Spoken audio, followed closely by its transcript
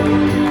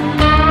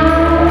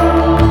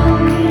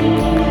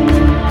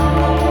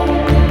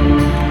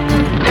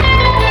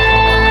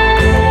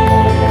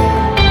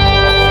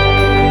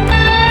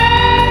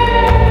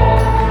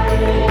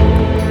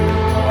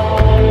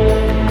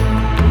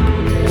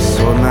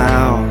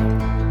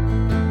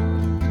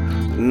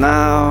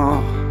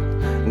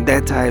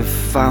that I've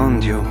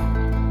found you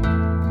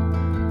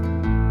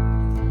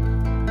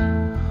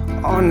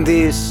on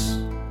this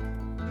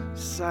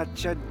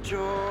such a joy.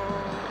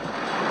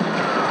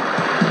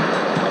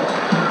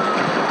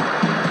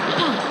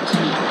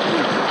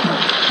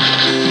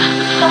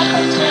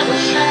 Welcome to the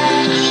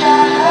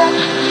sunshine,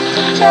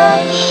 DJ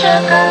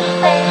Sugar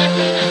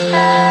Baby's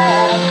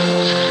back.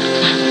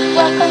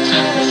 Welcome to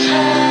the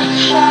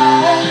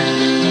sunshine,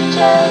 DJ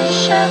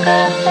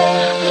Sugar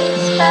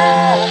Baby's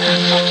back.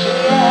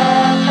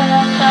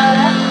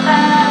 BFF.FM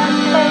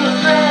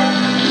favorite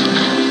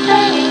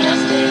radio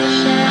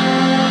station.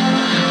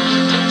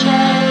 DJ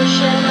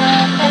Sugar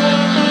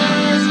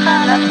Baby's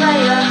gonna play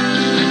your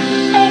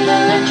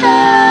favorite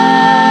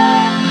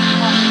track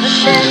on the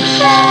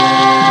sunshine.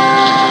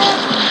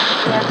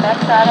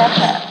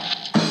 BFF.FM.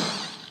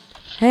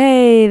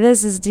 Hey,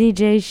 this is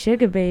DJ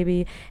Sugar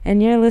Baby,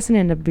 and you're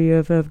listening to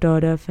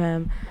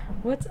BFF.FM.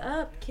 What's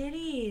up,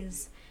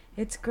 kitties?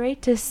 It's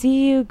great to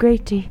see you,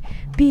 great to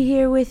be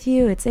here with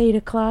you. It's 8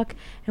 o'clock,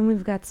 and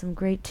we've got some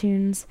great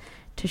tunes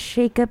to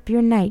shake up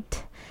your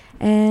night.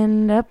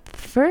 And up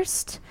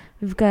first,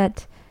 we've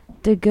got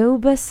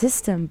Dagoba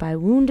System by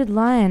Wounded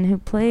Lion, who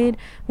played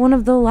one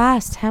of the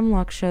last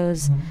Hemlock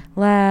shows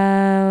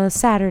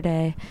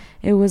Saturday.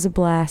 It was a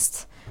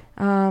blast.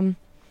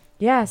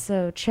 Yeah,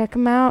 so check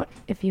them out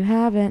if you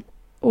haven't,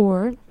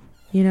 or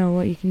you know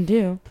what you can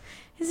do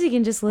is you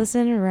can just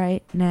listen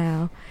right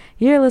now.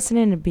 You're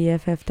listening to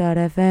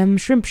BFF.FM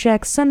Shrimp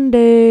Shack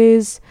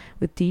Sundays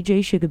with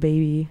DJ Sugar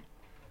Baby.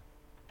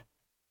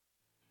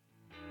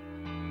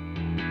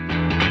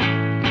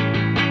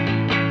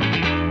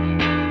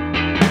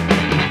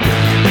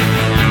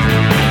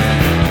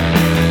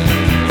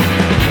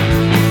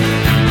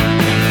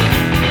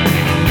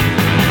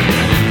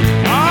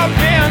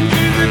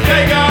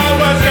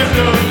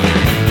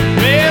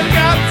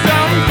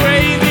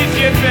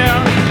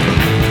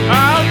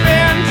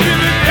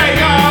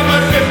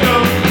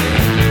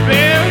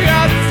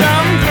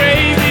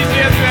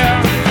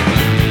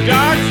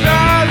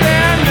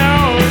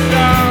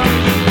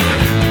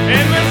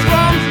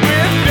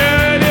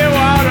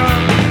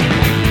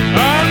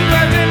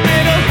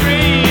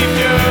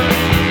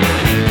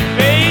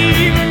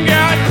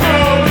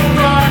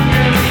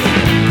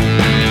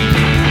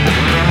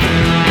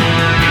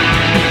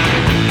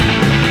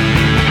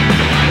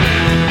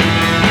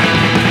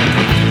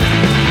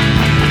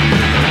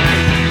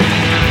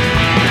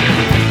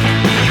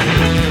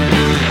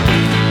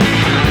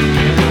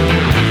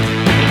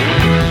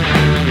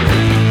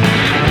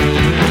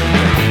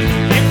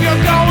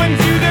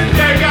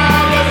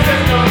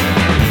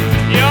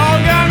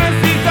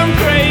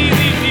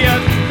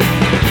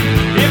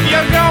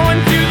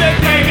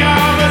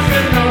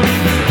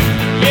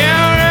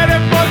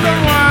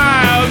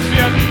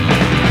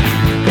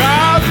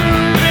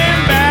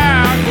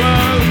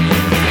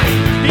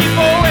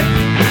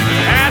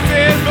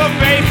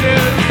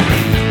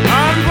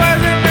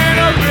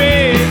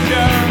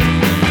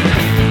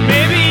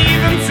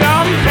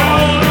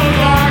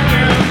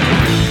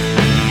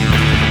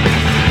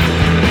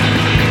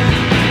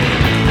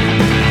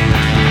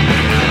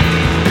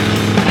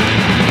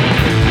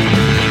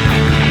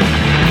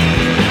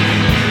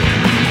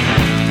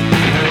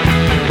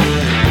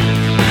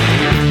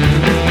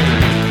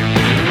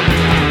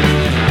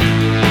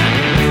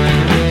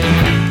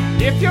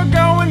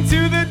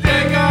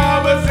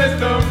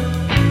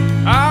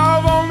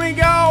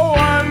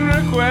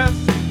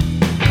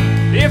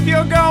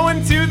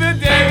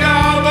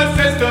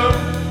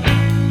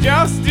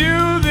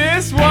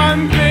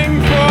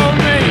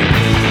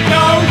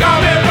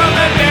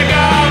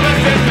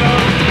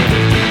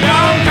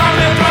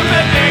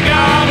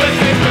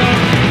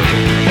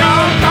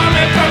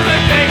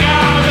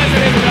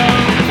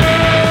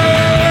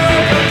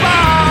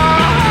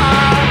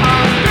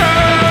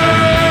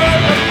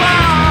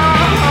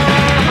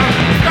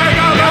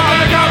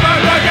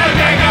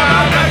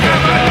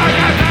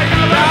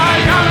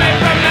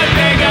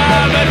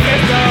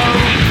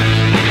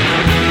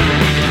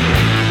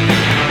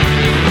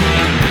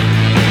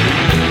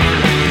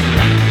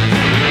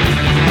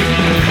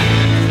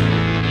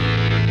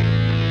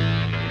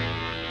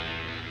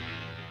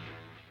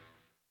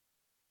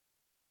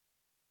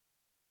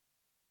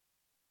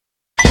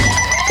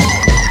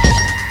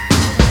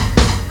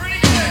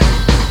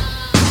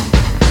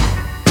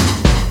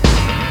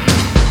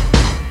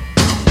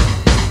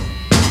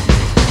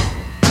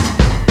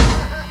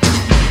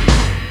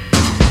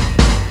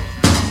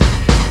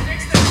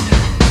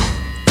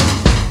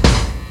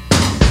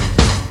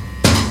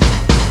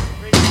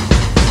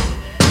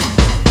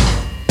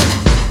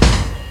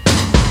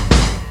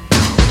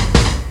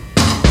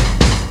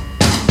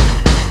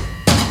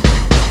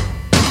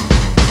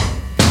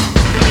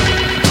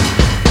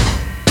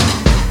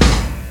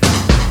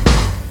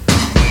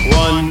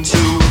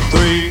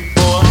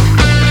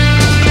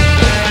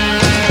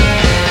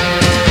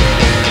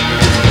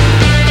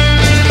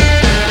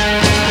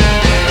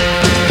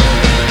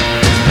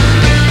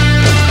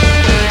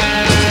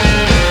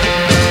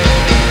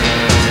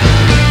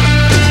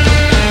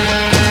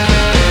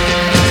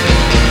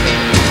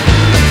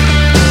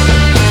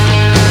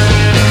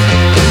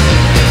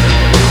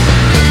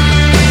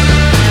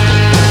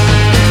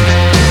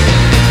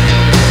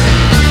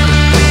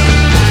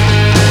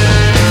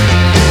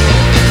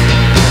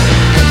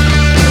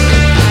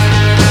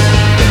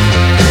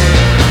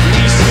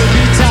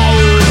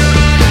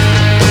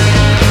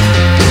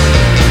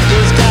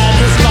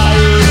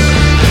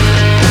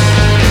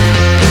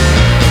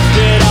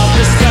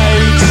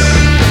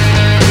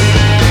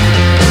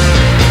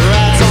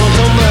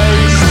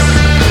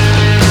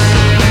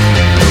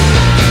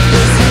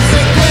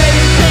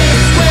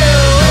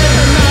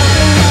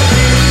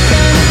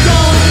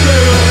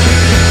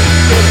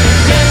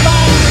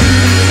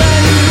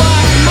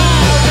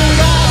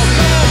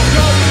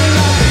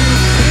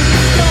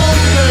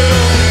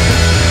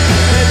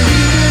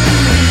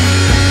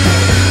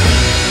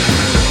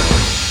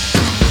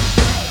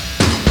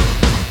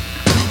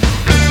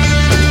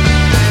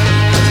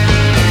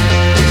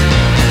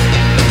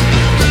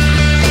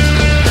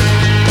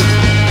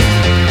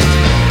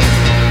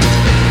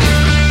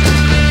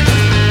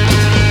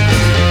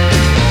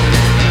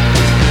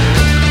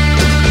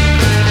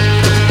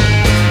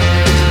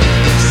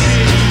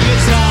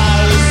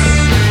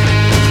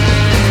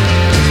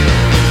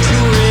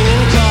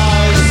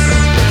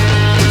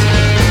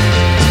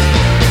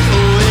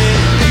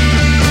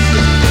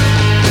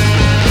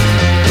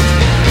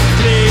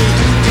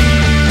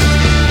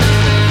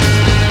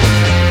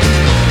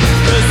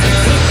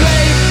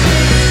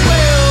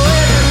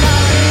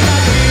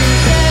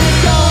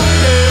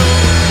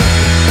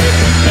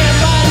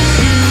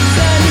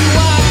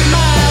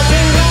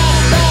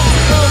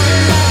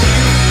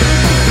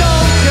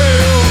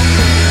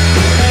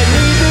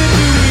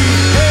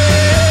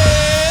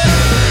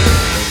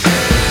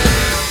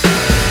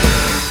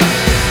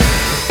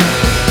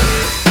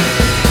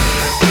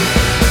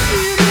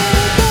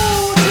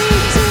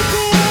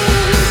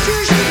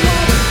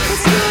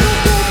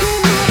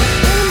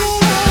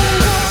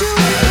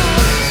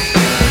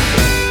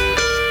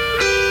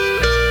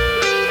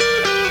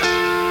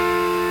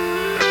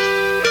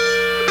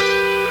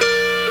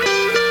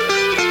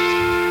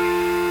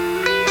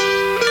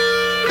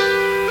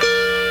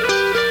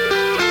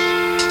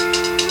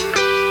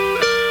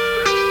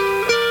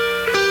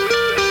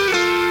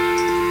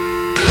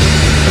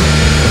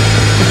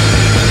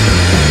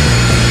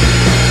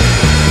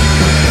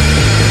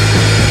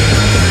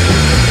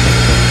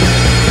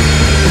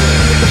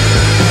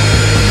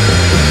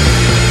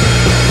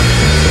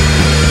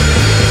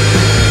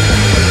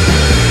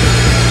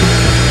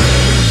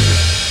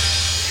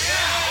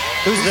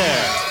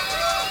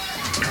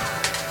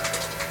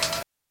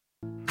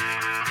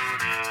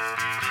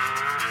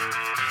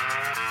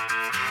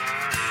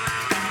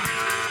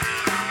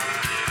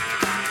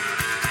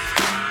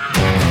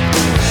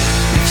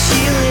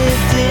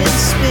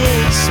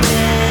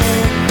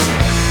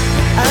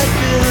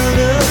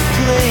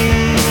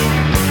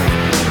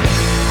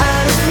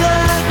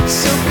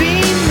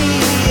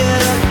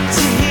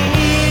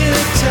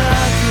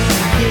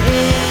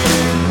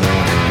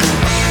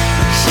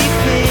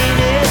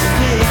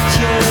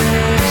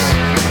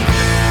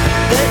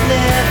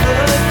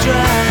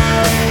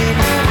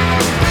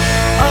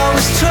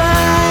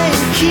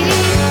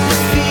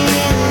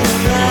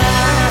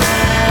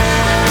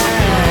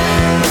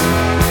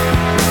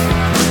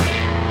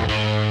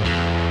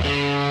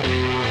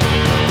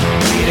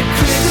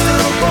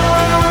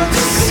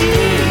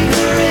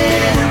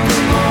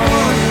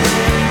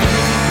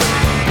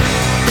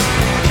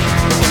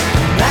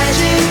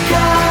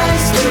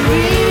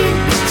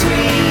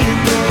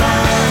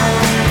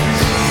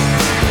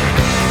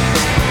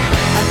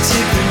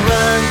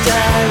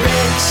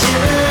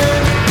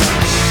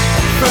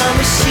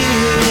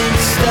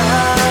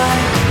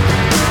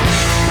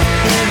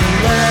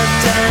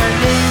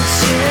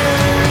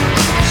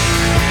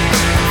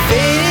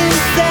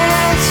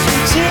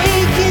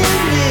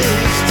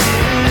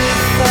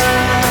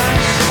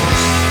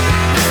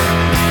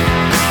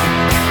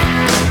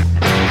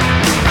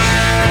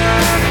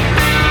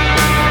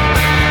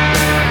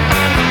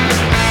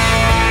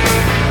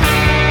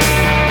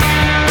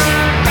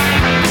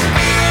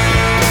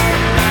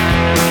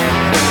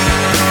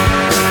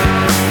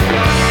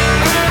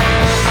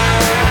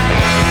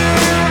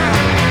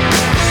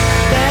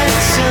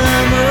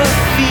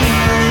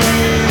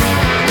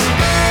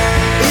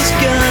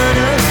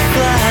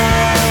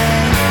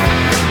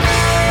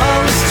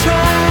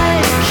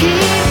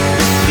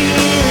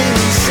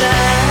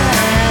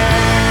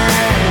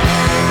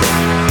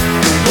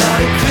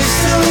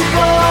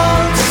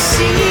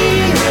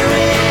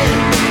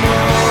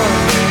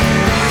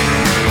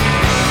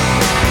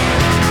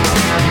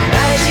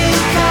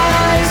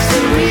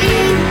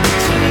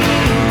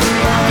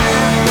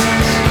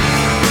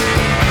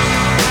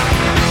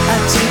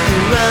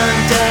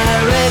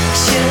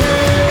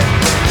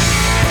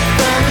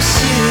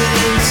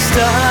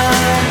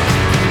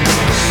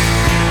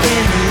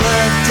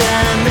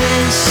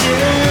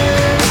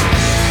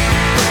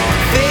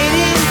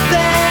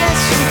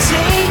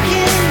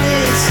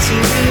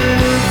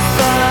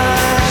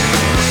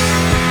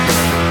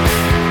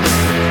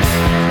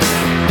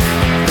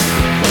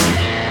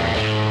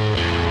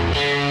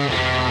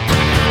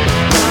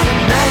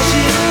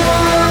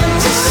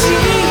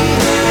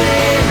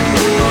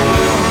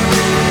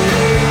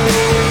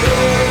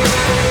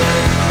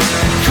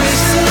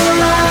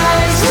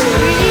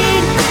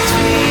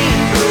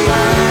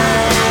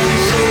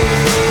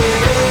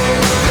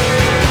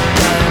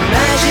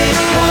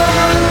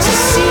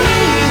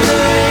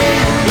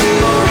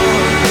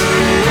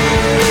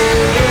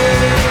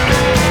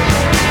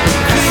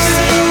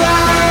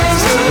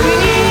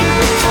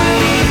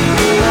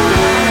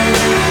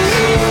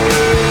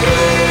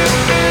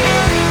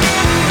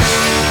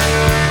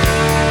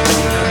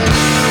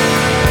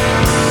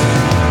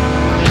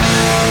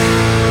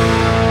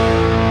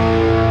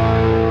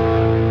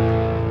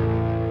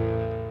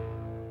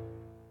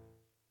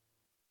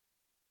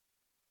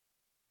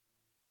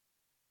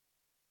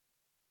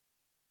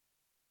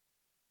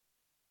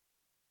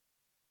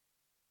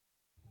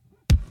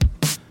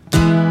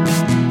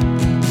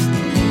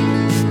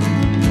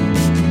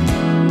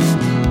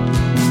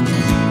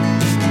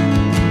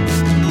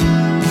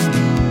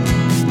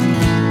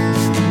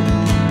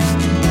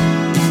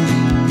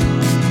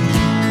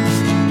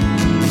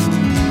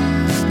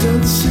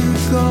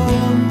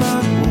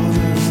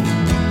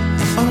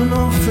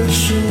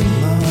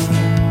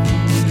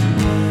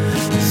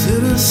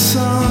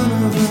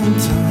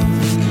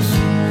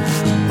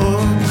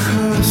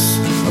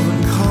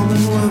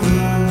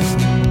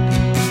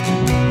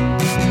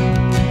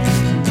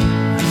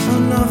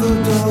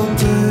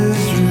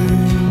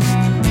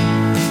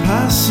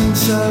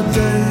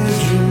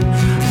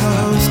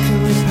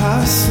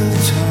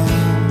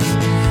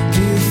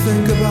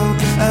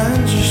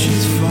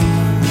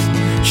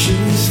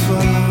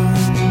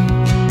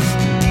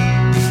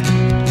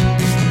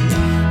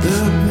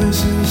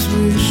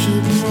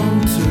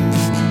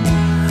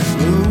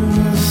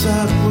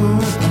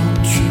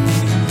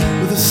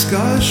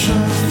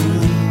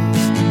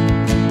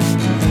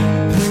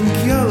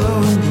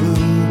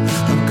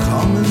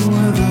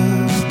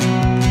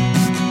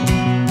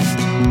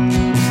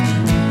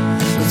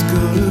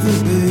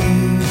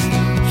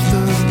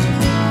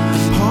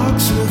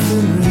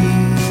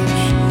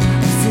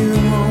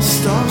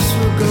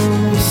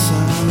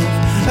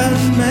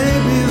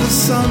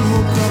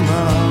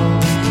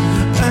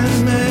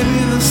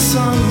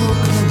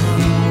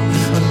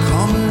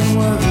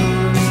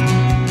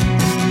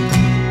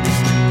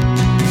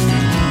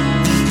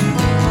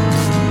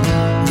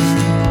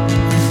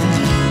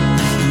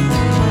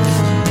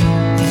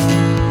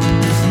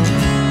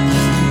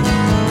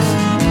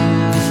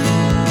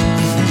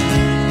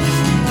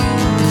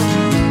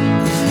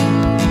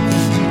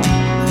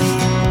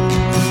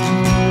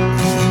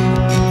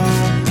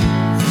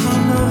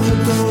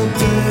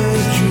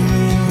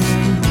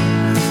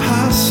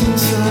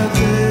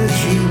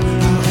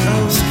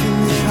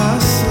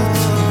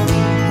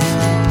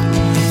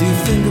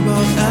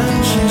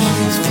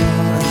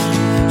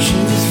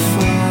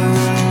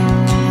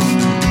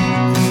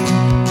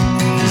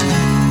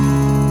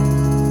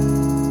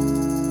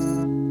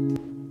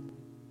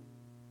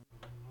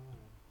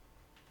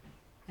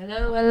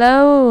 Hello,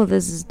 hello.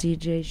 This is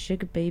DJ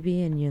Sugar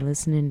Baby, and you're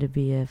listening to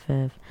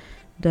BFF.FM.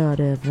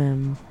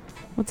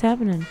 What's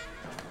happening?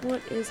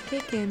 What is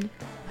kicking?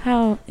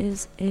 How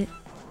is it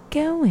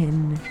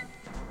going?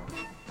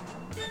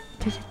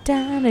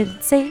 Down,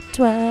 it's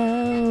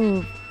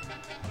 8:12.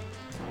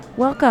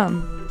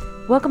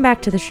 Welcome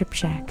back to the Strip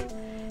Shack.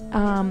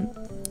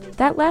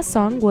 That last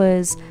song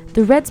was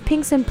the Reds,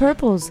 Pinks, and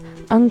Purples,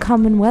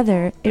 Uncommon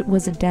Weather. It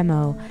was a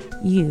demo.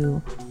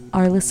 You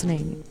are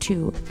listening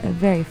to a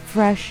very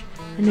fresh,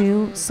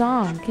 new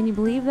song. Can you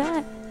believe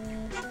that?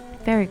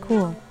 Very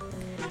cool.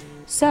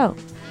 So,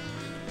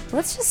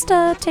 let's just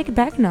take it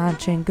back a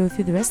notch and go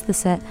through the rest of the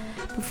set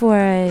before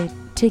I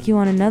take you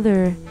on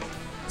another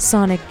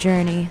sonic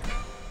journey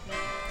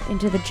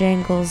into the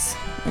jangles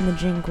and the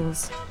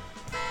jingles.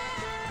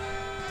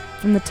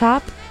 From the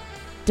top,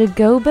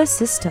 Dagobah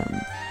System.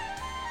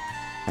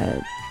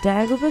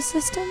 Dagobah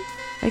System?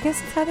 I guess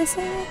that's how they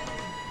say it.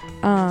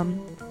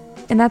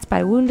 And that's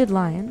by Wounded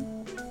Lion.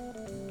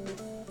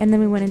 And then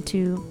we went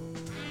into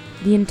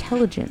The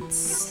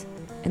Intelligence,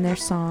 and their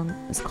song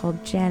is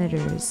called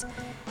Janitors.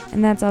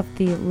 And that's off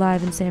the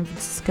Live in San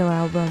Francisco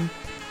album.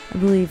 I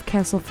believe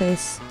Castle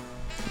Face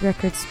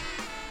Records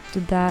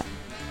did that,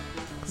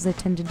 because they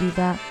tend to do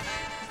that.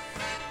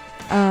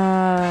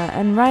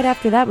 And right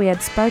after that we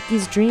had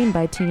Sparky's Dream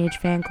by Teenage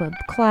Fan Club.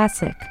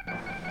 Classic.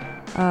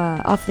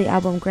 Off the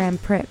album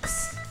Grand Prix,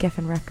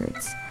 Geffen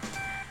Records.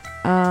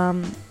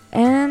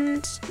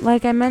 And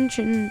like I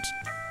mentioned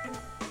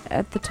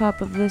at the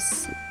top of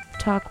this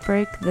talk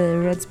break, the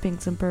Reds,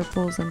 Pinks, and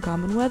Purples,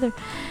 Uncommon Weather.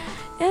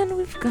 And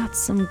we've got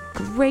some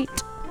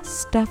great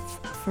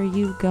stuff for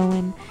you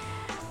going.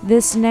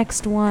 This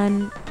next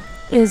one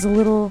is a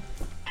little,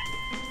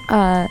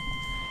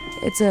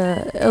 it's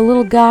a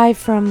little guy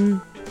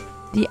from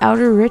the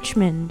outer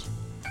Richmond.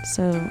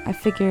 So I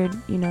figured,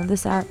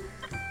 this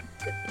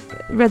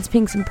Reds,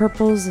 Pinks, and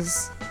Purples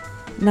is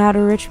an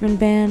outer Richmond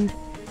band.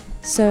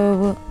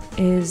 So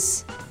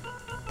is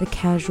the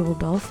Casual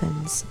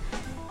Dolphins.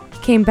 He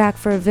came back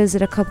for a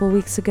visit a couple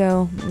weeks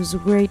ago. It was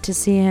great to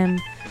see him.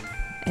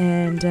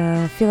 And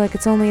I feel like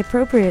it's only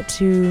appropriate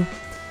to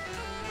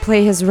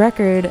play his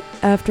record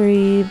after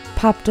he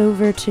popped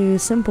over to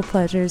Simple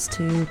Pleasures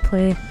to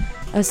play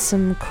us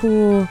some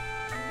cool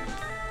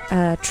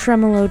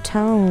tremolo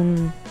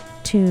tone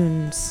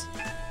tunes.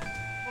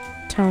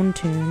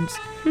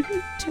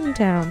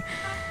 Toontown.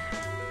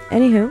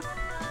 Anywho,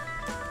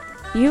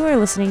 you are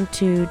listening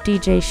to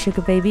DJ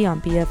Sugar Baby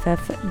on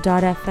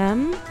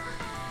BFF.FM.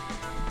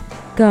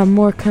 Got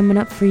more coming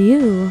up for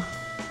you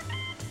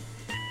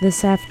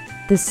this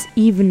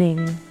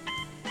evening,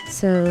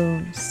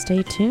 so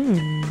stay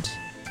tuned.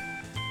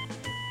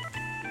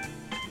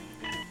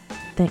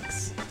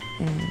 Thanks,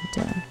 and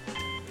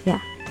yeah,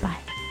 bye.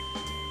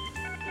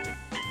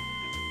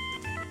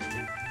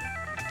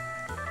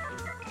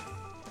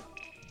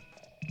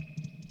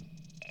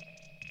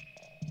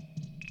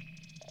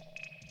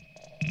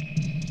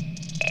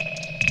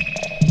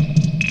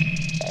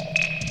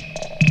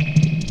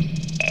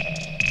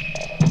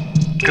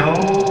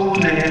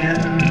 Golden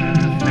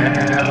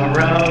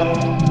arrow,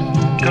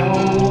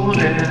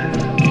 golden.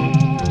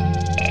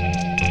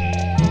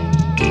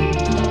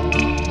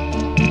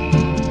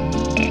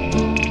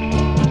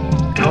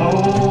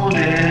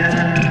 Golden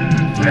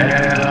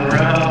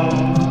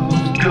arrows,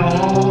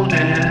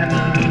 golden.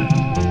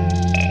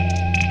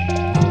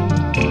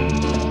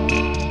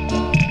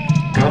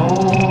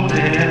 Golden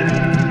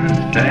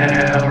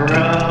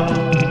arrows,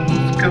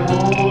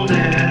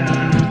 golden.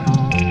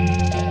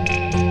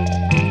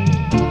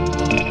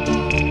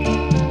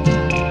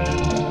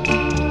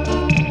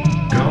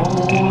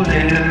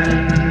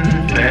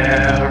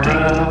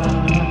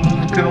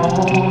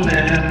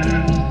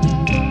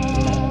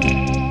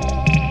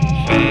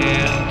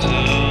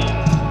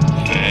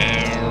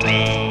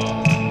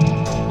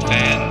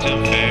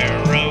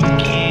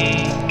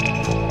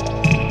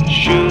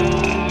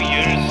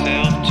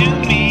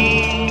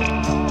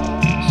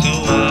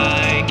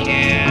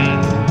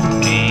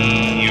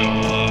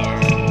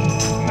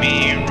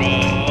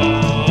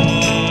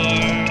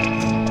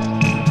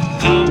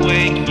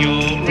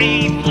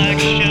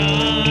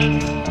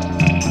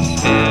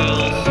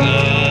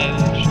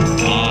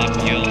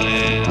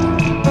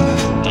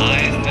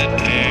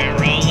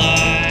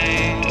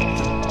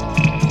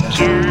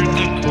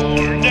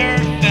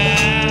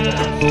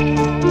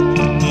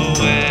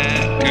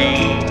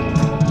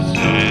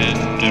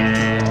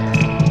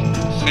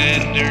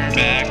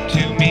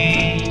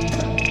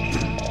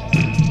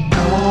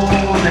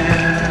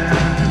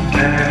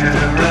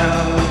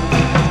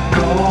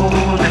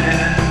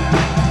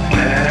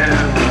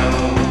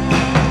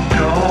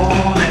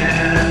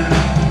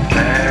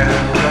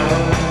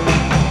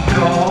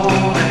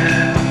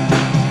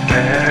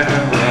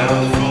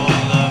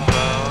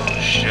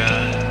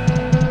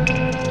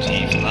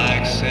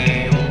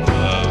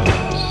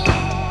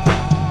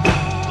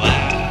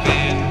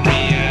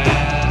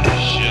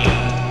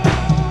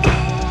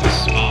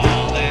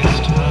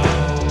 Smallest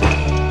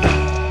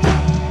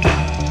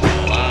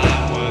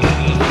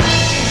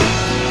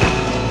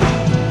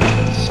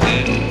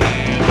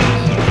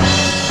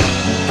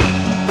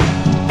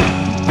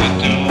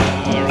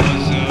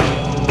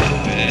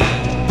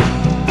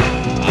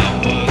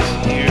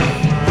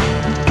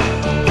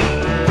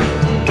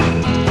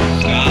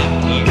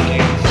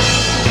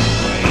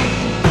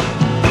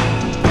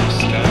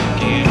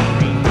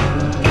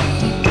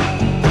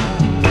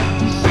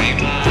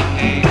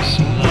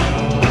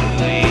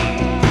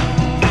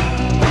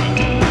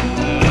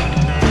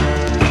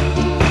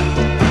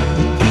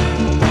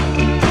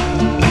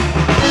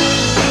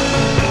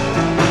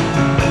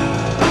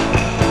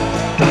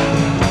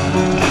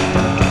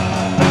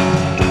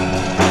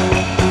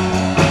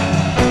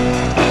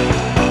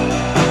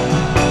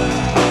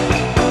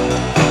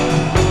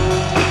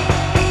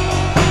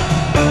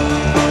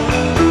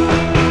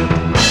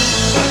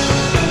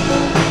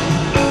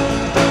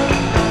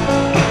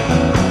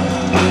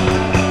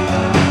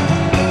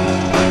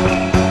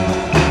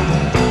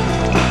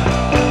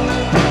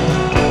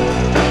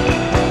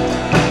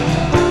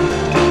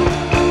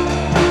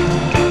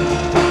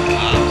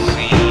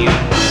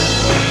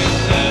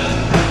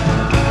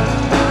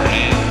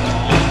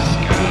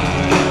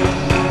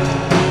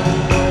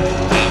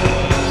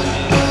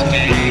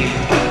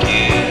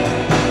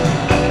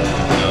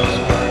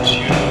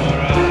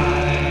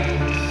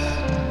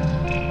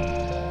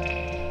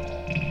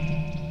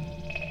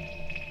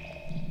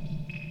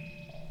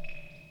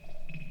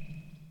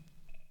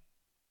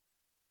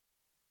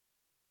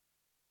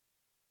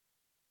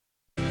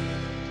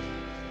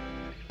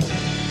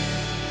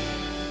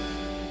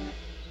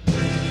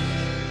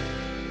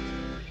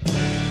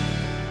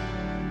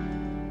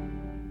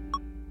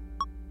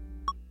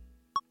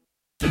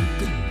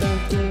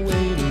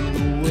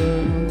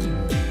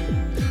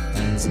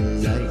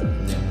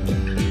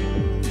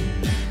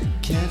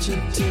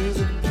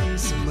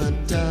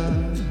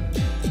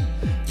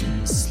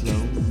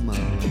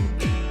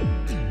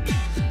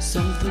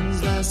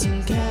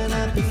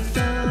like a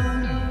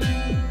phone.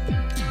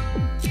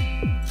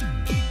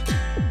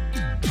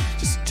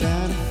 Just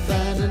trying to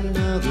find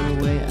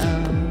another way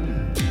out.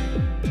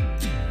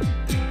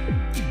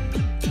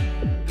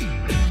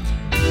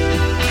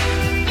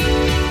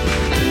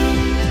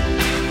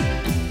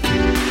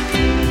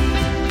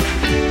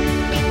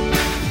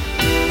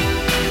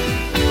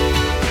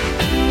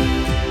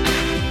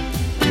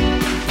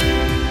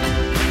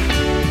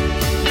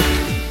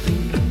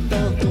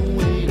 About the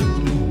weight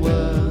of the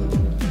world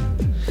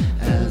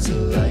as a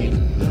light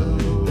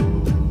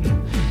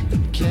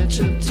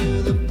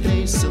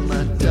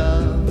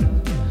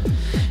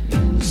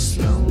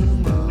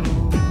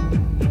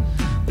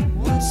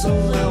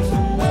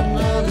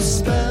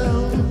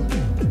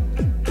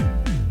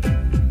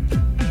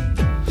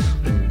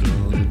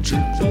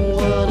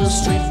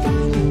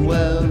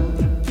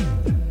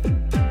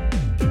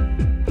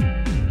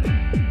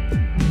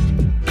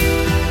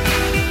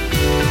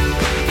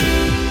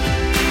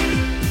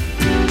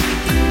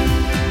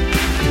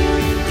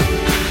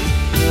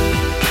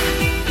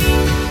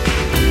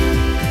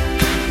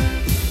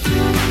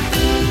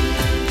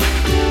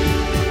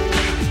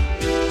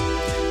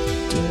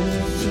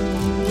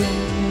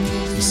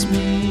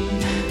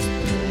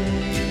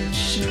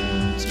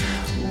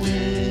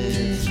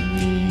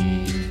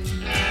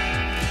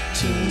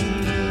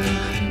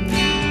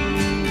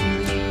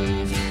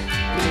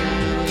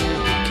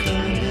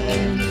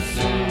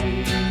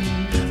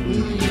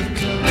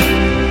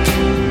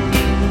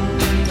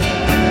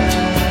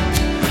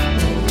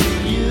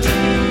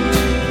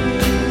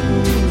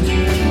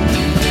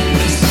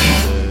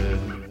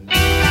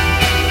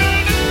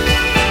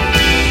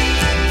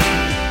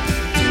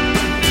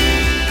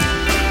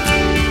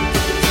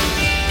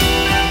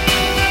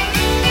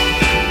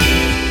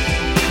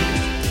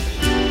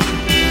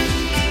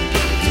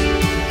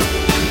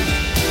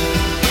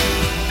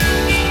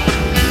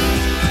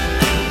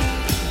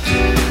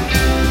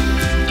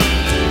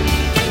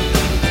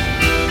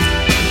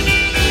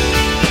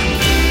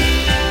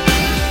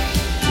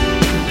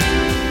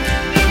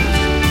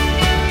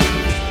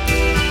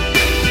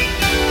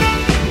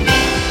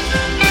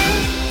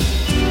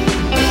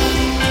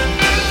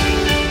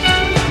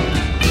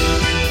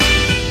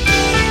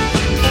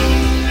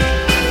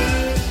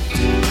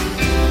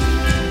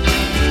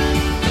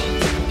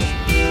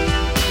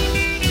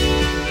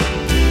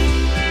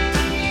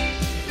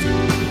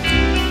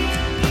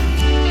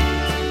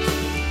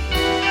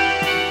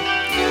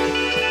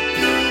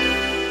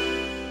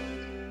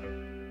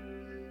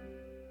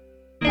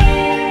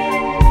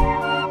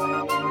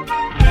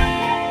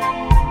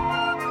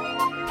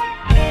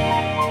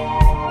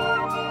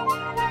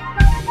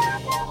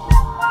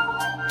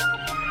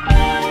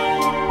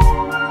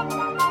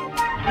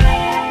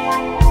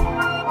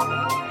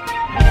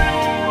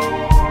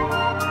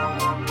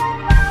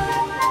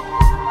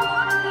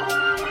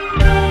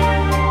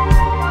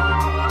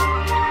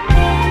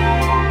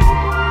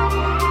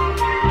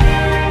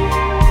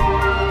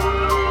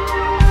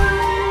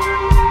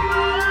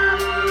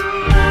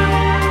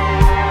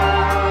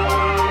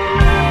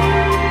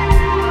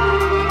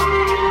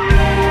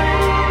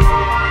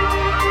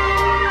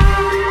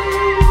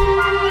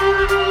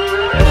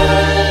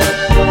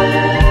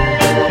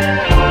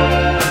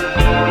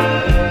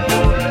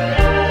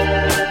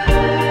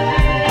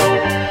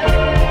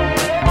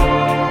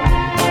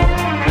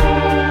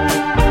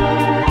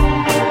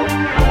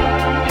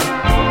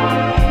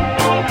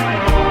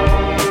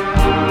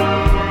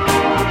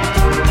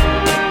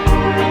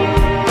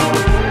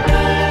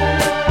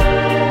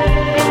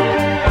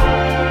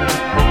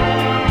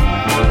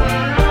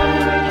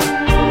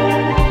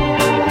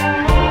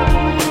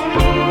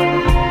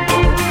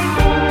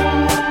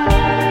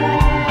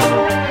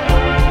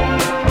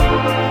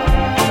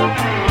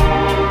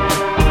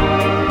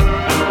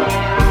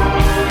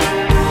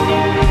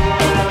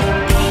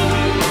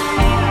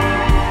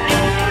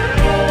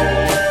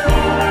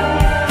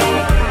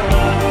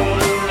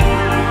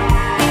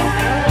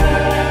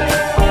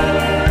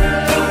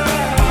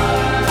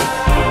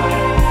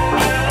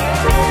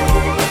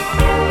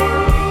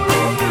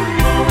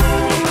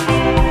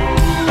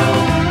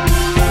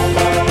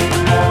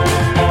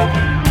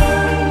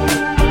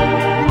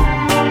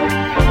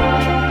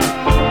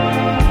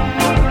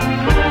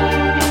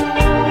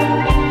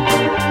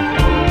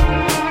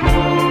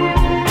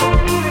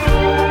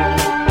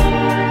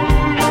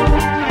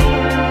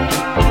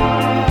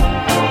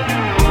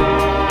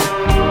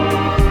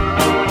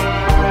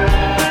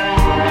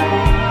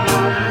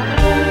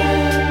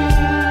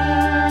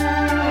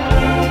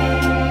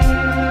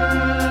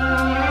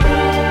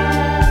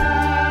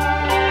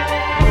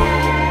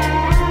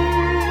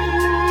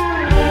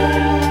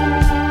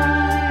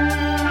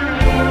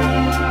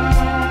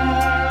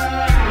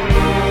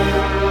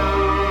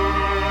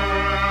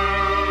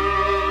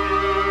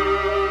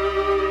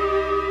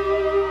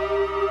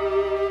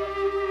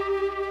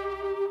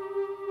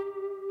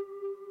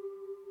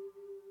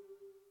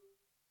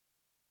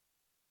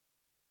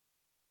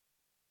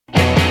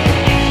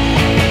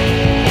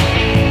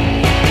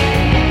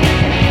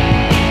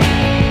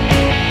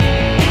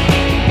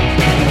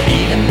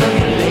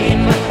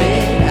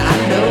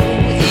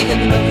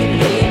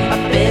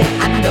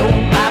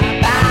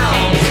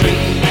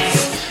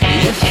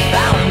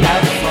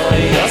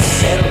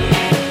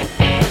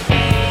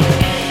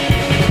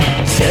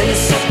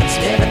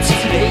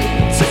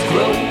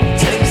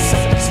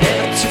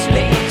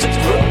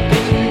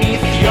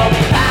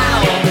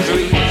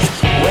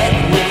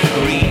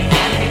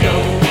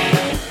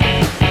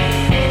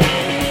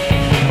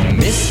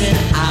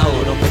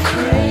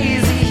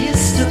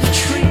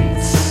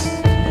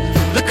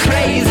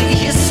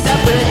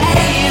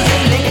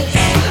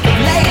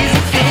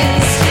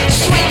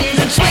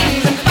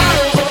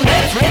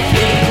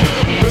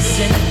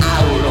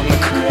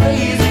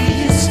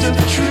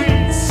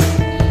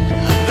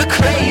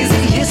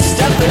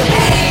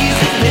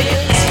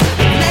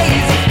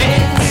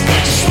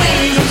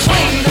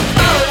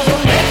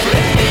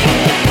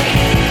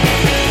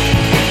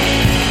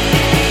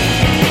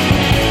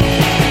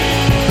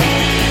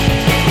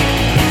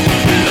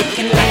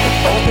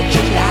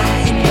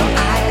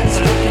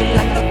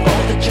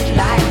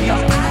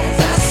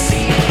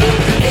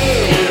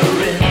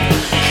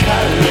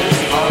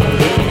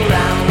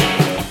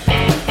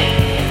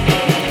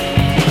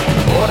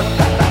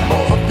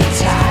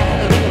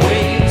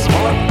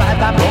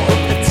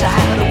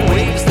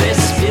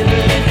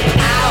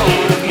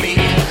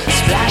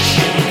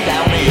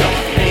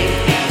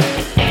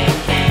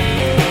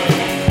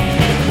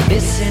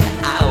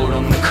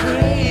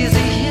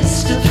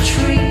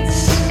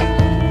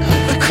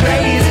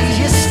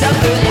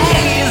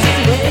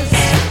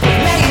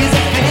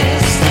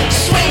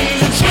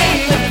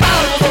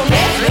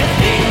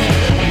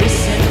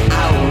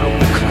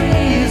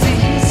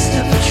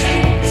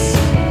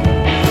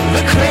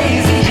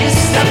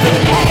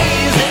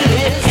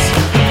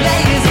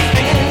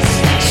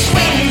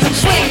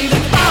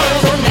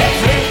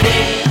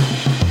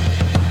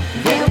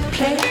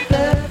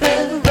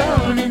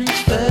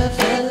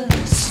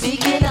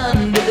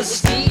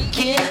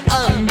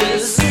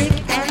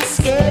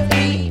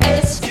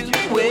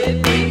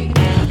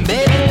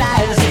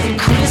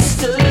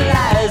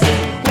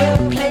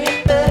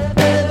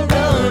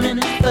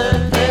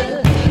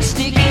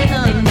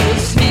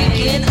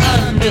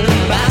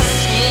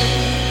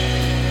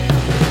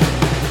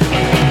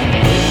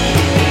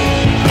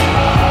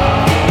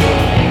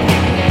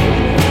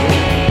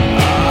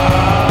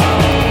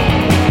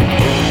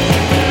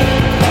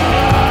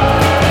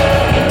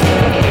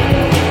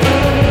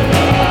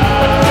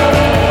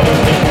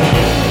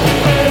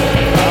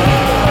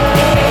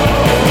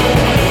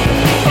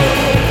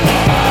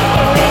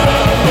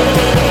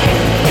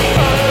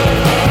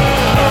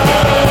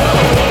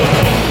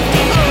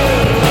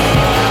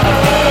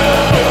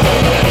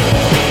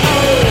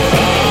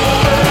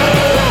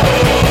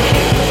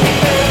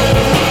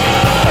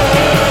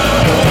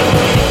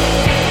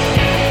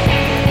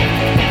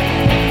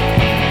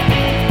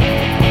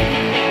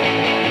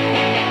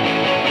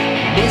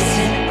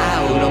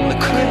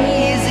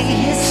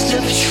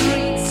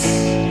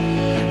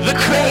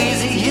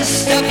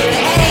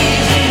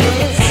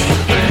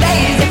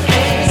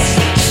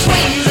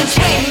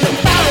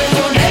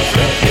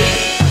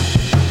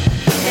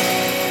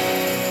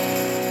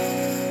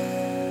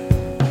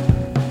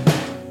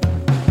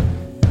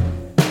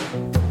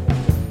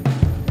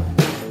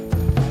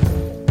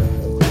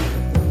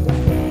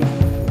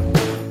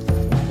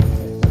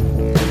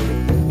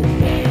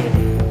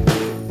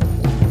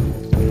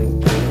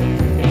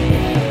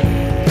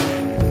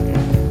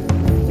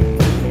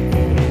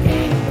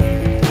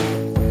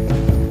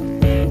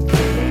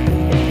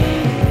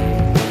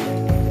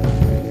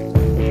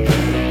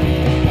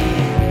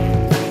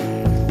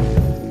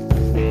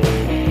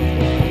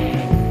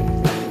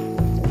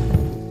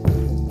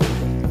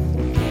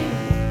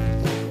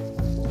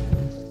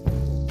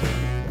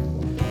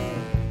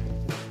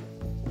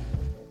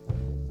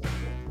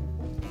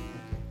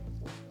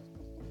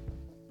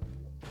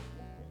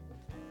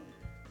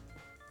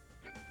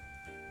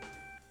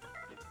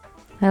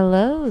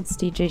Hello, it's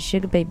DJ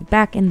Sugar Baby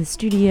back in the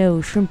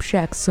studio, Shrimp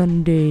Shack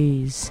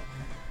Sundays.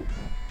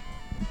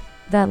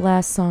 That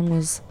last song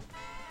was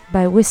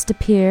by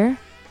Wistapere.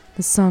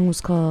 The song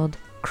was called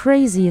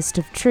Craziest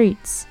of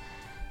Treats,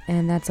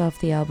 and that's off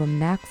the album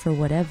Knack for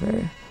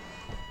Whatever.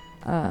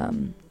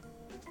 That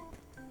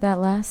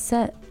last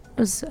set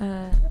was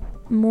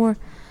more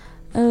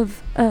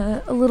of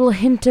a little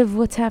hint of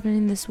what's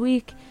happening this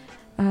week.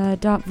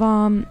 Dot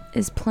Vom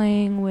is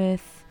playing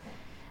with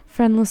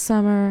Friendless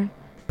Summer,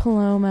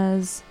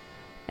 Palomas,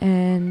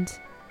 and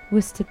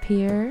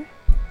Wistapere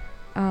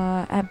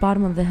at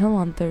Bottom of the Hill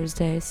on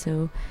Thursday,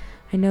 so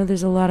I know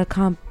there's a lot of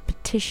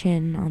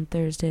competition on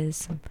Thursdays.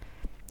 Some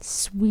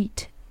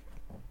sweet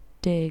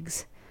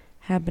digs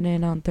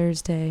happening on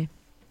Thursday,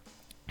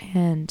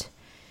 and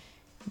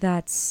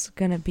that's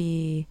gonna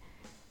be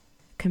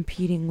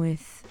competing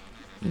with,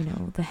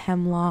 the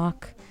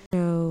Hemlock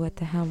show at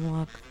the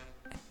Hemlock.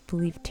 I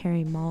believe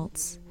Terry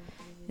Maltz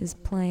is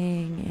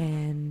playing,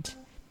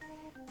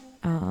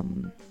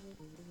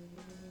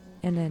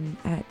 and then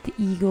at the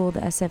Eagle,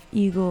 the SF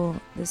Eagle,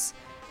 this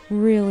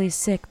really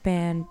sick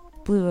band,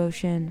 Blue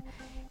Ocean,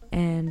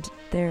 and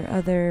the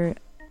other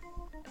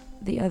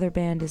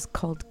band is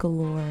called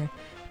Galore.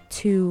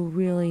 Two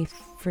really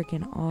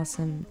freaking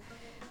awesome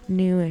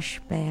newish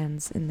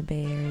bands in the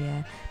Bay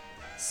Area.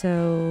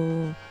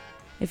 So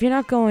if you're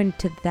not going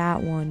to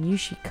that one, you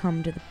should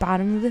come to the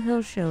Bottom of the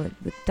Hill show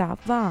with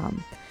Dot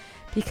Vom,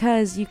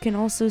 because you can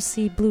also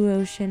see Blue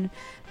Ocean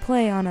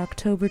play on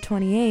October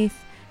 28th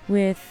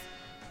with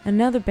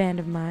another band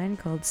of mine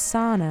called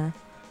Sauna,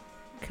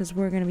 because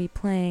we're going to be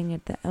playing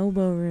at the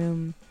Elbow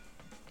Room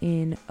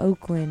in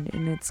Oakland,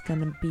 and it's going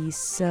to be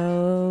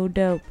so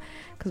dope,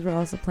 because we're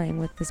also playing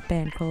with this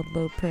band called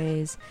Low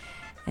Praise,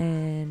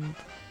 and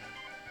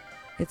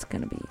it's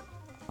going to be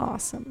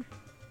awesome.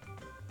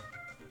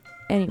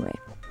 Anyway,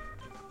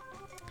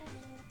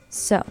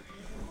 so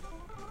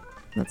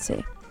let's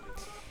see.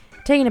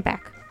 Taking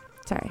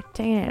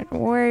it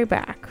way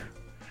back.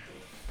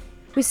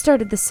 We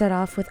started the set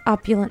off with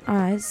Opulent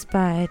Eyes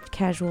by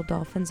Casual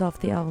Dolphins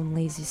off the album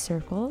Lazy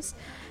Circles.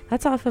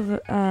 That's off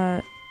of,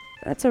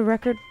 that's a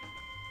record,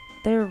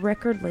 their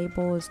record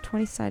label is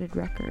 20-Sided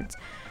Records.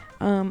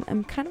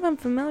 I'm kind of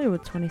unfamiliar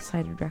with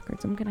 20-Sided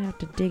Records. I'm gonna have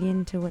to dig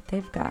into what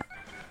they've got,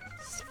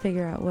 just to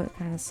figure out what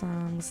kind of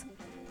songs,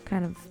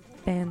 kind of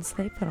bands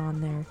they put on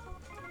there,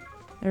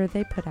 or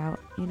they put out,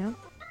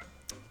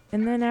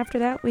 And then after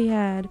that we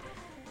had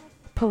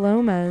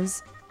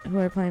Palomas, who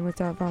are playing with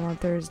Dot Vom on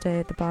Thursday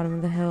at the Bottom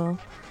of the Hill.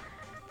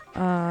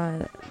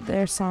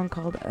 Their song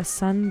called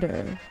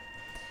Asunder.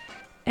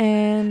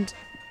 And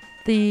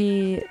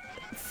the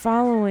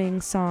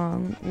following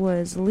song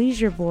was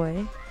Leisure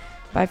Boy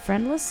by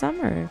Friendless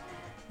Summer.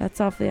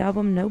 That's off the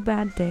album No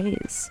Bad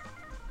Days.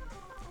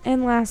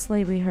 And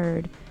lastly we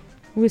heard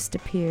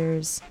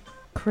Wistapere's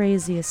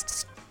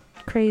Craziest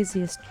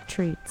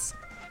Treats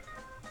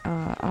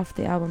off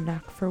the album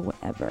Knack for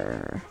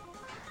Whatever.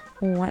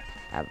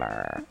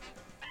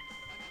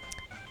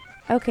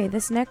 Okay,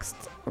 this next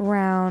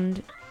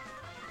round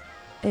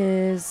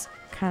is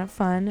kind of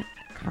fun,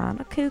 kind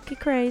of kooky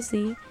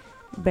crazy.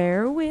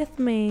 Bear with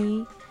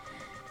me.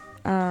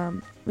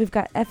 We've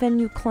got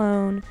FNU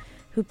Clone,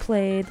 who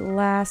played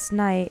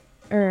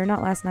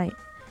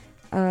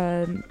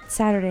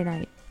Saturday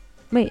night.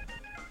 Wait.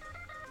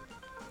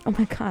 Oh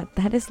my god,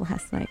 that is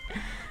last night.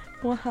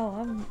 Wow,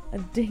 I'm a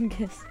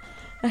dingus.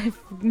 I've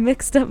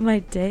mixed up my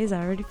days.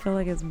 I already feel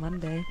like it's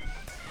Monday.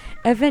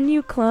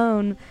 FNU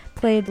Clone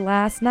played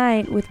last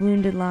night with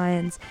Wounded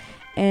Lions,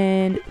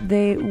 and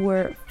they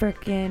were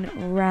freaking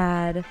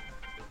rad.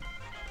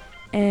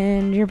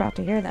 And you're about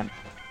to hear them,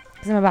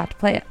 because I'm about to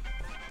play it.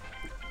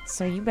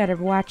 So you better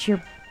watch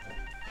your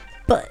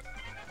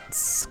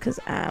butts, because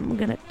I'm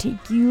going to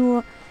take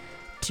you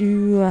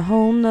to a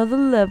whole nother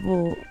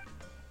level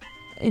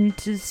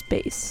into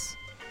space.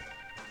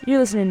 You're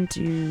listening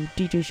to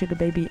DJ Sugar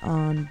Baby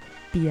on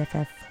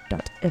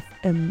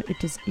BFF.FM.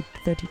 It is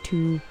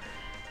 8:32.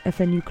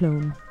 FNU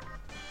Clone.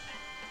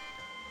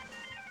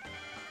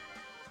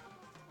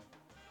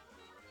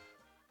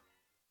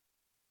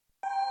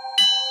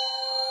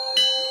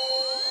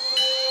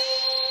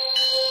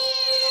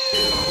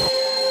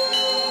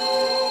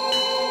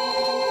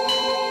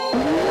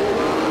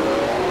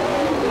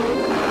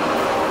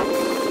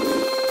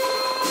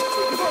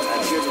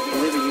 I'm here to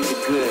deliver you the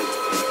goods.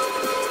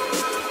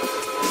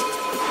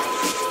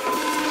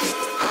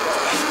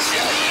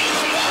 Tell you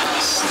my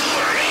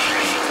story.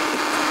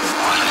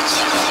 Wanna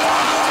talk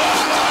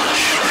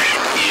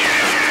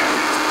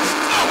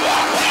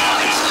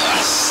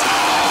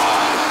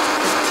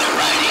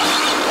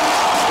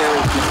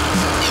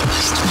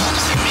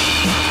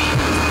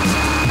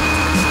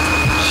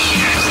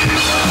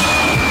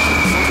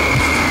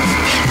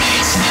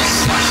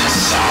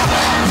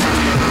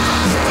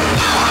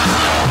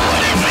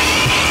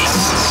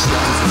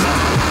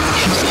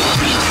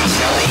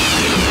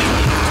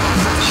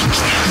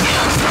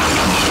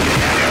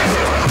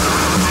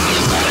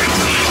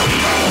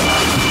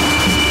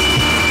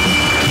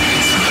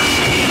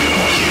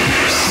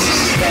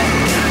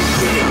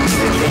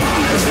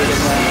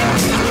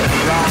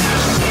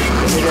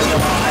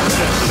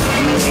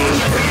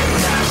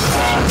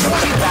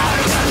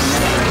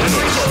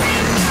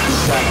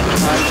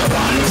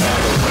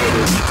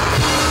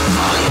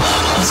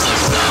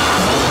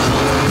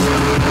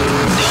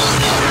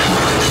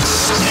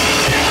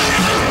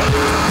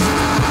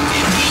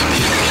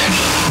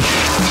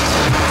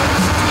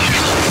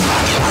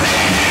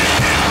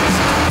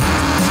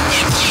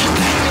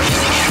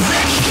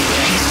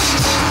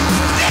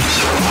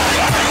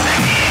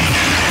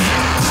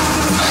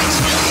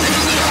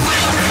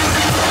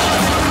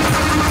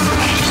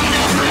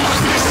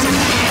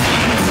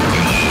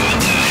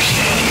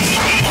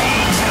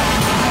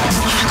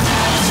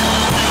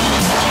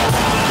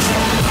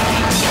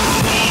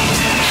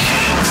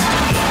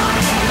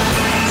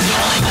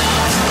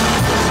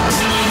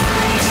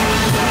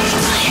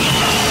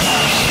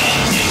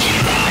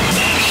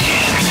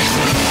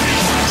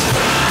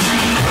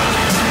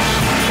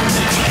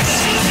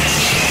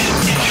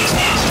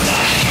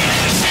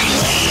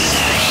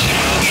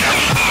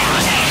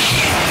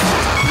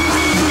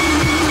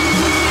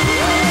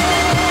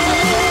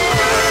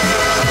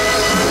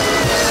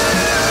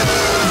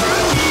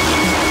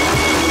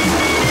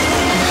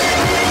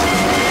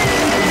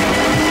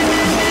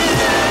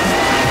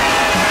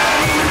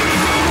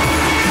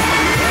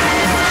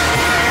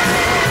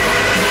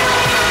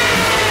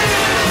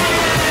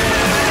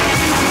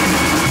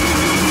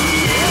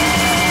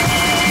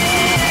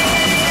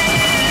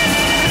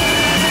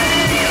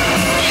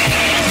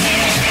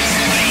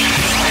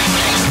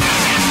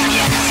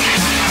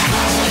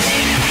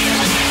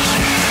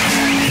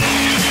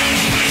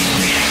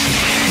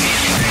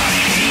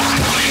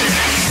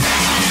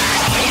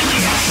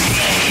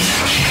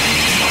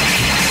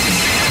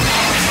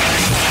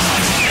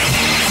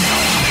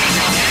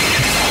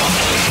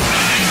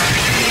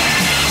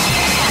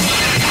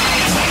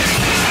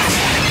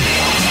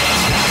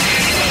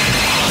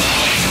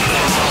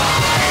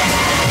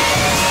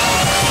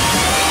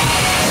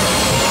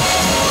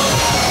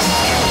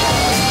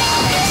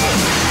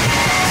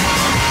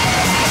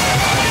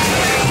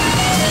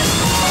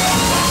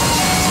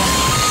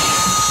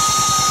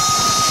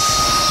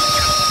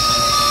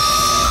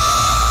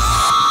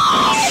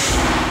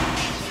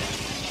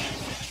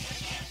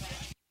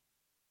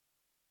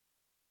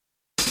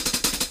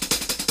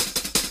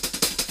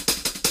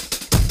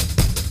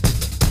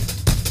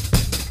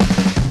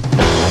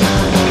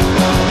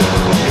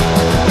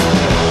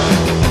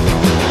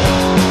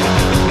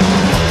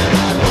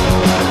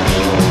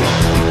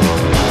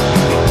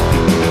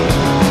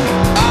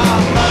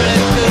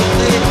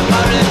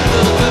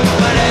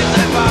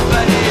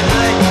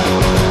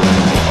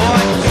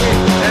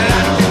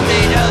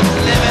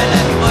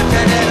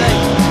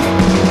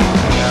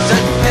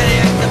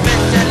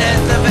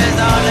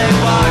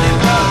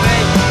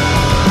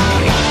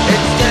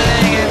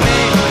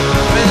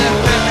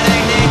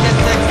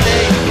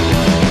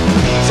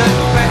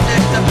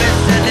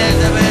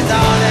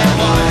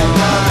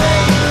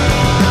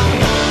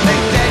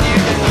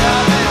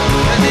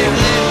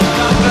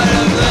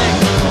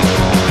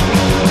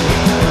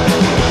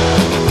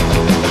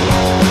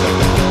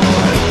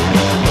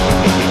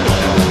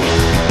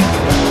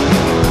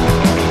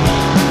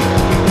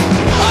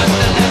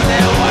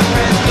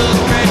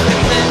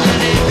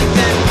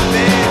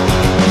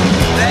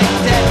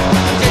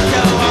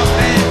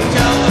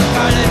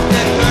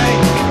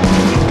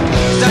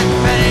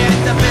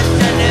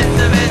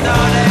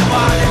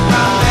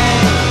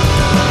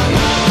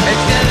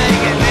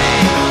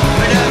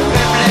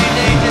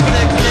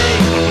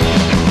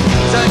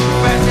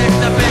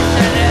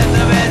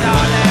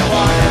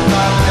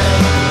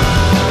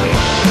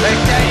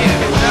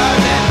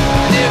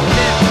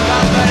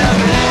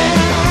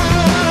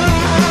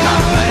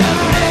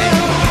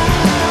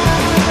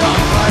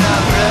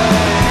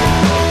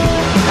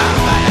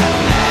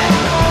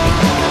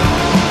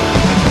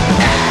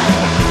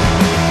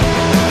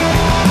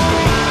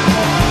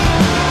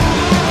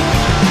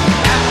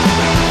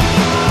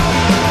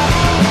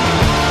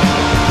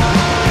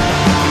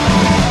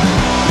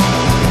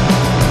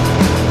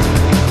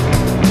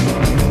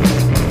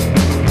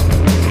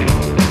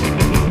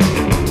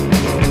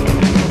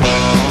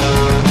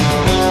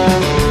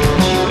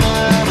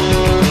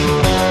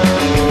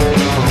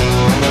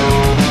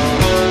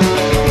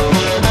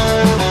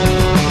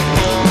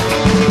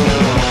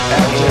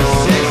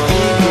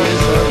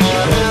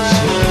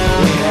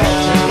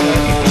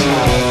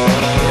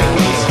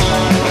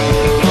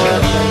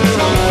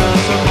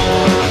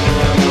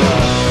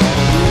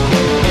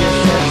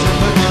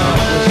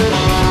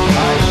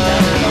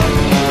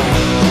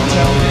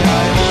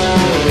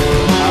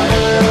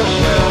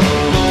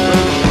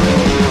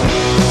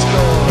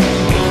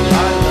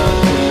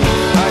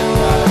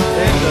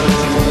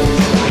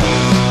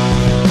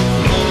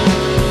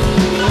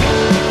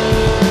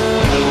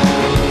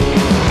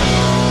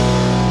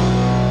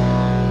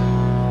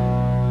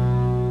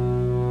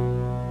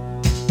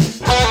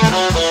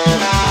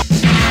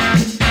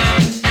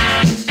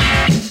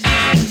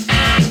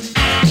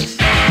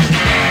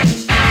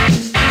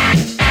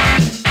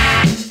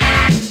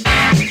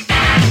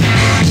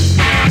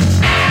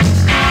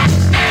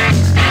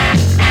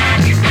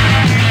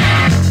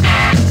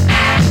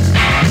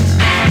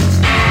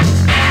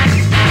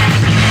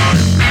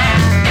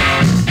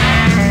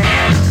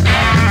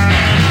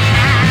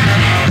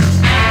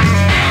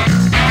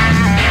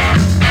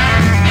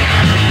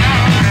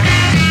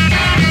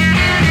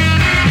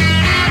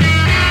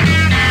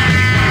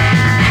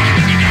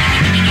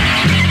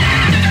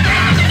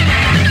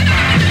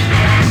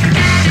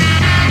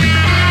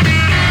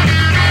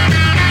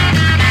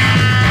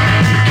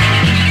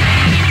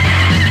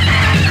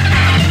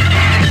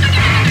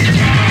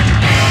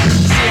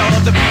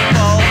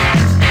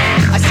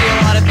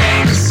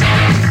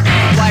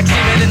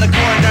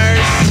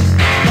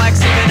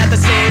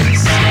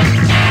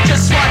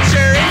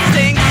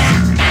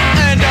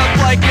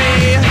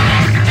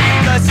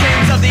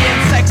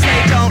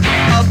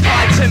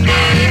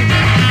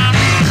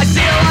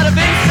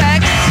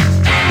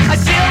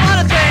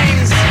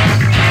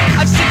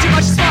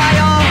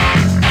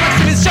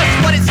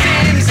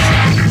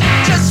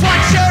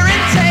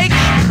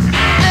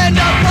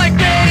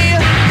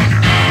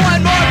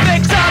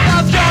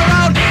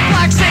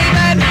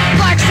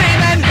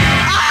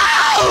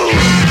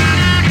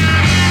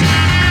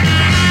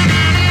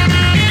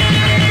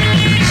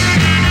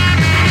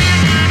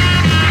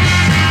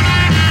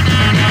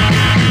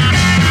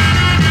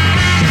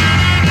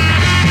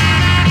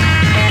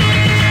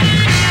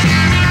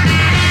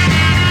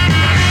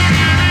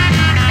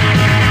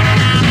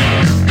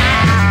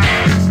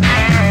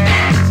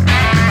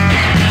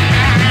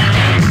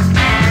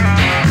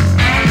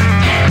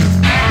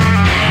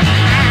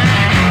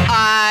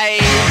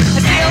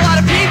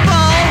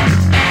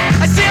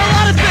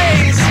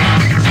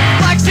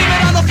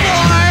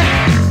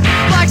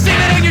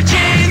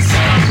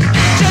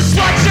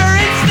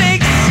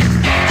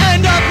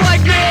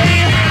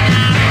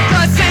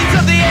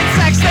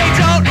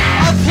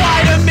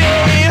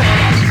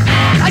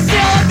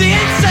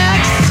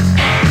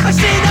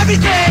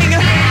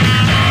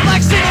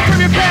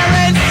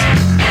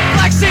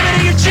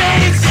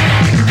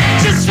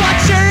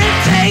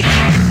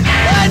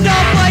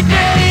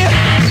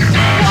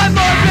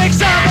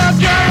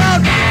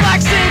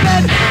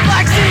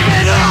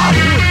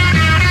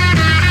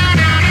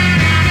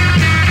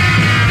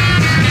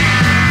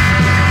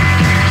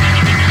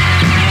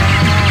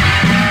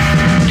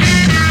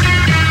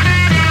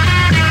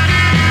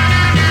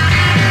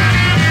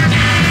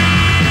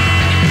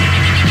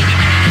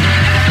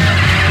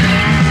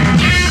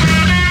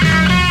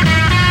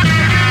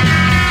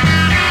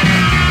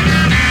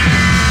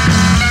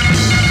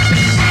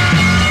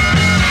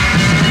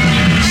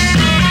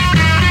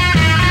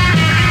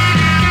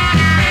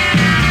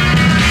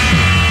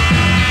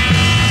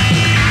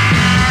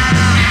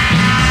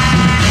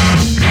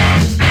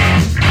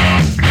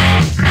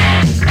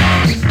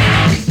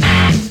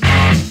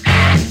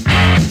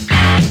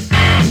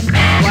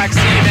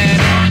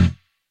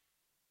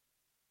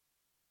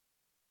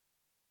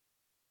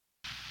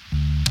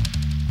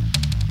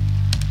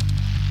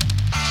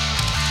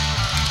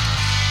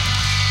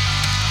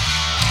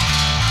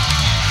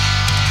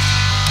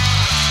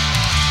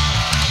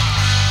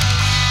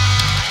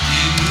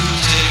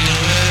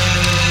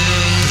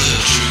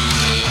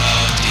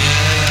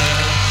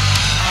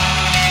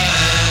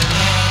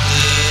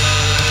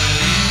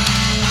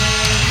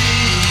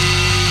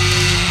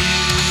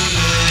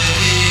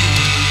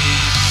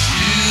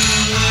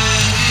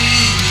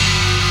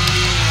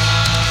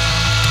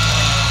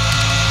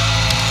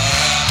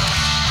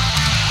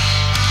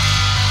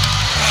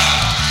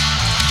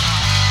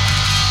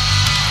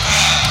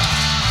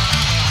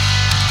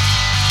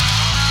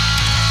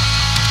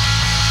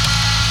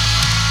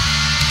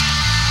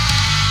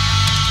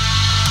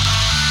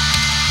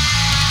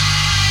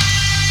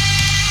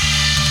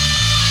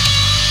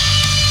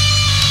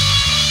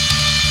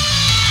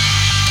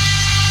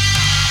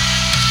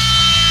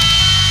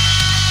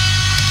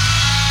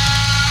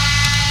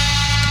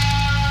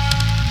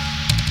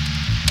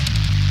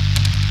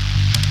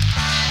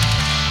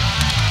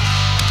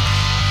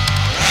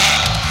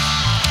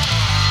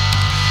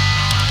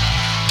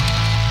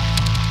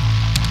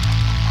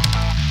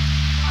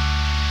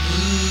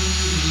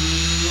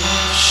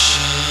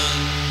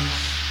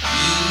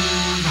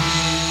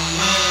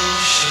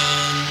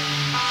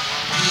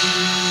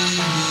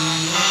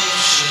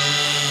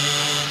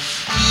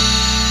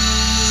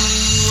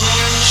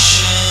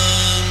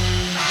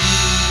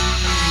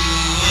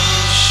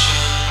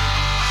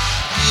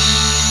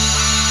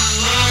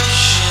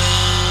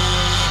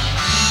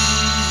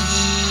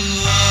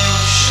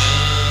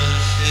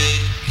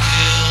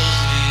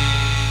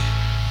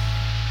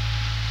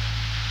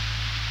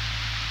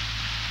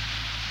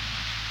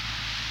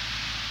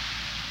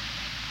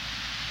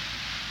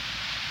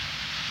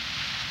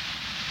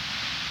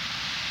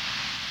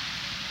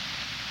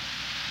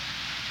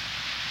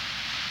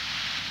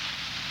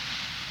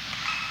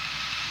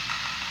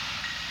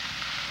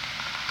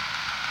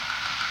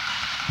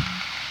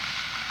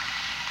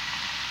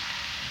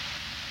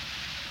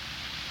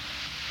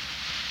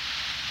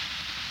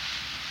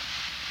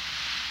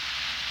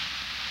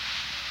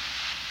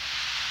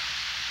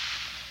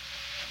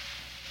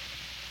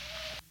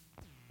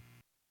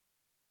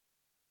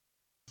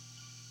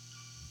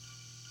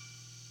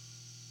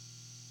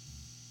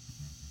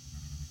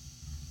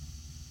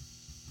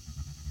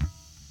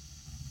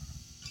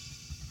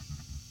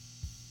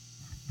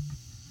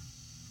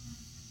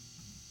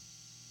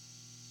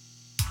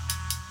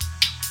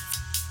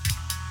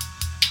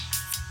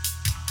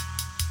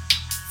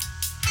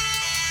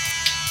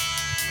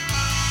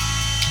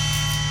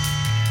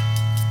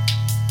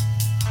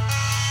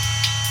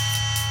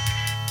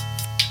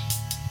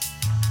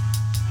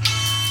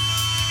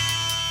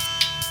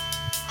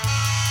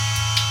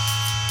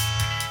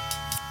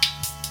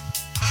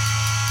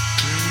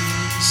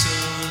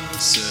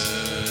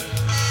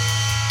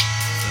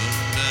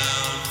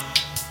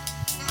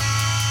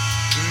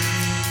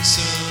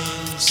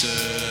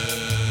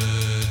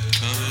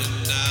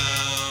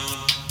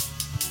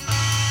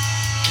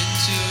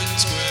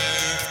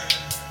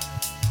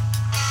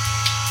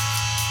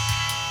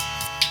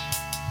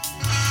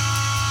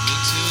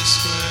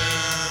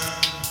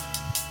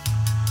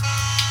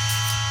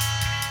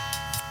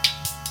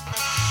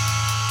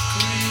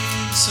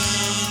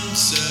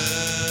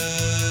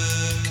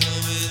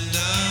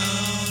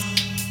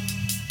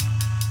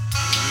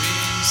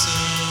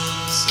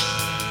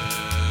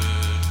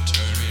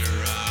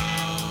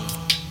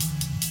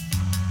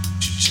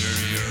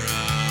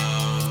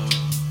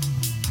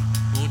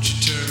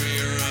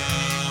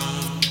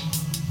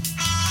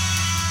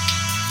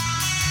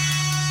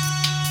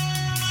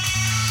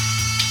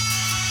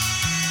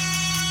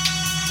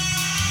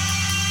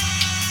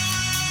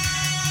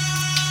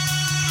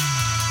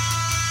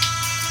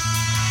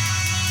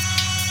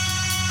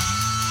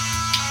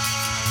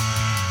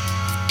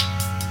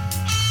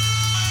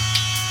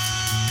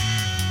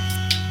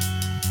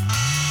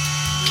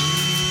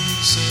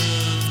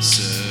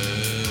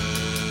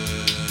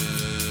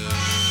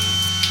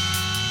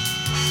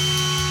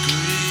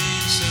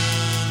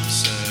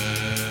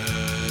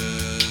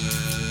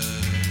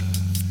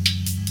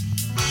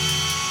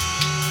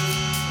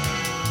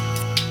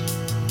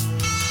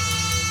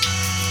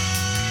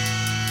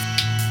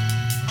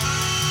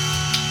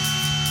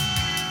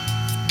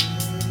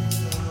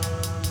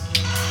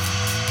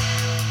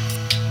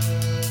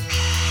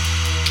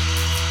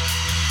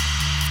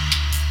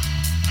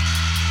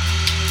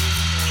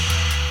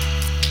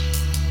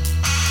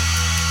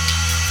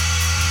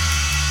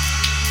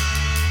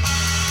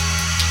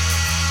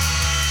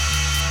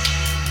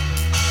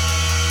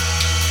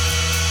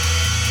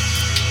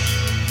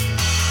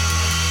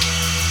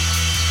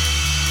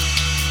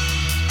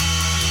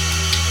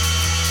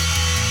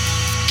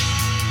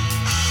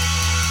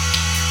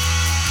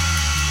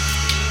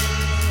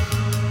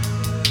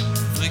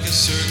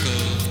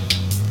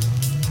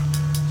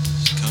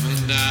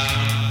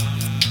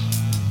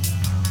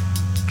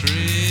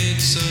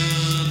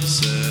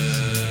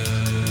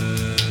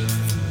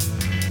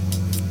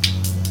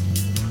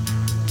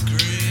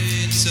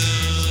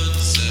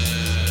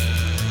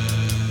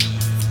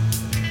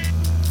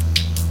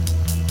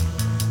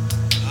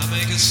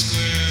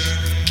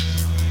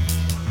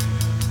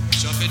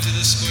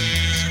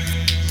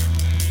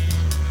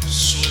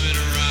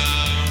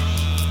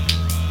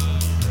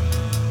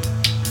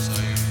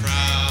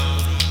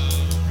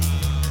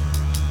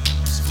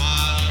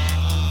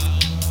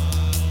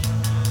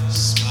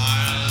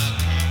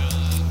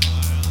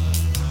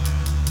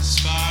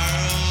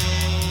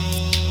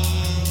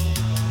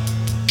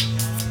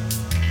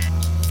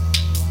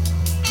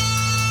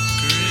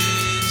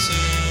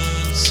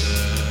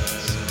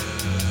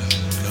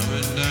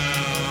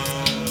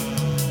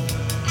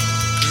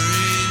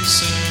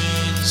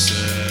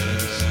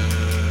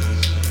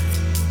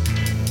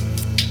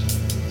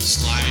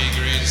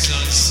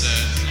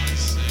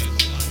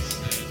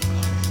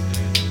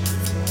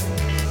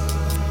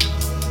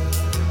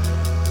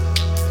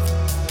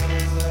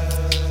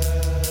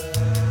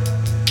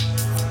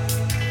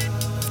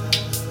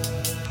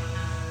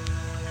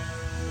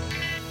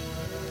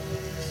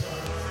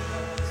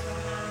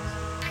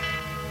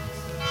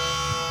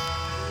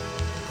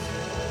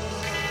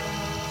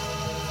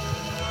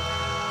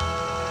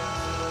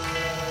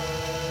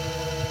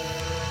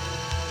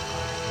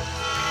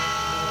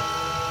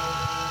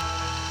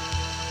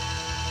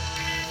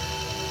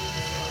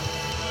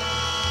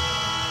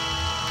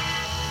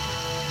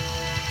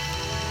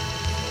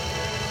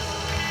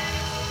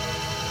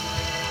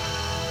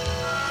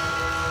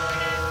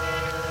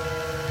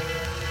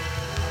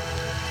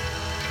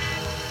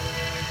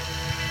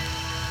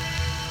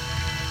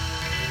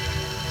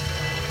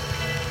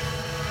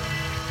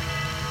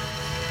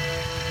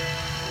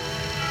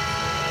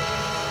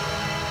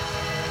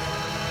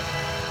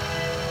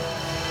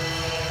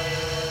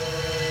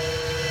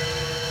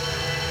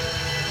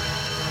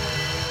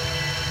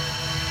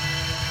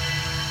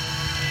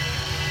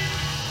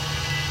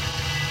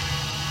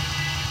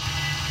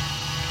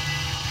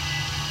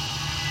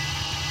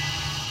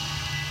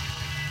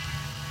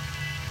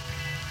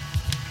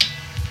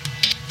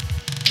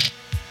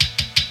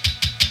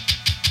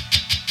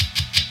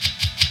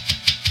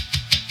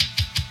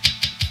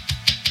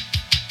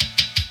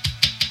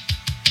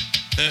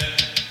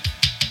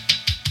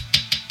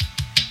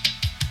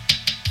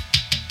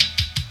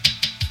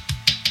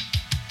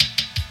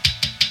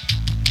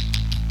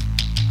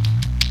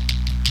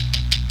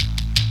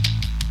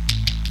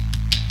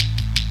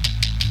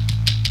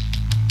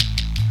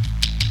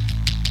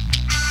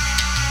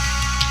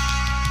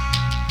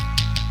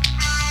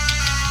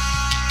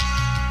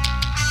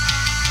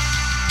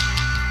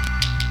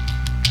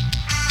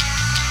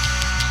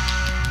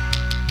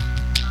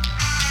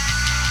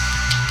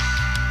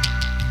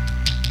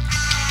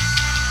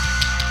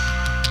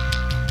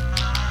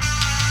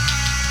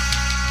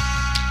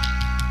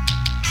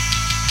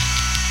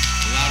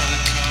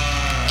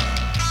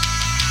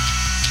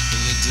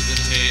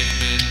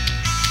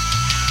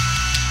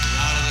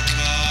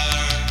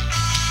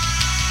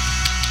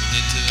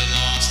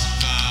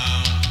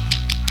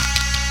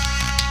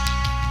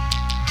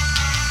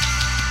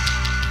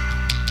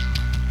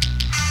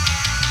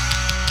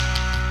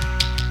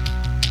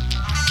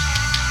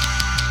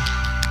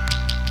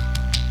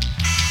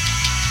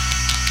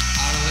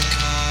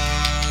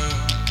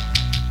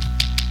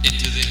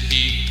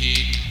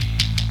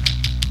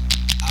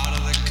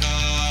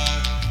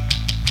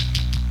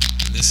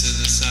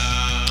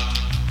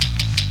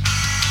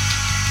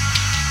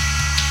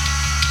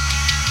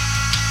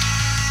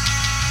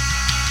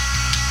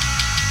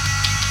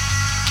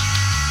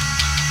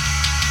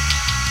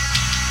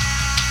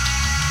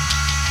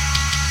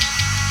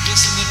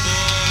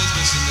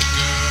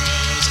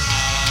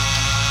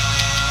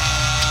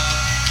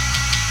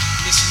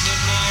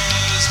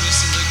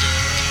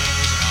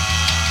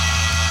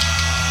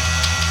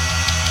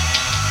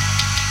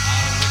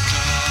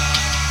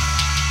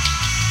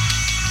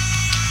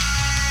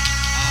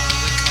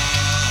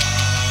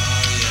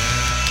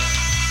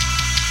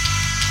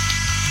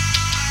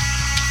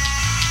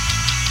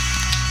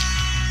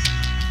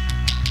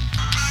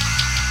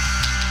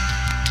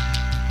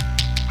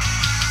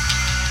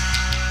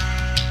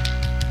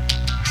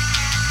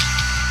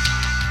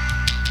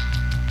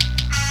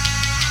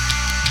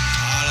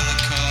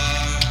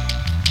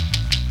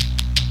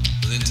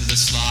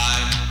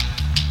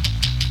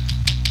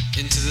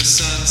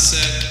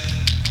sunset,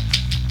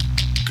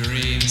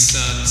 green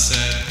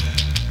sunset,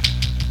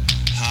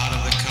 out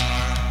of the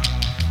car,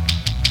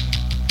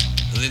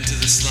 into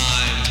the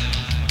slime.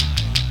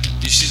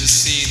 You should have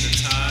seen the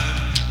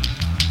time.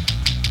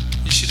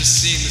 You should have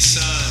seen the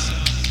sun.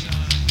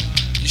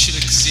 You should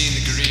have seen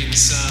the green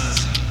sun.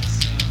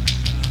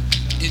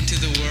 Into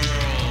the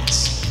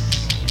worlds,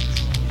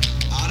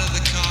 out of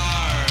the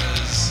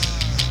cars,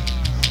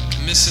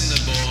 missing the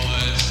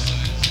boys.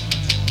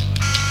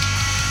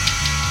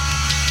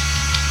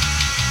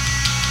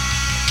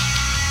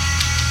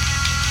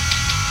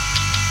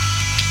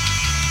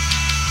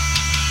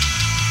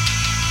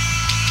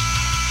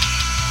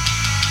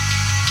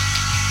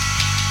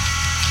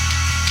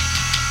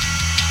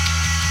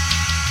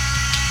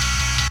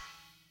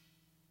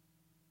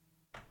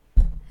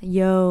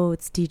 Yo,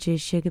 it's DJ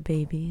Sugar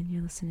Baby, and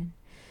you're listening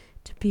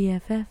to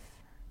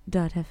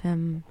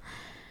BFF.FM.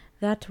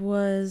 That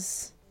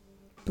was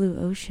Blue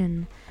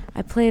Ocean.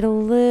 I played a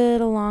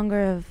little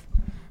longer of...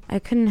 I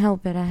couldn't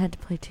help it. I had to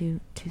play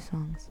two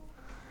songs.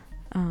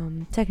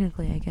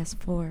 Technically, I guess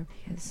 4,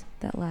 because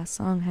that last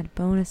song had a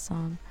bonus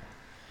song.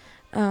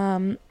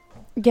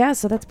 Yeah,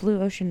 so that's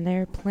Blue Ocean.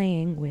 They're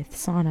playing with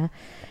Sauna,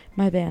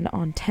 my band,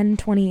 on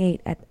 10/28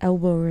 at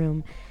Elbow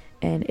Room,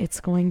 and it's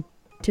going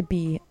to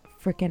be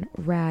freaking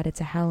rad. It's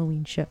a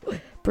Halloween show.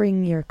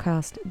 Bring your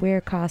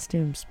wear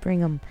costumes, bring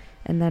them,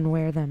 and then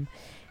wear them.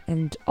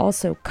 And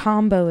also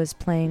Combo is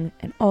playing,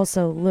 and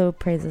also Low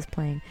Praise is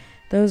playing.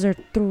 Those are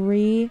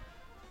 4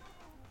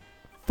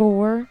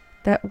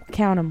 that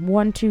count them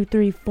 1, 2,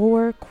 3,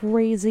 4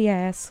 crazy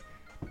ass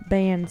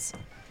bands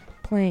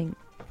playing.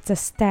 It's a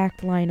stacked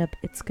lineup.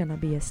 It's gonna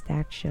be a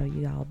stacked show.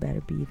 You all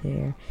better be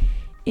there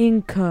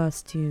in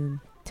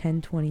costume.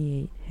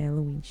 10/28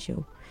 Halloween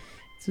show.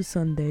 It's a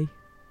Sunday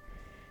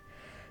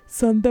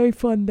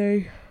fun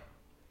day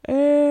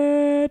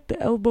at the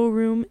Elbow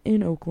Room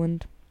in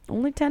Oakland.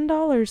 Only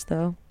 $10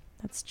 though.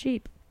 That's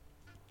cheap.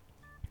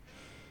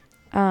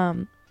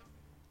 Anywho,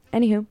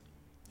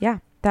 yeah,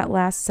 that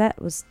last set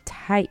was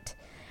tight.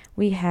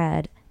 We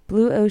had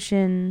Blue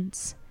Ocean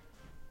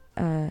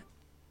and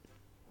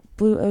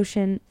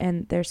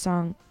their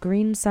song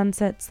Green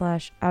Sunset /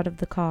 Out of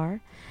the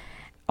Car.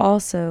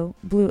 Also,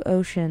 Blue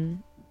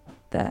Ocean,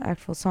 the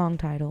actual song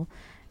title,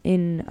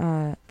 in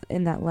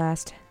that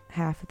last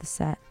half of the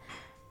set.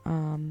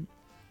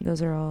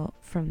 Those are all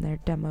from their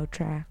demo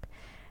track.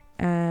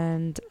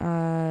 And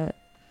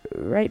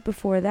right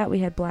before that we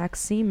had Black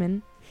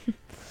Seaman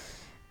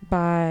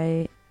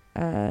by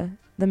the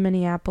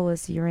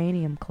Minneapolis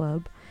Uranium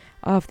Club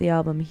off the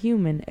album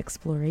Human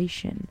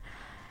Exploration,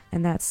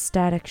 and that's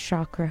Static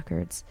Shock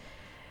Records.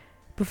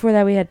 Before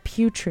that we had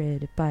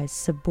Putrid by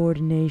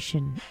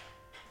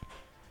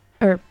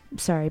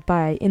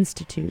by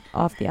Institute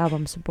off the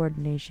album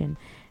Subordination,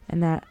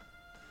 and that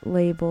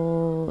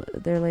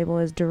their label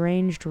is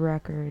Deranged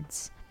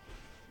Records.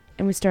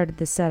 And we started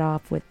the set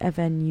off with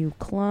FNU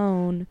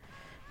Clone,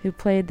 who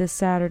played this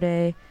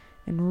Saturday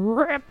and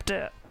ripped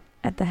it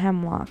at the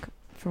Hemlock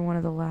for one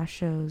of the last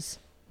shows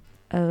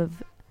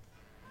of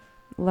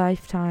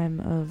lifetime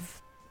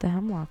of the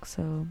Hemlock.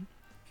 So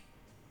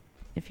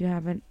if you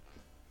haven't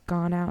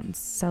gone out and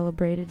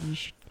celebrated, you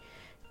should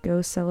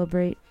go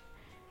celebrate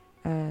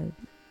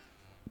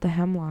the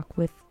Hemlock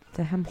with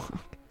the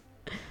Hemlock.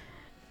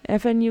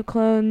 FNU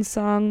Clone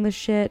song The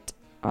Shit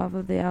off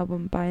of the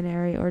album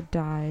Binary or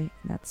Die.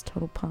 And that's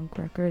Total Punk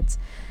Records.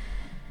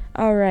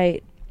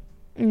 Alright.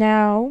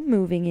 Now,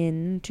 moving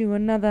into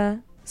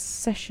another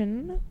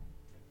session.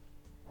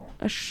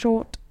 A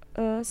short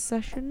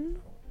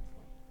session.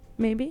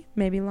 Maybe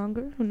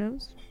longer. Who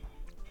knows?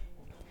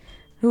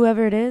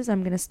 Whoever it is,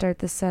 I'm going to start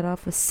this set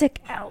off with Sick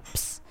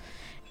Alps.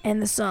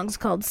 And the song's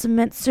called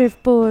Cement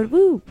Surfboard.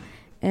 Woo!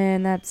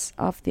 And that's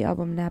off the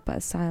album Napa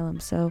Asylum.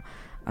 So,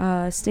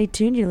 stay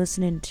tuned. You're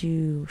listening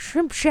to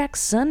Shrimp Shack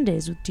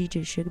Sundays with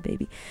DJ Sugar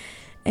Baby.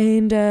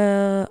 And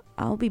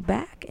I'll be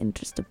back in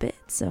just a bit.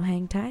 So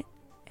hang tight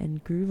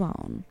and groove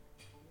on.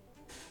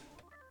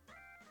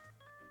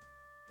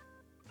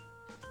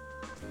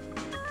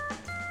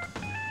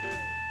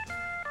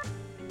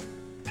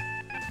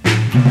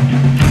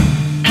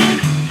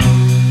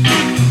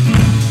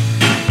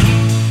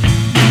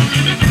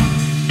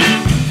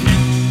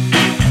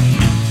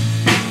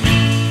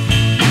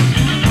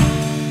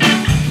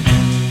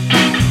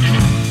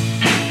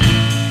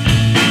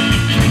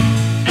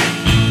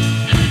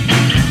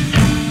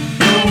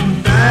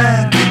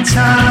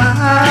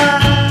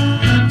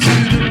 Time to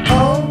the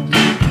old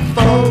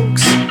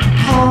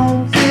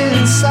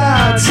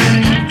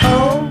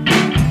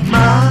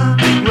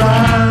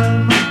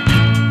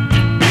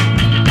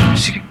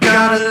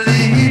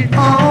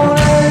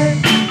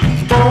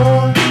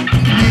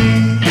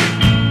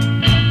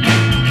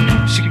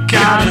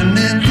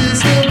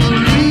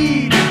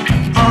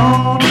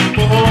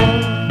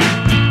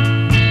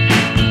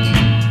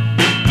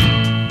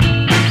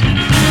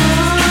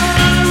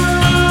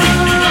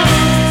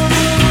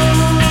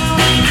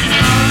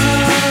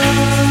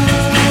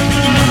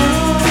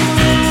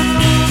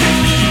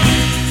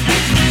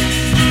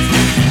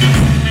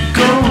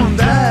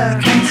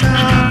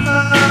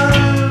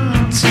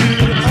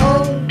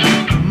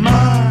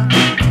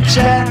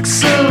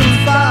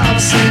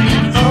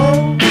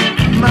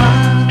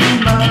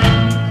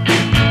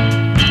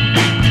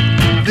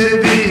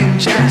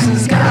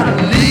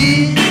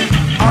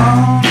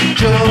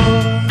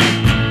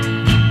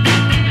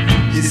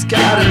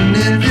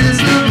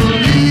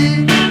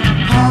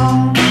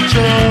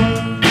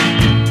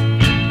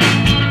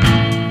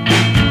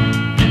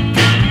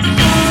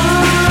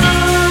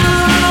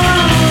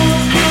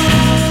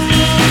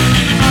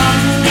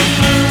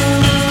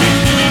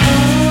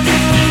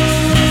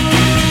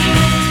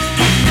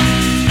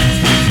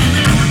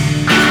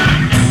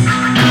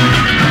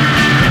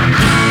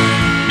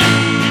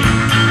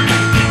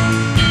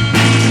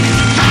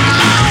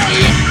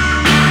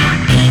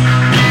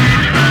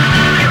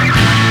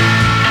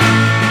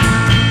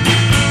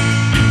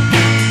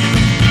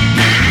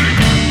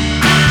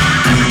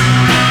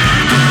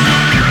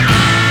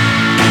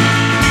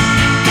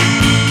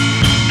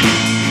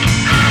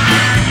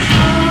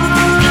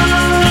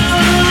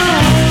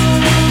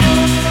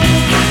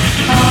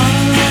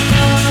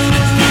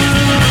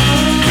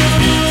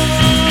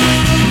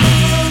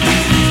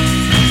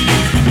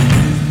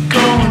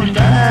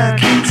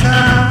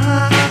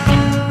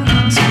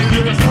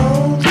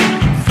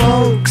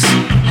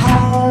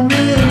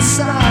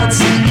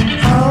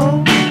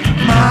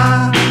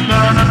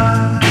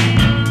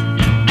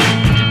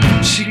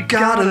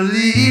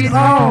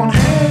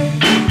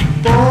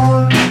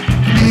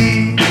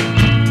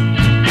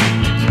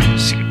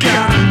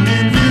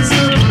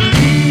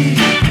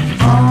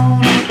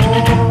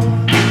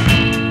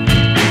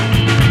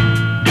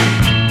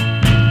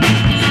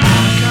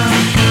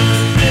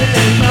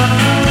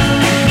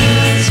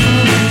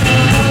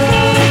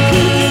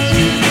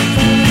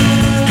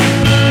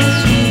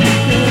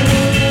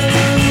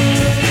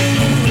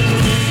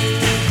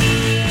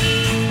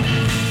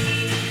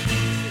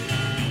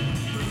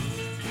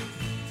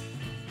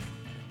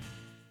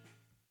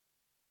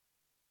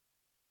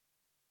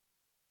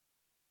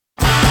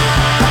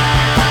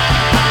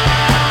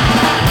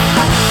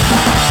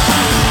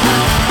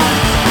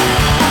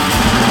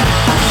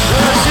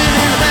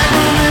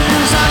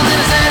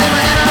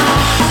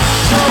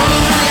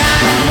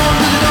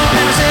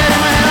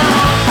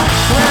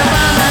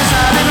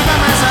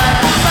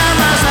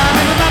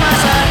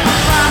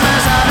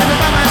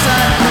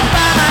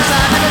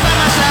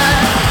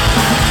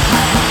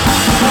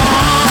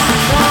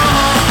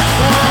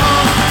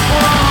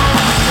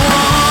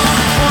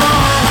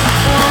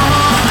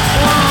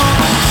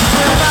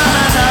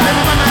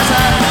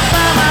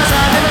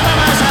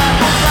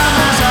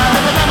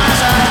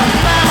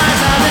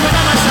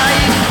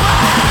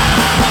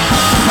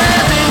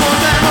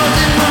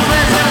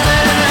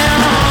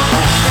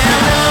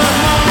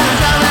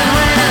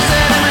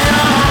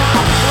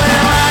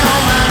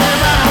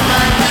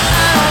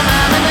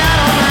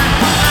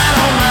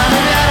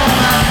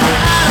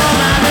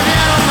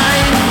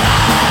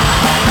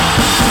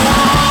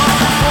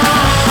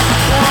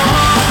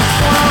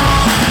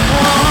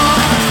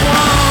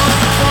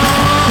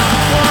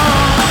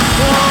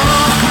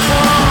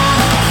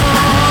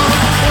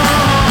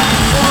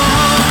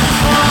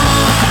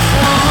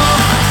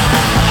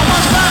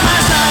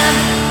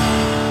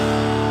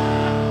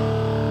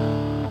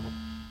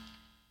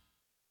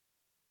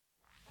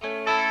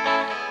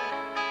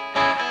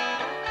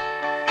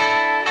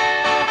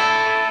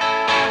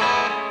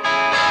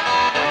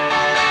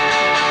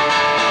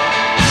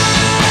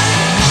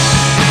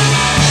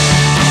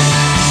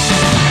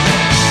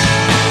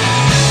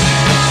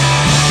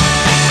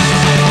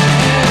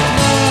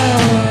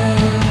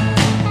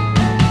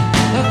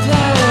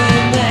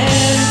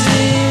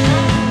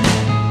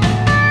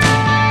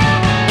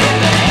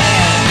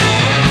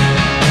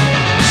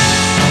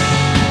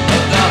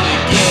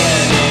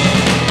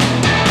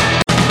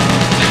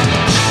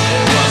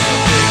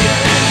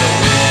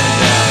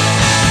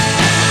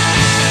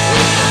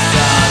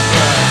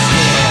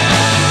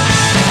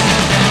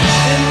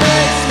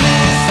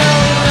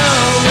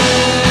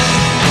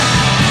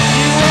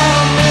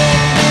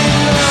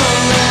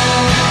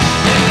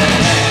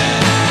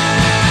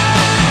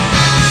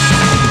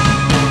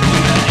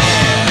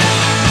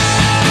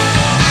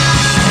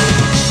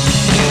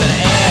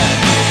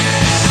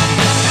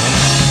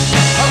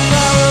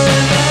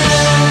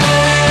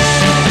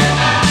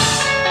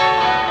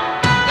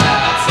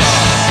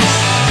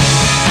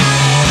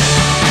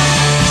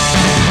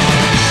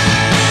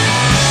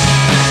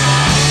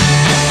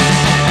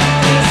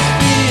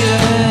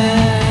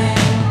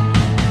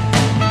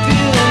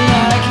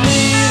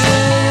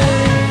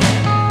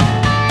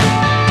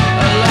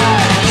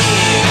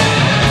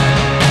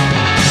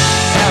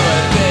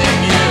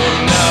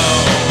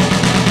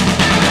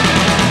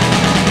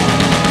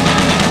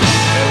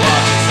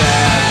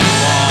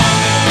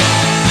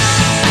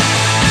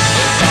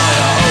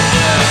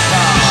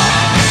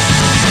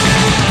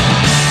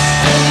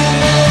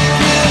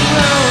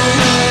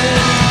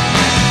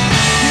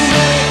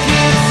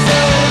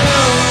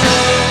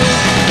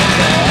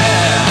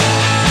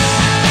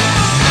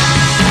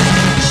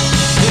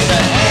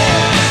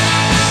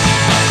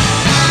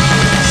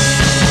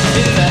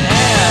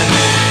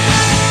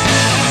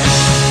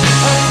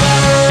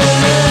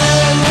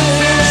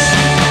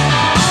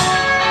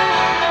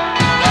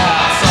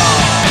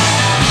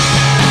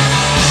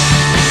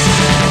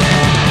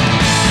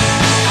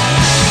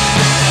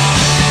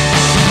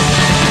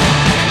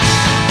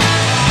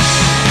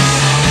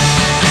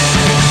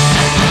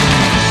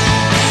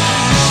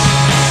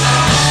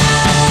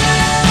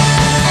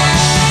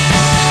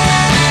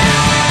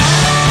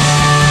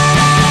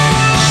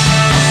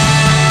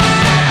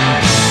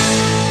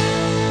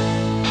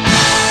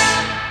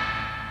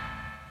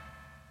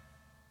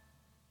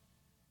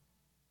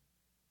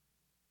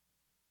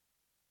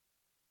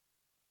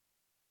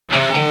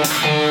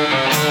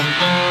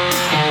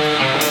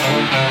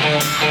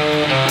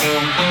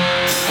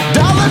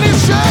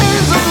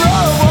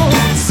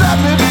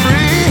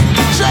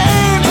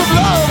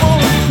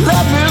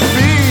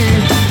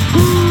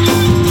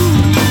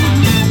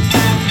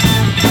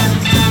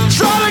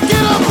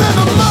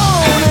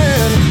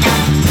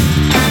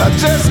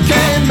just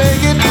can't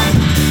make it.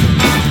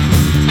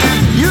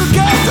 You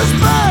got the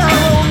spell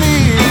on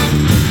me,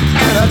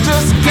 and I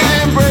just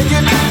can't break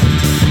it.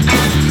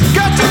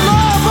 Got your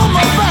love on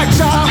my back,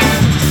 child,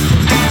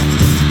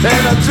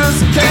 and I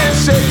just can't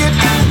shake it.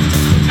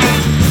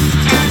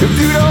 If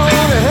you don't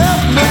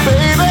help me,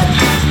 baby,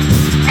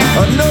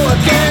 I know I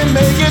can't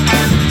make it.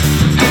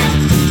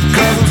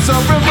 'Cause I'm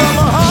suffering from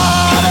a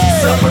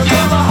heartache. Suffering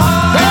from a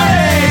heartache.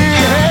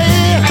 Hey, hey,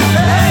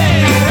 hey,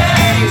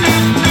 hey.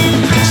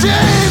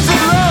 Chains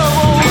of love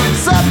won't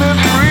set me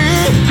free.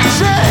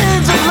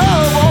 Chains of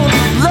love won't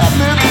let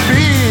me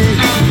be.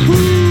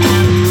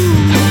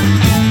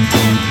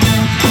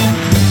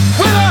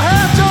 When I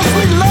had your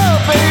sweet love,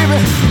 baby,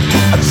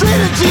 I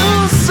treated you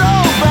so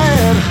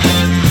bad.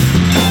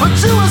 But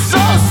you were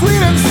so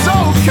sweet and so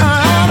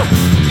kind.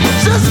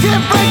 Just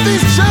can't break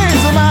these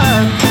chains of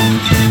mine.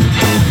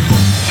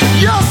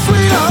 Your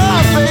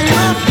sweetheart,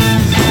 baby.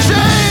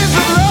 Chains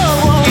of love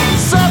won't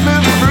set me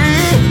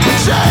free.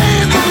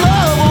 Chains of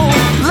love won't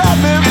let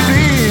me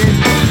be.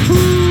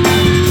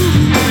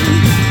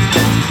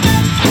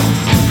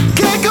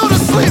 Can't go to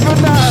sleep at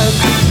night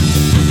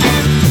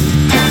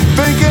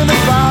thinking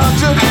about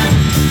you.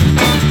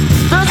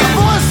 There's a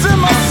voice in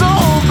my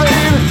soul,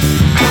 baby,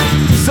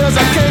 says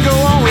I can't go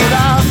on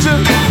without you.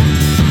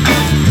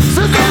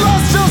 Since I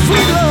lost your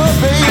sweet love,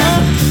 baby,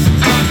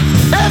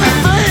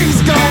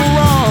 everything's gone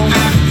wrong.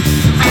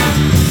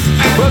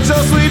 But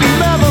your sweet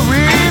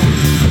memory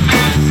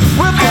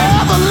will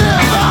forever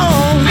live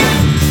on.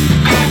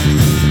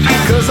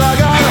 'Cause I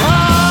got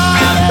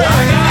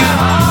heartache.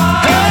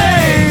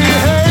 Hey,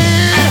 hey,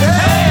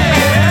 hey,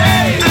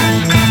 hey.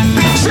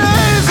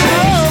 Chains of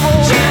love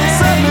won't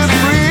set me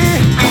free.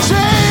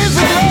 Chains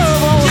of love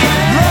won't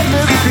let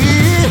me be.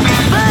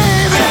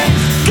 Baby,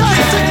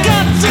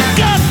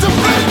 got to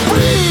break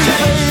free,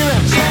 baby.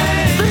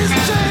 These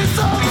chains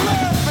of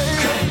love,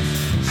 baby.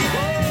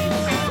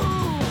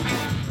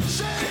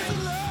 Chains of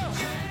love.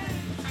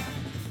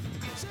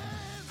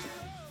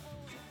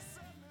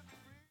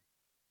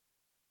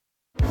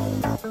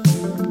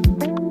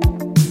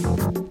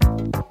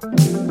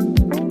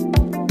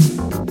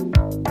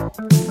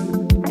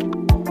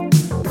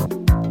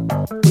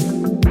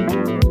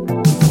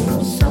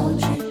 Só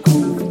te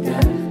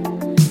convidar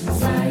a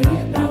sair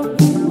pra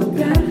algum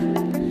lugar.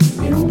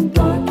 Dê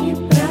toque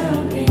pra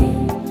alguém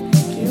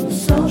que o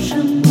sol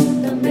chamou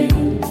também.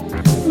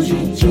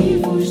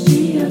 Fugitivos de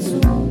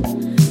azul,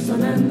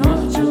 zona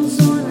norte ou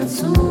zona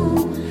sul.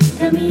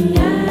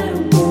 Caminhar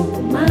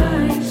pouco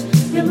mais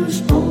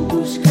pelos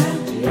pontos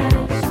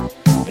cardeais.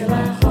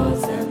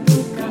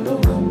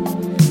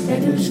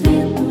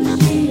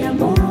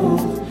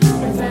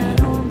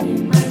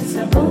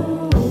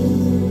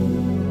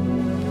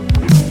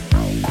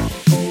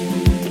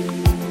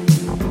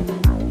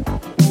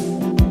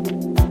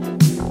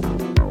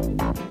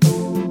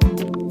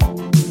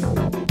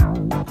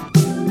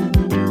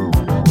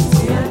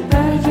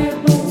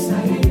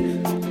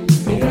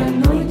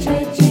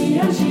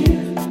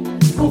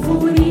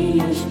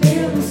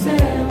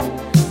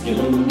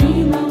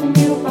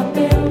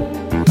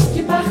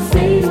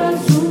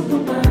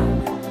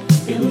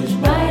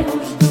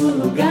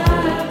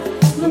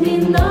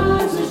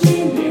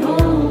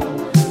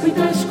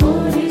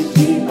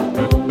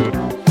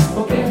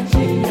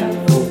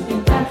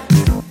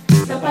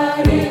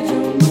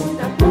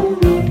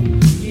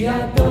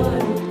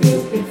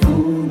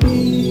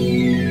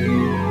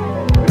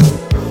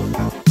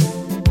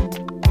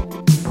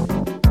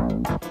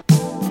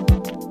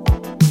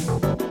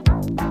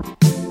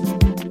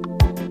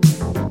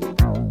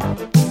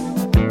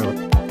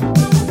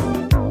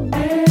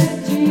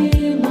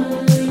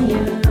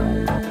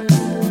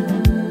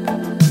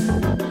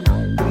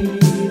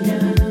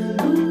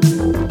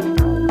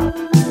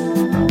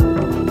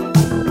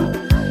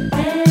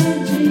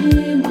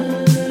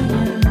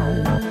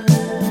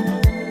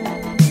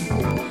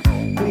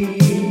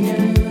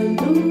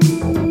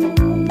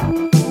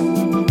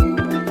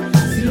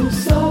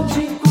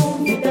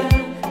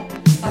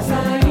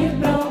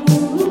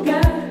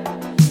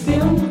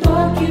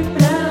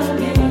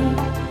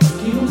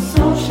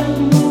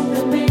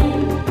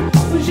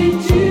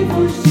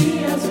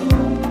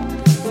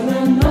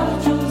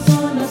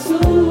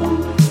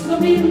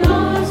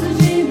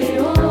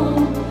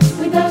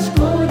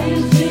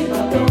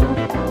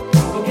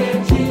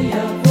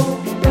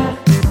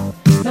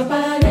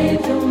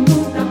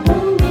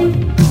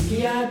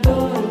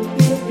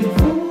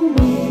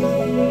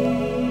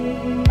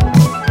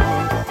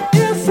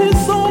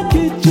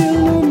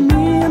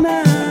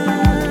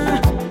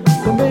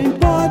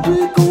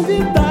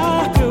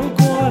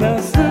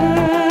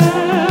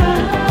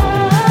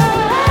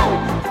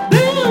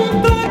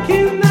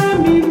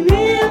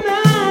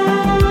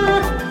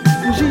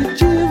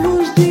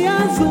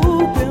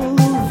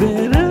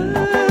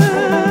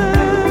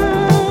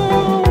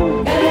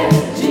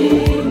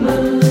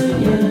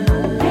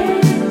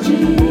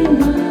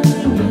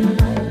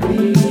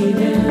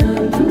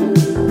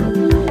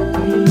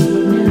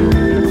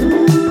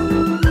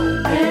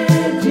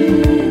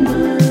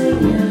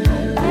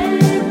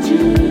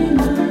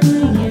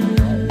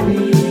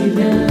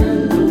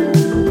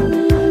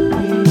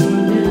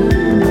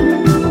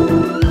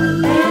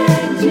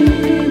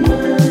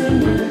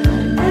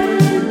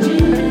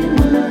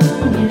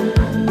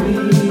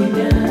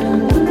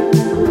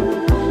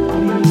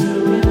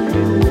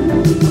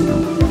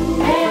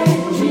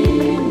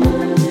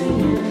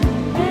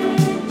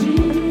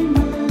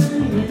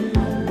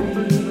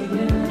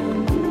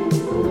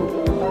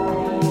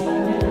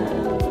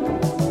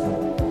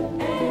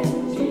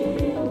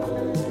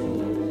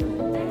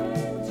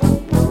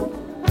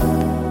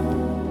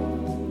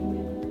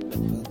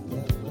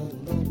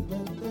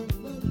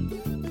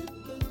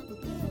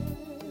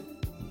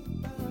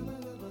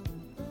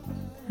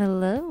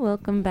 Hello,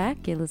 welcome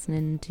back. You're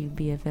listening to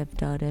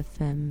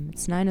BFF.FM.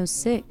 It's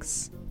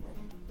 9:06.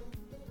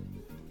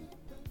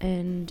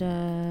 And,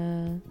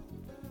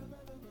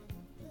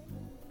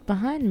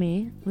 behind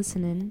me,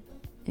 listening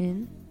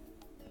in,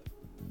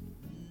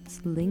 it's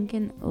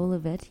Lincoln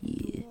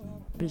Olivetti,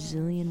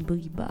 Brazilian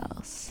Boogie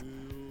Boss.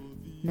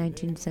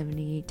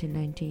 1978 to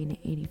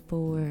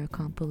 1984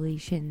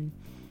 compilation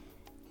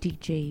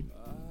DJ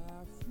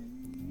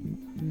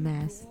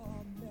Math.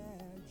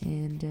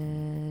 And,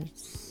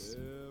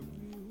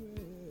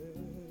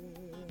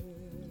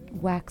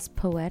 Wax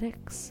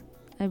Poetics,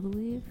 I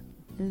believe,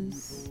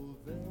 is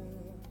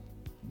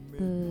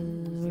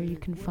where you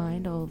can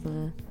find all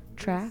the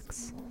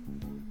tracks.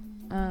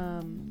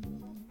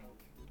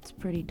 It's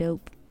pretty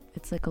dope.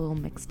 It's like a little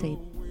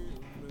mixtape.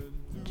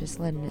 Just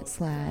letting it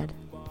slide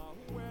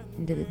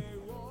into the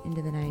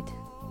night.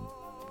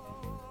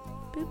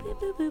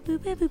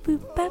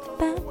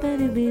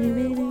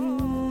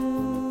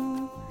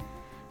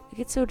 I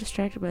get so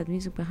distracted by the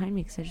music behind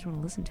me because I just want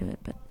to listen to it,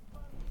 but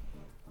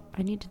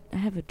I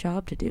have a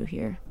job to do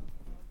here.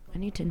 I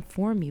need to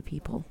inform you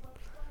people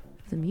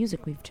of the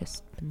music we've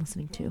just been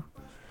listening to.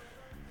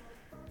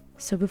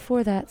 So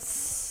before that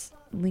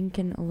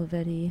Lincoln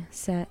Olivetti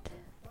set,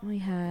 we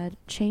had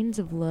Chains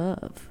of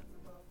Love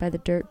by the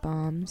Dirt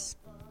Bombs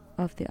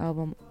off the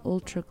album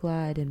Ultra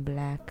Glide in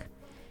Black.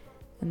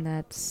 And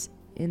that's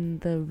in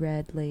the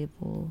Red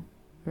label,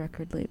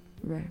 records,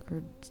 blah,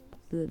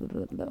 blah,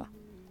 blah, blah.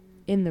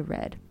 In the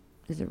Red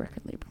is a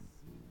record label.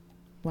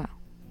 Wow,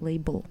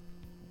 label.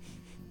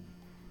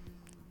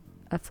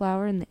 A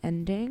Flower in the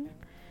Ending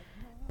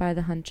by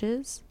the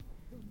Hunches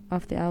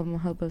off the album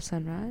Hobo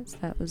Sunrise.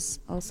 That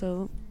was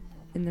also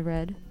in the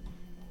Red.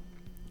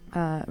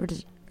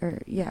 Put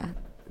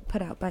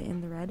out by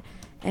In the Red.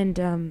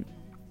 And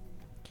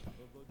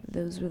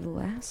those were the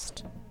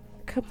last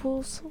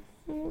couple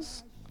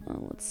songs.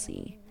 Oh, let's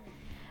see.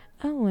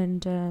 Oh,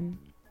 and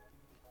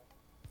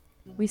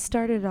we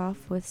started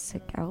off with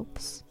Sick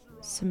Alps.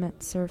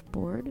 Cement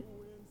Surfboard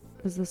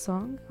was the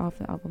song off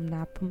the album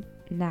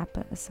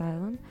Napa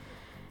Asylum.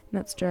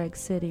 That's Drag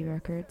City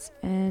Records.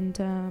 And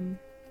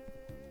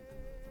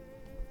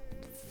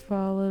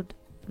followed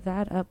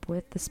that up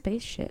with the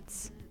Space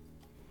Shits.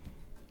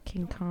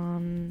 King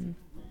Kong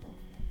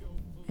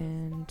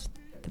and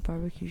the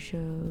Barbecue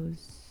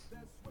Shows.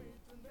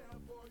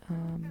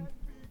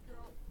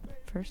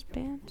 First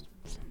band?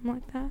 Something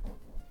like that.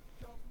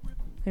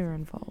 They were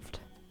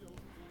involved.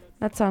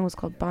 That song was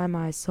called By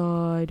My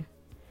Side.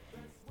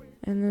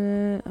 And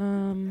the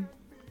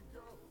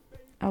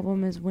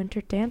album is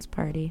Winter Dance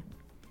Party.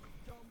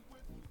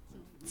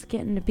 It's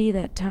getting to be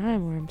that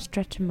time where I'm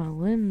stretching my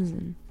limbs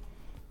and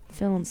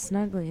feeling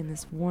snugly in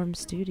this warm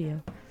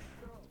studio.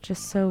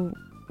 Just so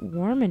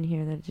warm in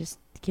here that it's just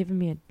giving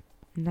me a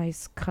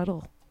nice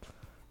cuddle.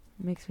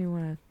 It makes me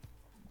want to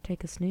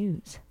take a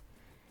snooze.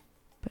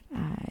 But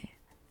I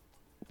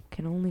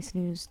can only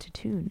snooze to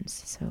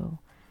tunes, so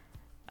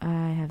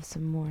I have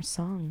some more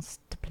songs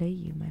to play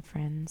you, my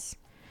friends.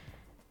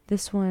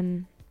 This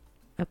one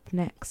up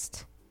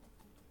next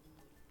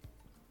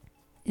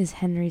is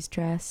Henry's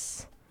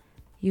Dress.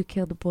 You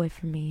Killed a Boy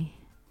for Me.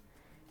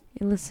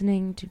 You're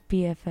listening to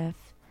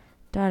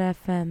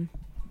BFF.FM.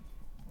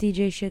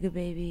 DJ Sugar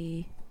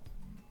Baby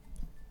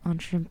on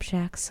Shrimp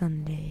Shack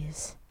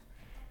Sundays.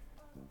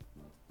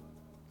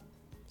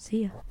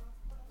 See ya.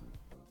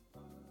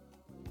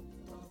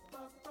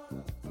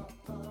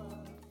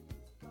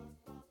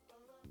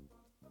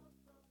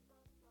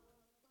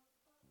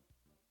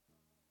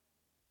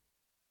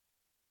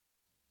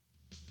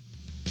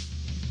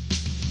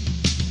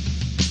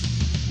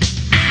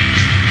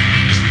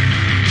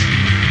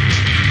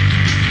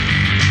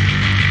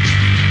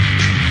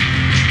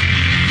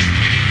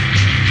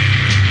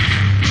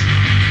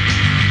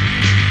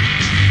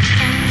 I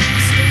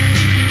stay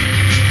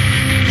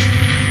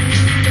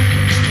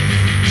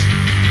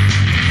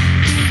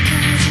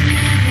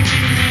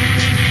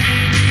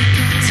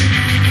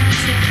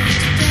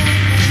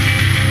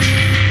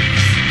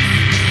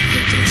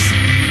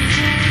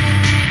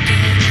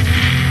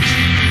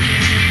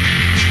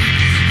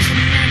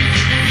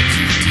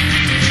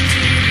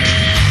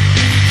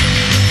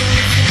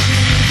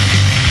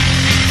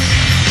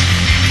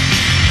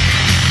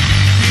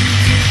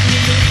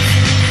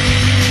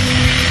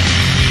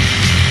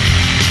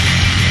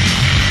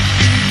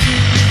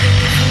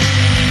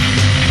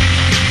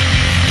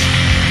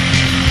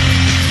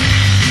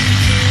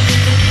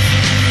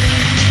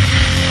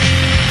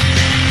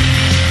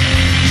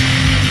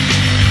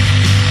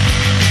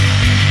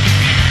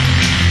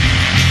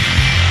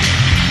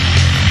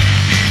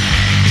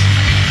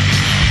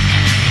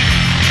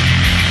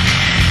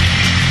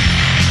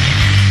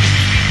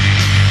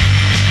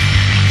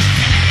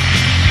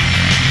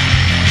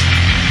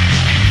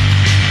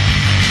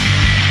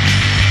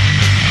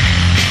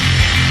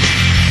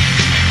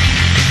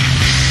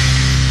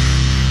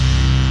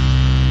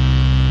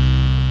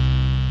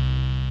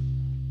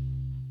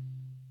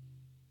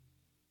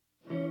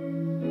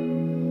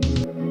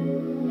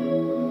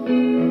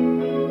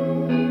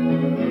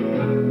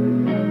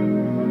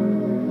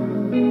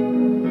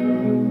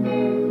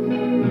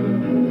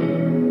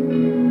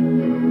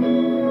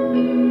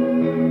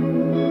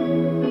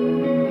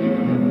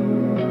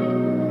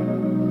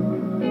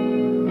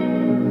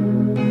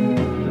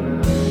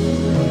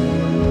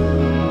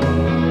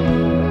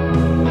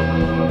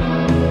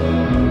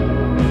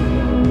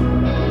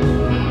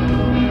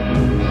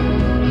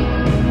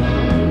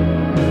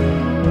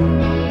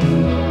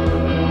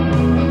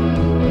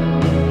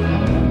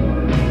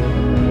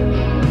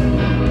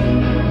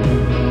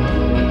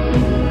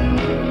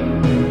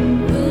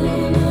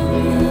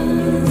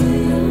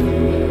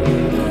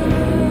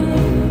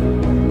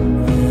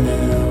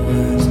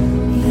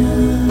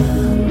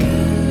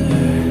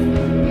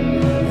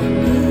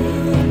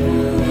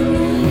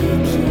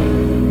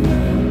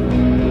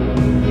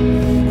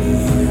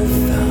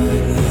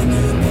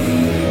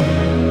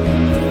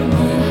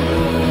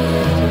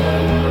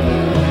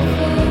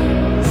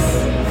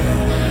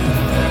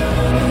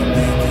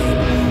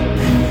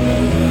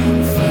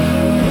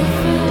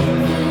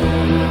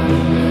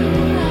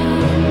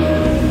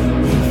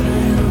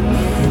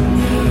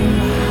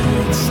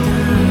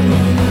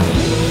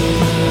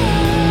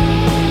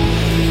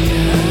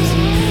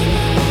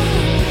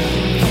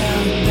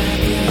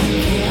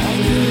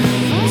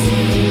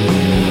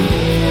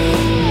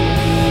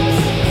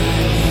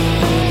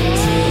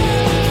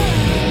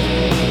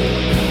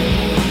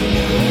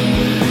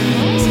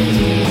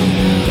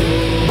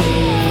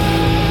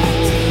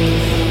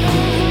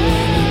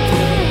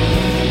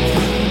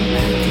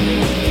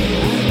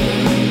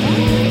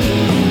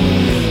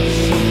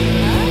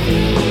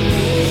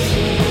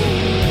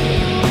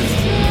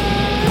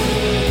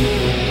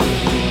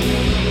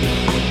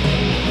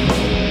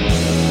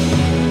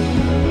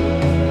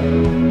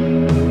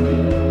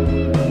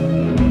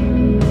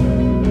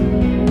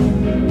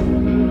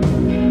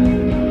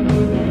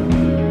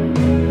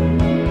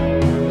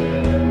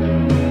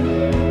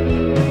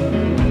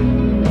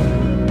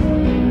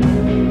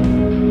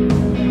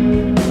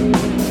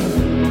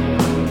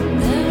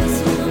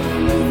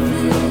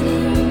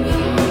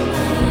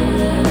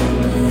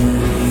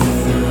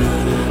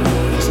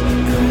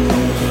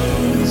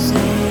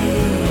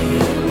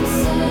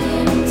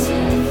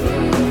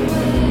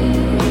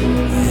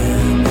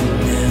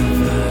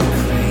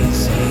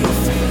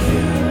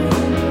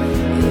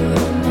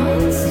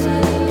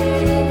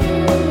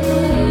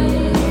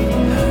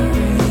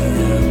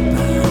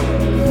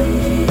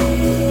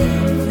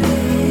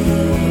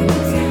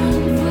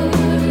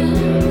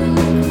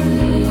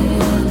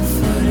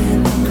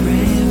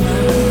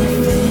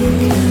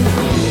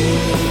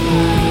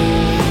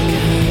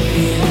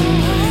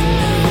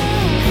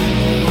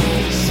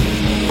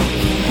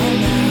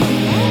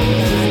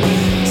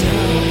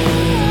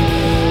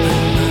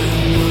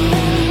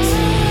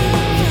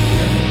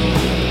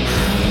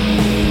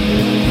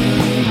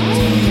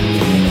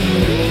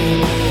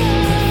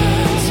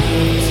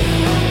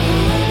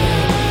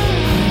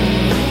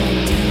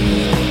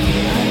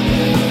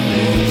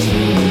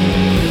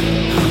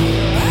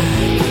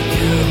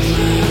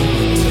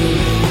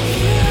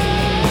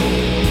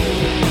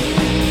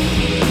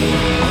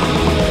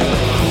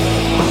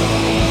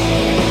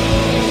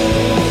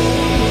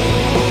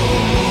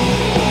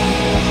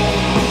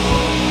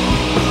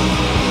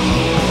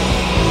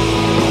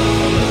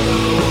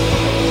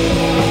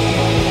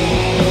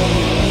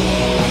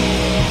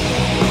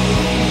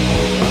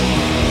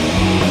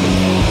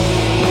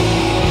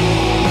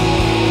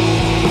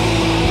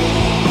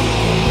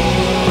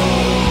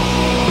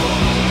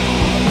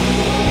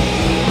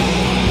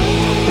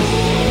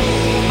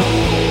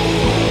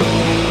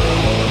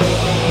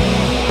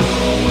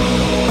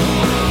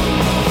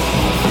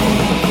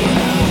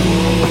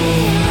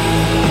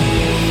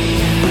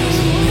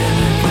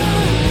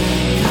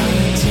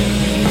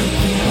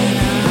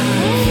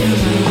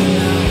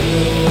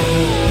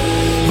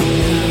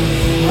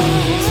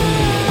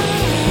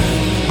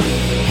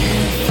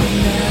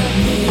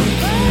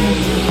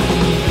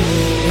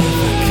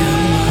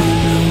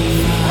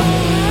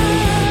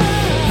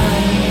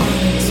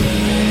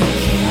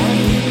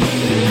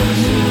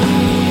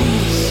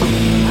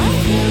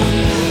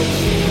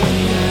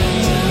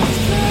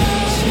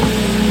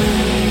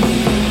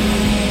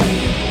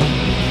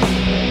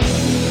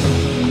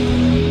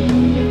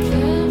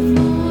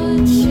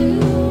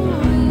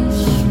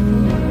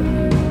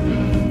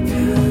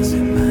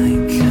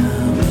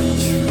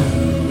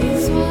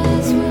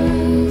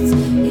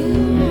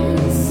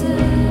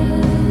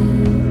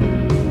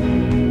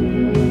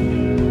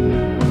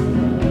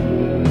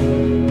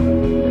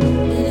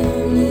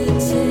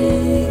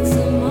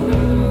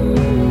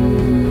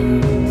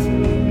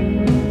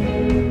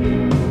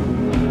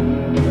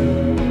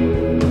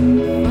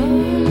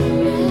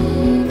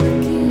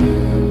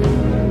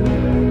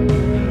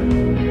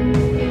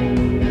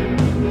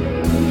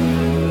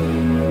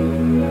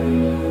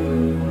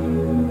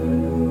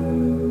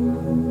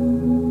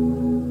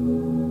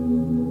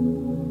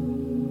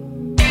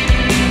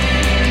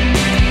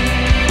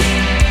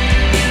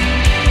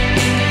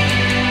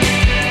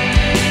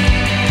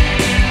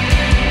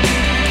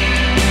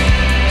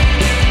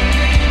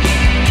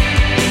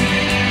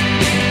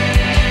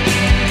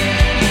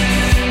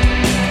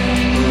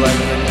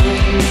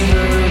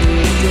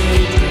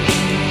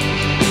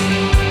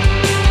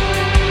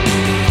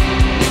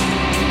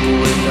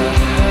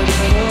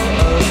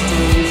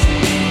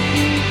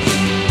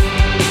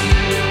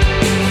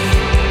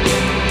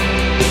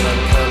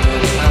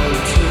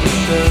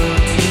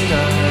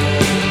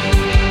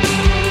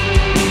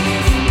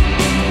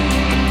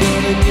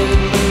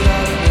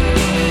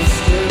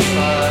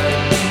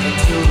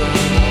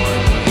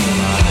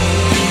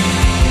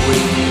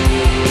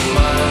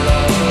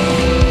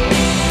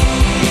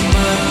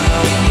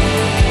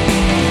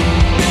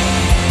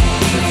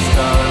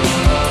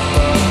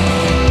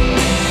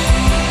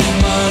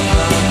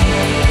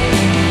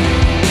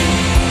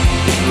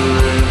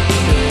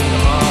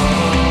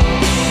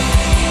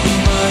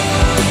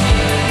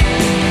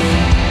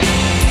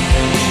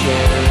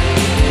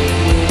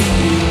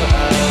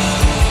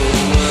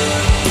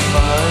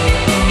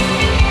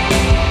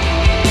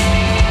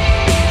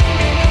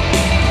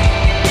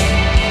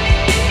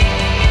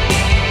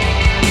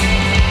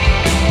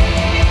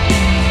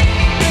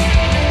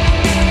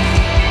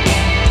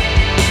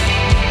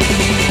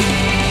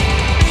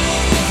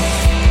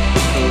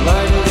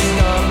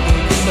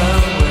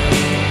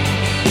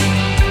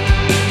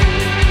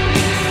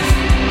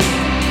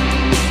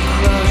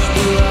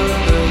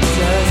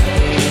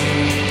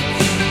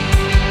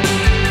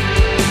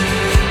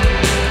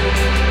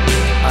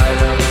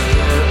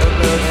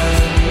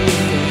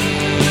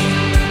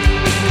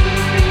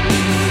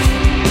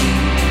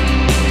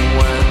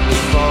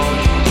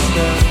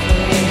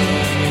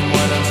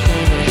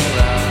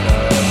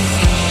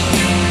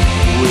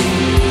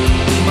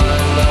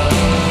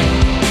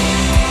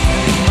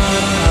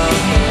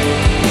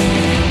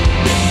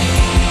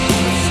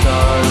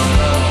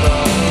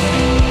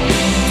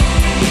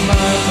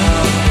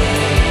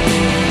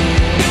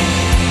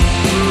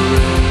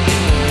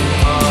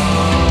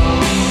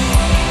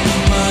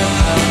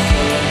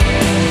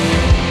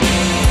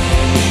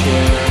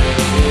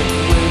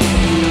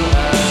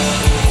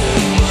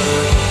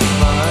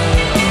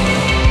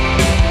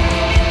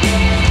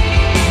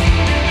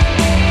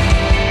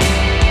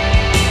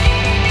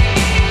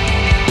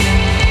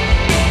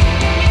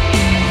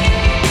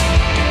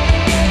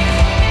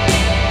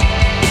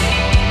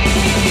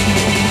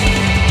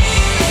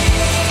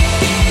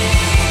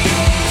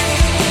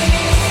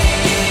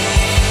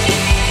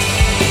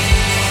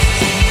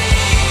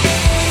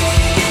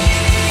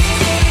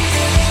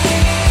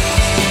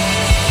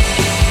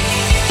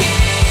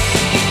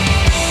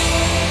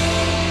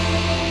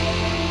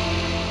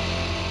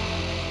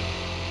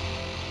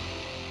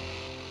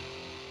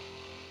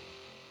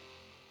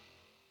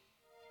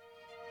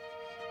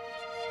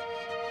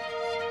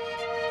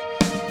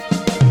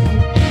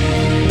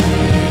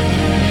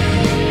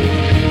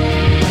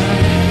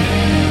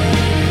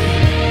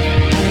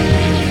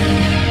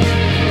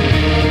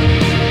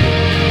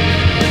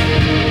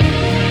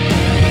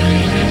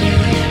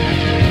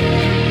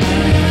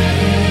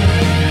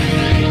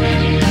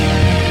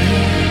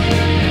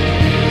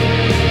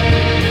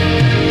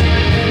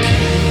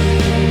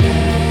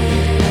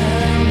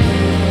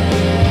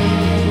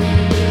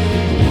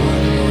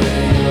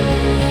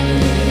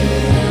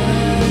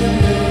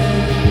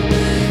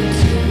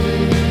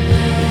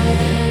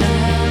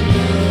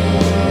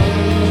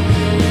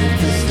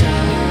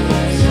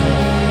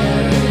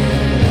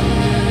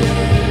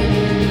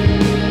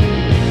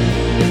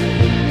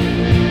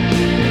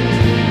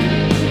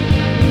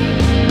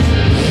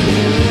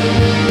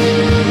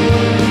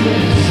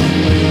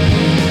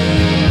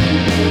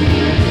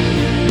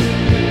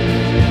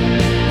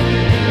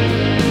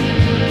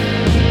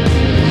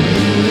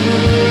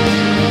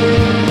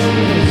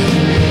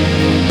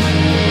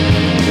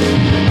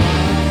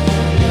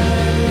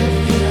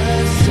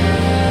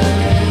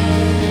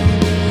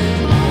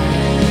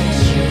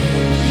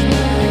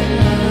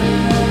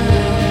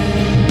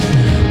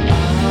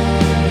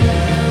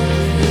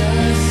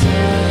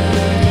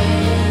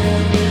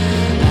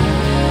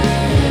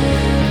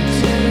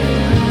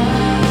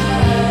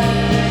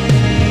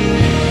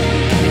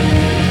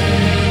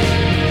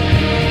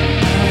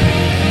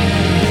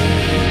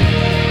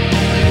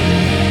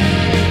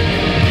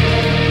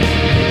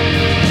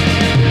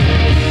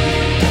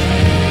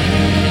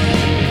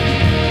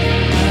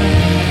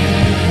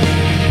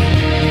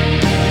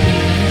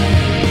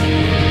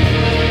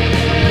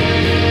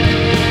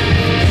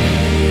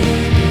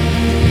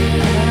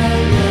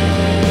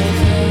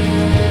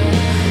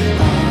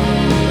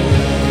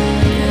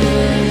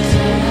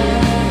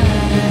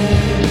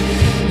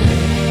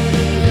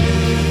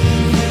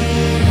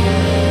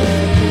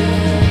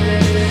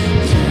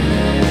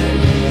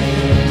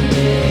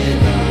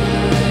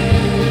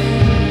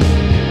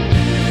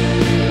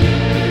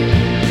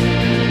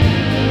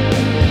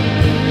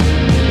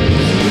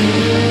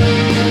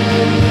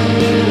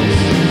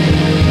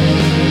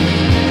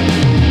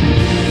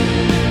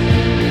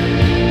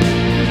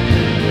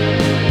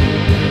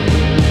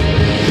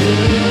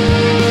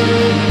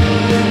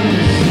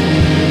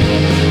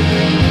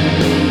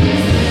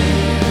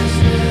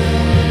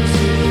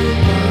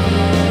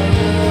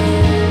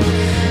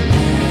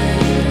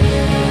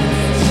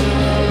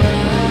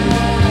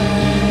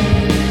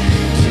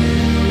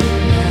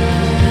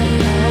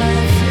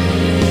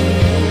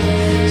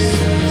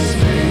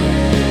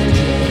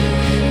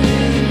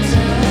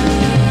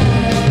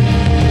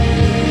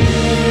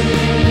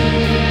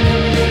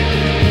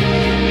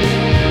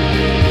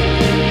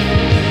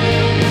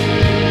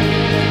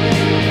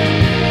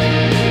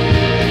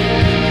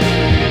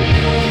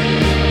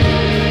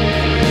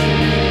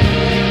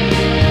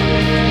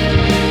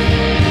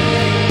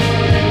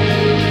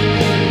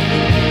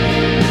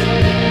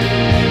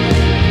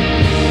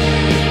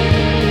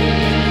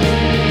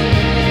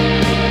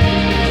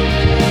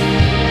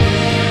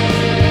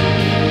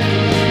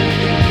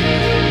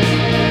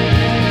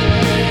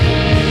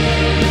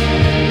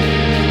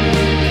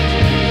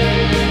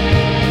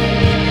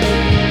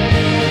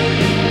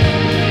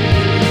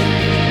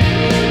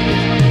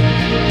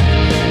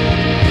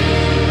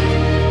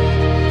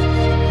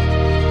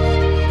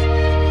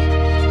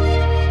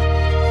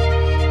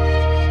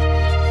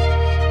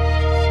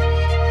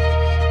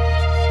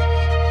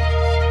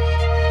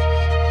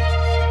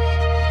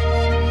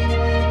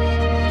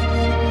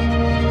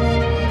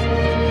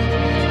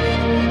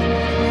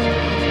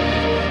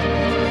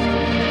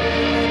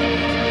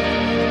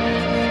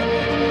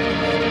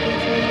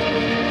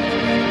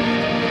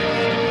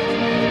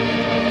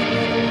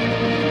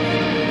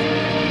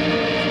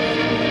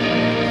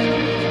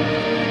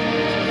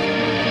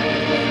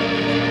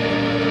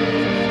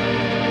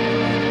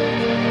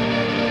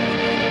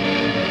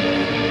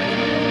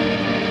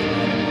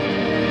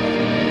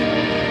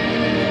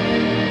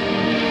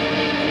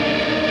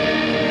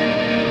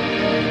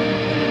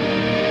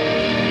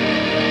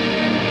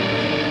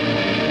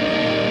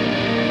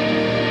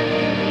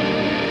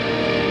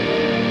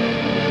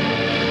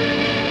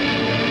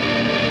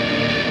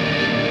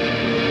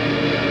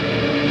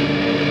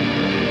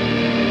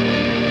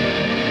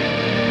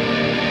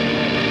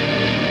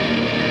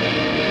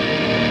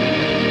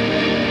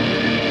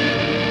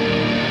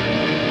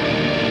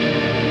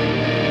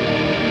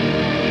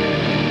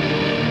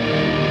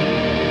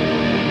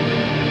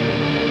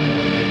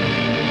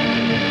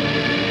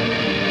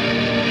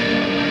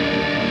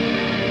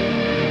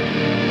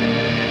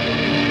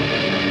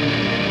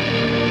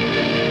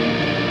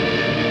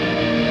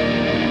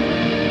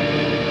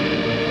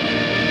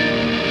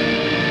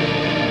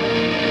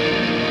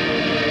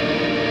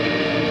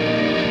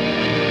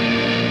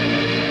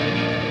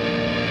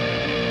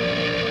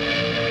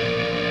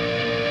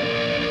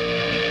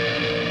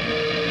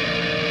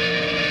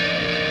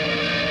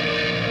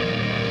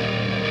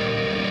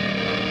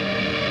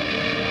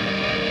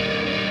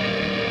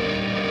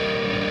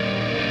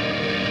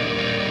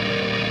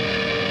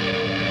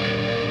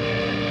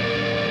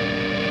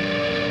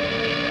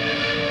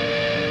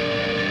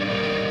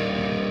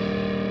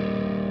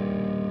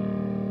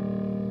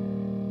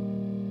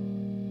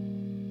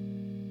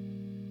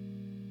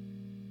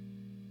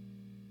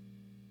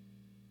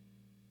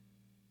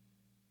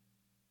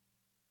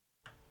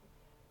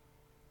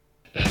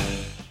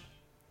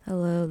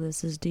Hello,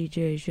 this is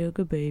DJ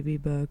Sugar Baby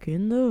back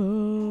in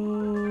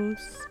the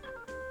house.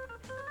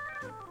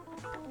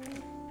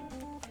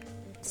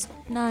 It's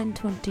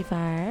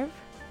 9:25.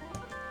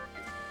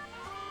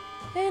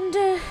 And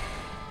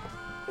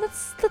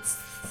let's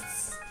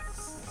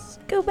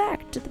go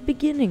back to the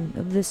beginning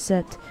of this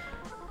set,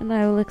 and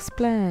I will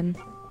explain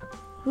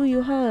who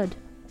you heard.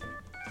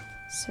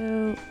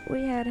 So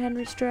we had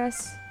Henry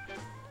Stress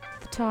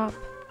at the top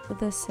of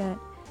this set.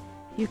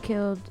 You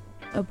Killed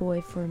a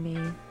Boy for Me.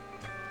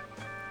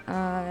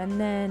 And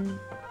then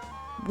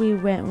we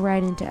went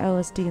right into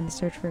LSD and the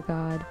Search for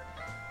God.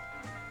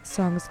 The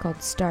song is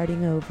called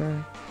Starting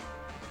Over.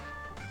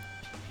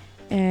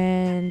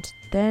 And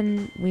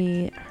then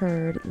we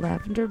heard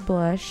Lavender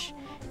Blush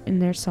in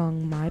their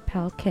song My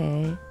Pal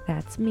K.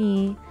 That's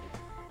me.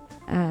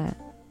 And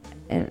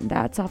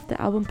that's off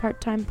the album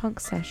Part-Time Punk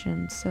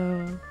Session.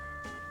 So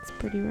it's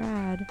pretty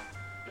rad.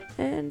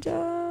 And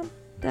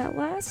that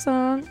last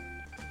song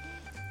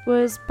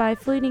was by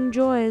Fleeting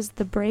Joys.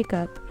 The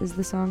Breakup is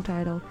the song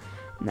title,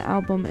 and the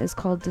album is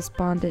called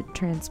Despondent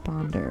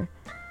Transponder.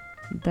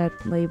 That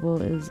label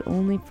is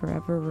Only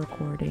Forever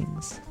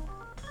Recordings.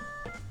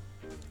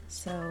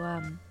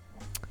 So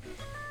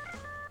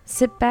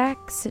sit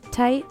back, sit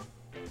tight,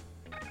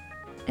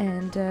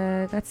 and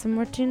got some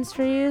more tunes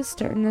for you.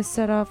 Starting this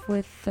set off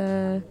with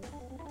a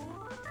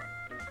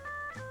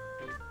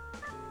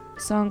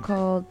song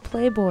called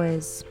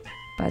Playboys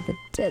by the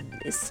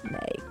Deadly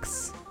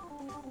Snakes.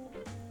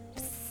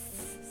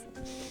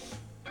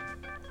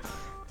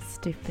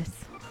 Stupid.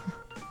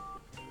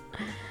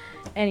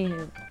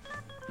 Anywho,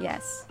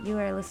 yes, you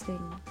are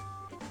listening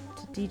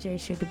to DJ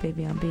Sugar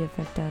Baby on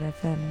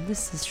BFF.FM.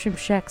 This is Shrimp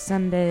Shack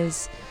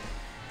Sundays.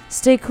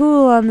 Stay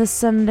cool on this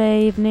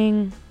Sunday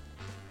evening.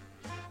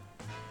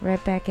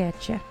 Right back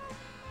at ya.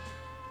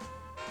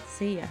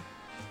 See ya.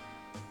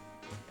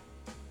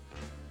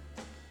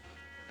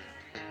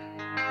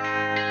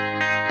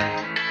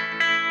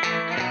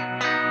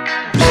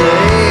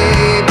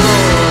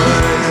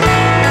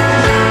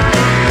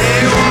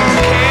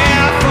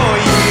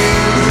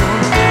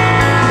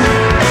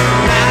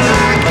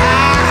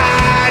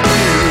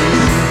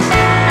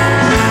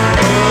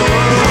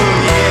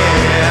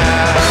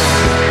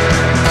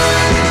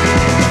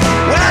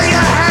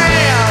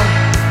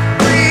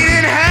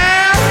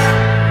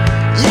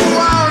 You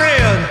want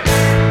it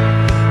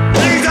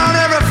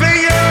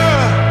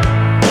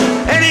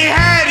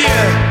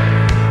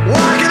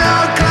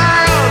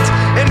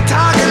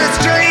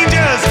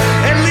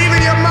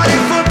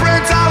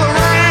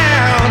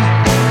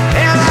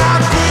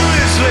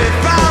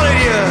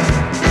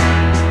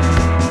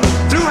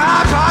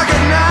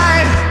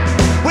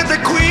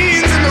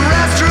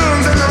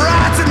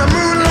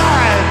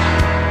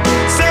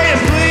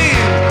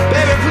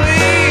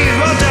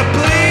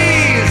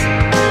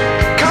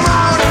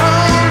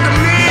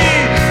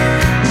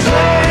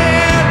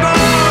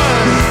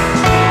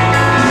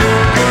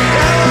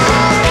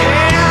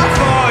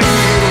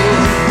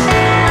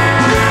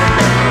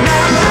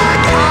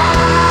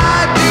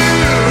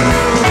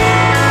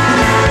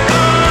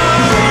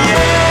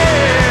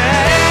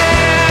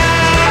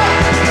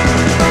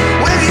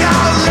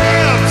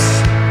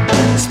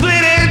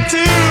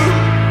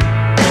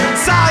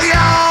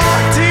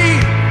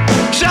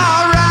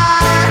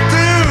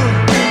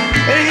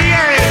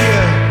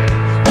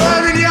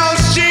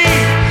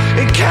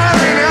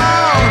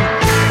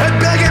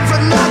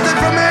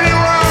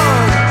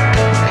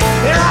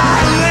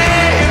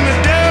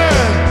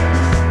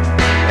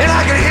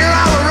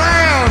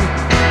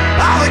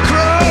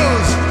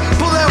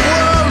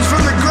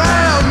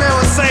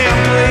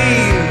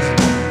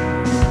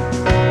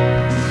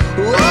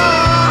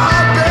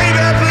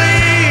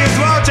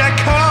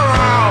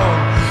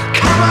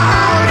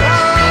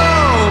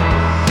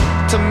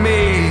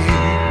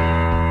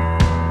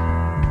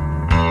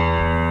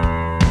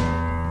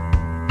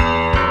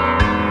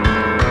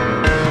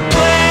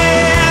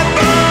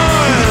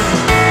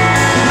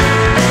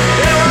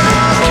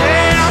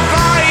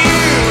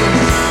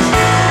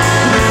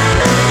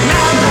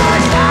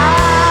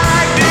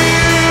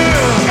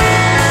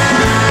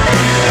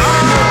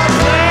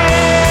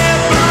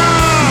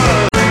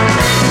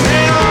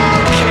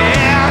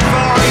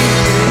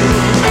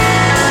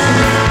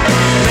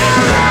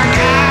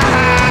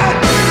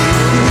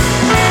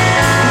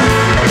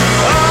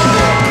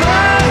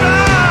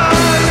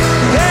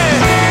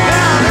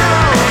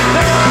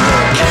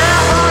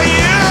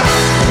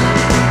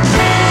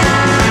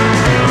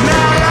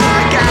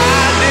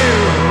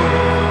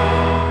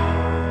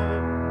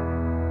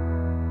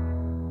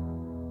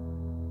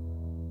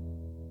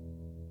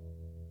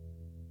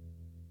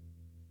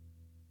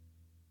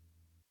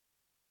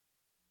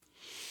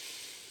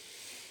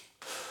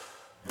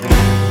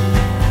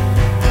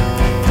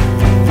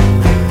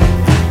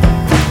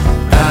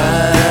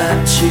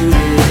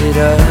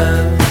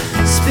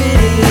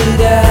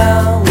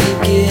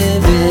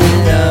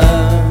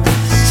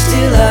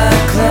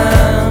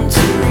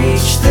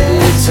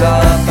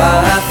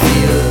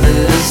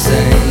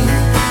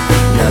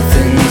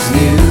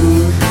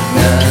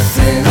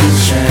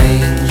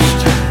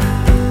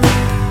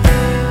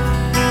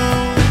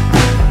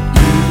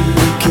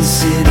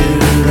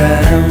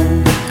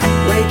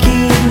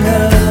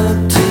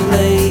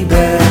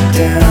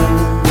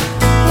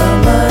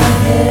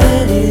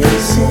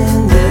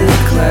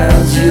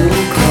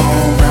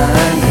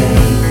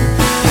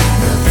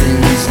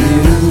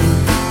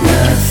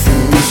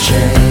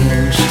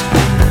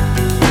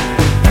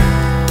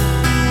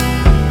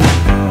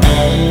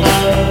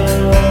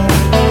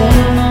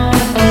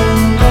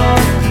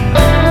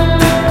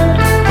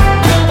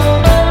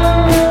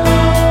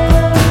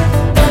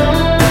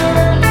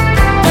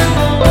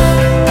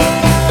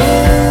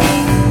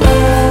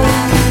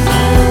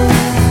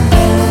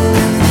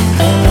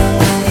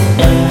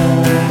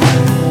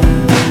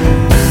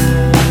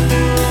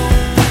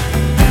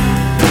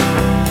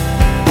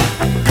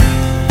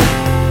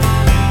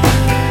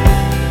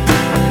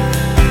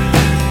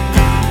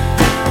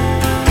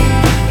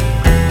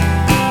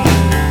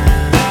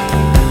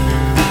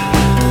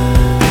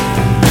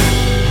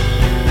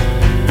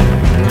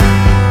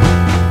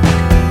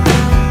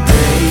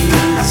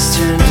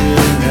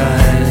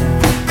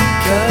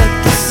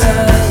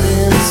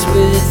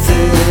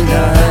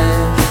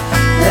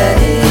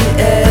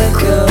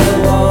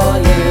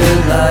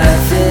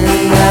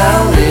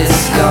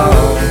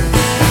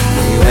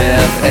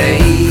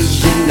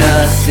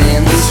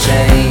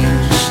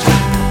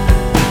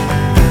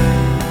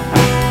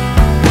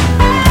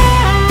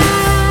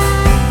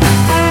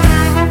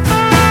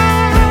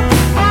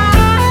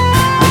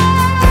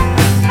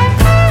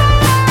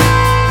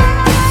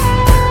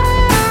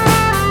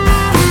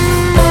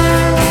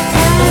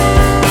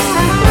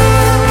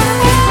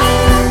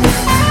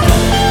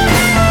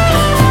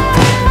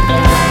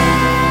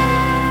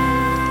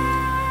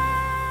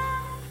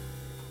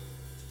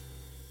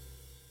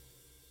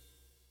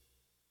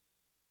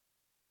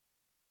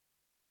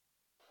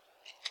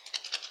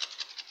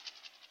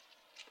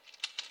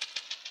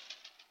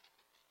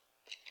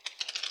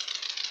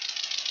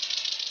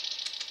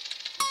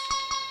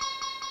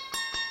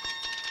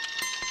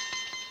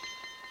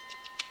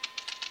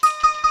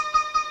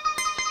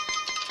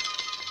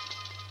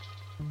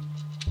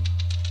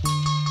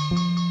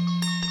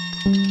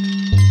Come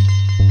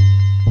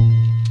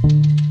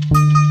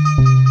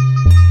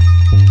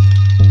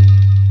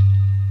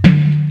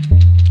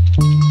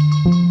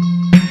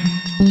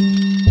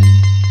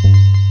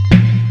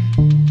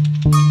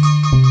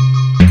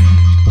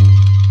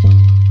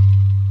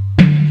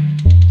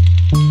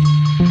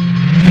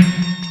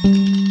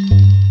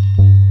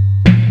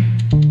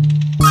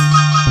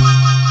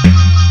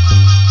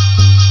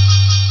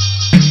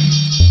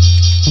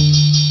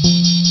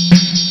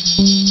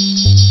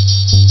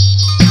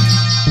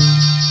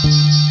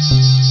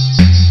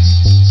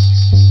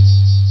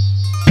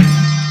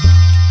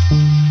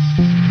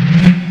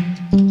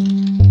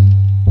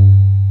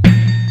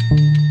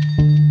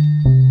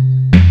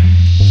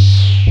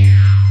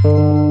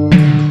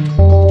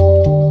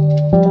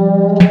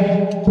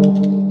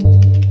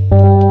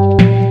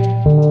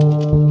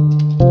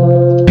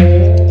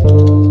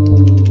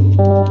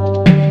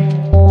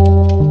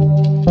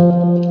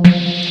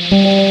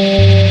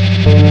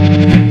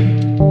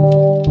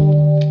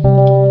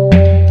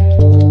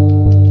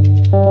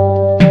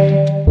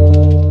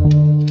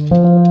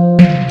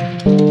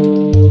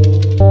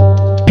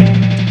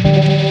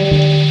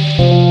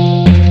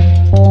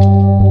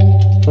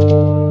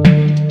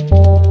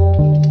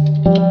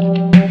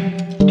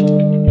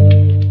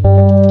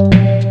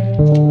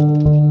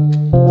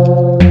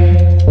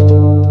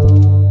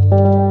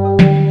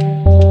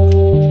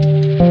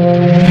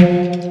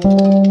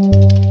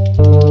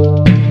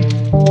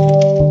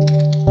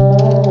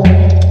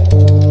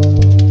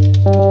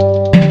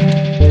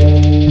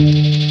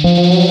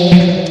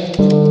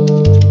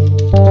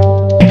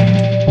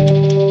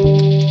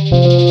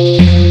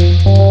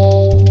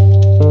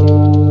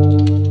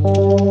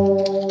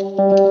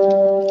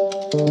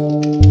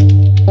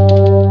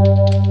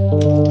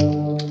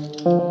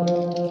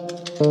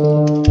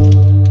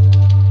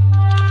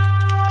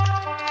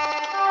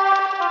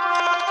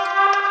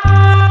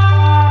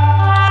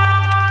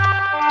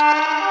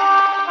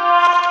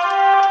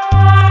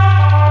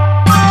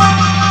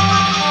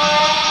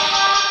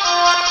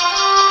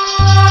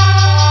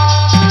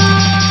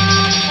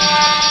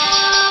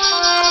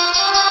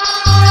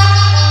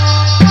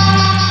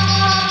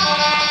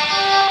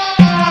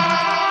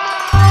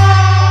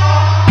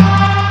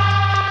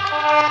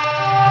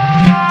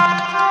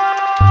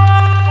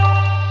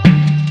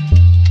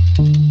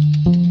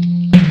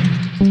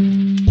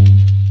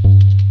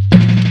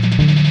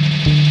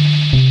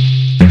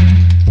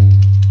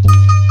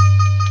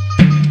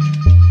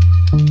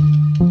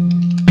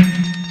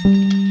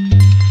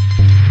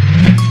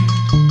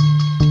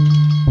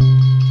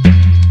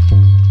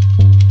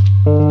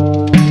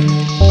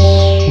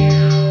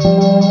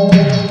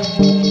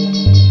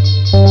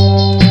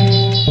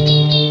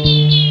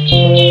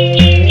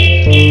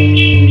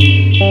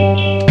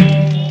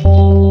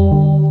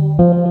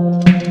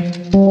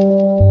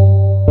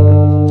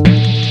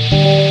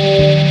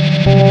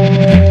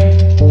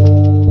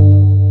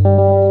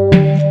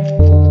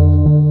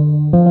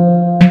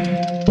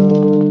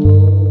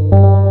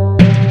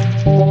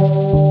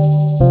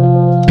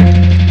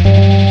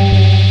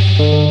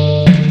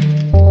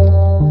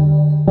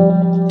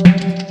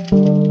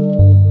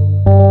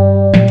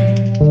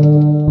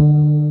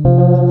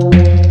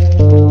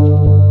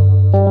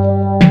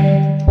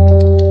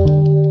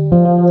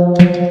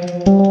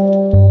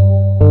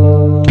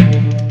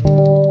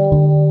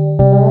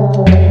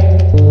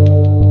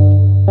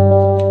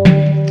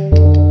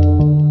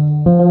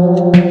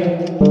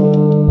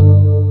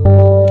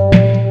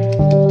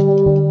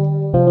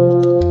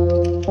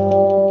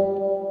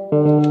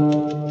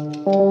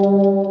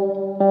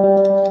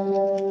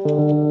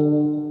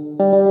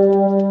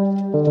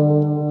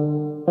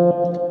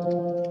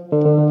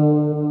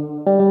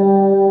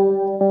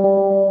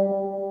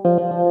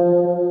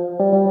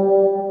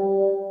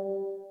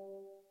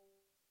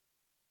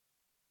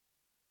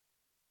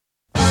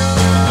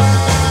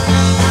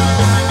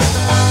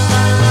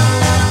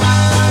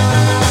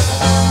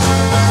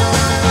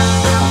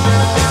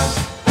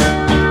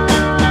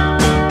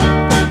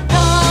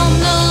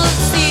look,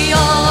 see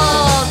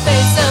your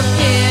face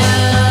appear.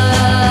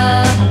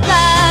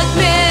 Black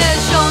mirror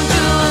show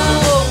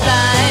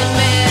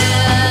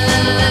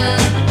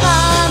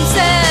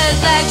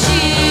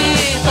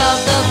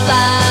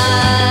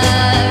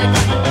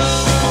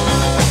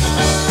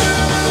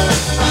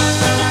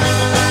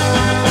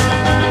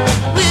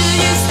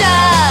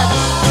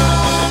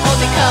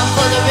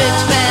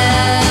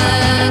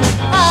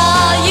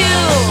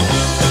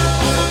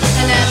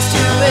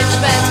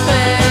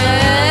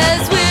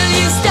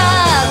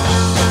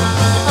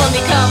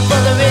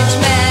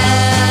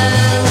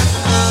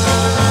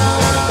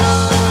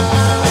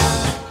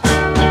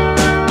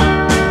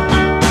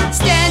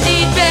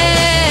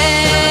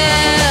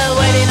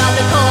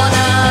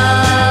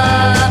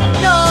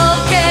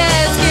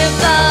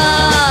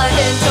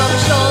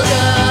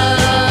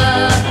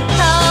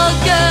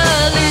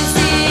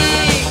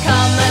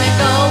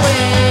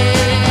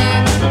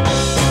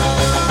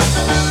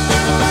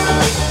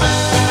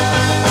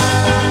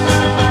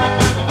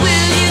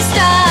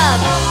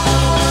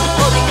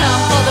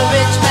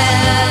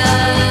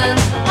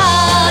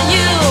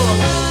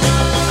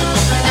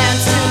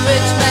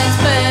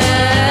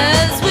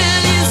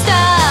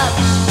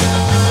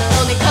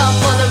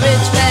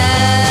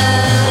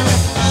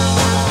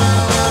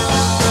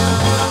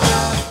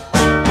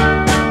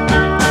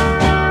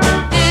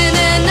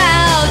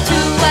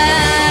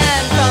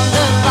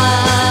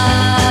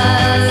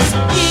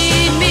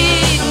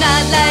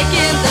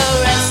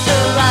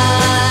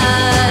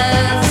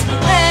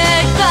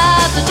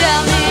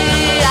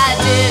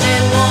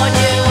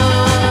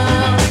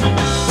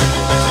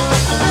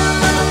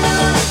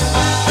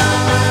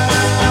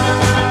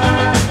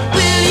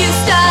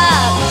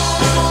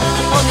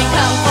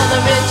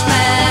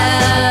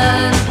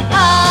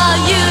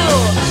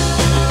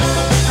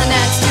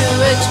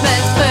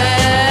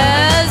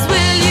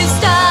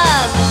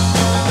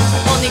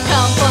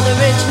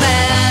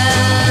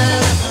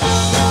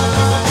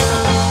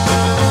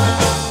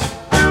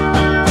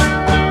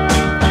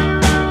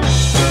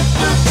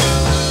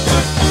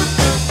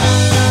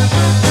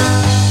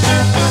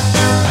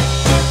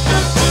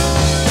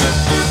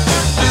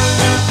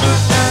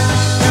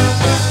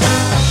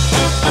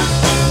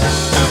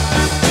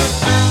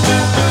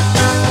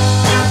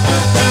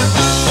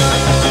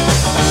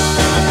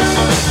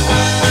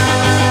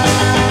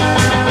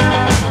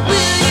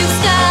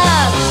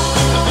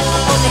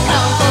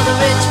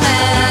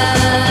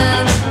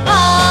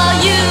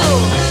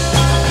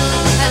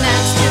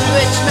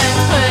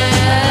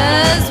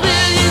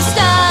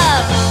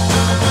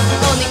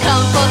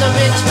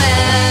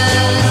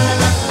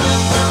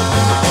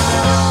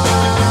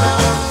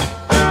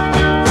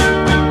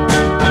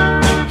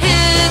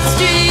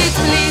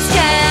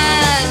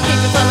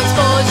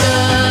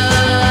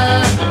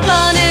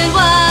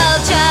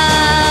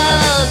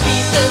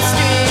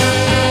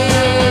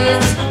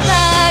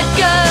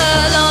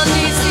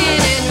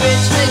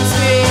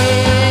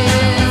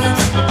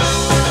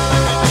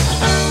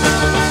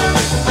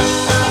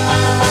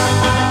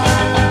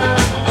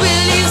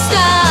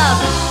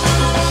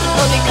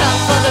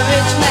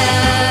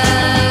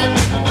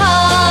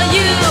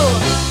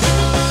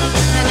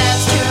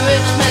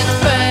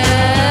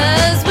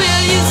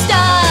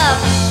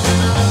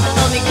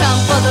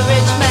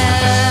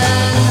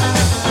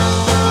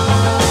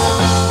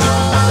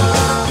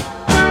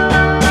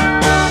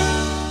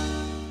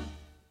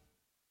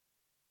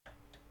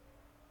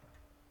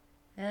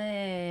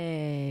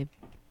Hey,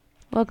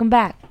 welcome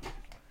back.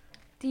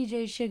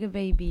 DJ Sugar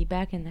Baby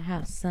back in the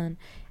house, son.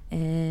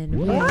 And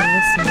we are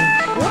listening.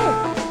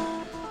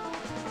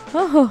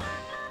 Oh,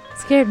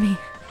 scared me.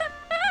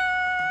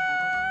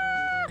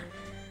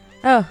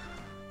 Oh,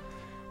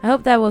 I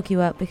hope that woke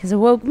you up because it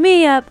woke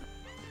me up.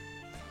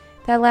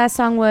 That last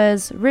song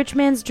was Rich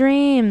Man's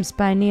Dreams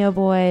by Neo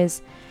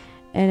Boys.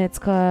 And it's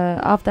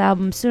off the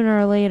album Sooner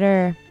or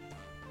Later.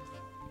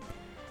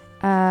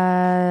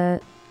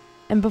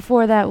 And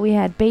before that, we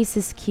had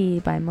Bassist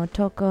Key by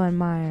Motoko and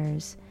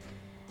Myers.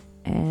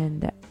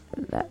 And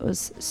that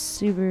was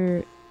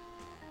super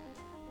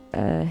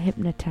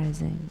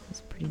hypnotizing. It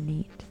was pretty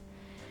neat.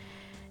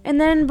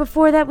 And then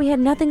before that, we had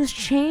Nothing's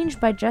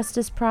Changed by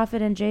Justice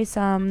Prophet and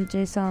J-Som.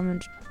 J-Som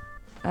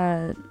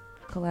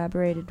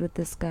collaborated with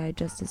this guy,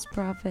 Justice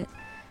Prophet,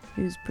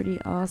 who's pretty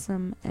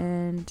awesome.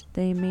 And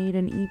they made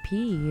an EP,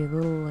 a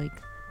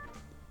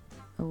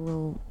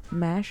little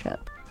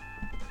mashup.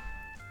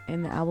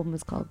 And the album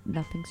was called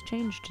Nothing's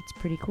Changed. It's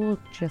pretty cool. It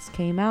just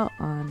came out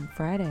on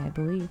Friday, I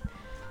believe.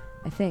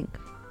 I think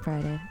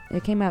Friday.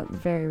 It came out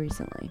very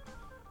recently.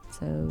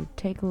 So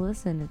take a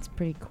listen. It's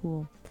pretty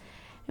cool.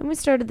 And we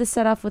started the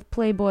set off with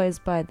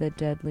Playboys by the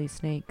Deadly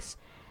Snakes.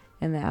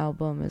 And the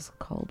album is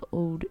called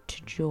Ode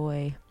to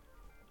Joy.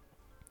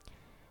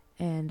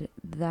 And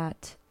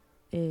that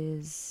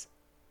is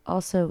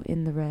also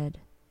in the Red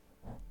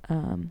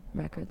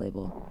record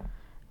label.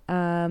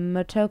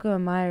 Motoko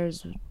and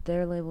Myers,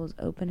 their label is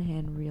Open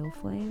Hand Real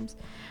Flames.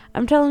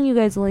 I'm telling you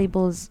guys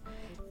labels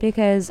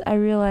because I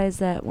realize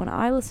that when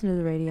I listen to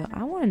the radio,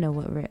 I want to know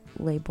what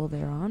label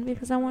they're on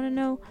because I want to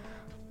know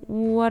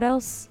what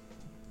else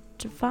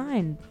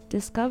to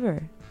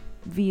discover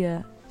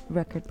via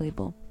record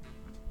label.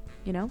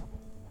 You know?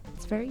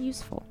 It's very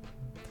useful.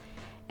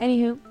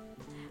 Anywho,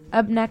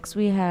 up next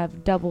we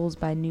have Doubles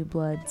by New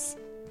Bloods.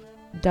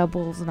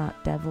 Doubles,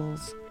 not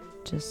devils,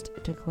 just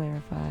to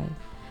clarify.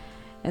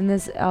 And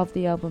this off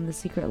the album The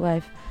Secret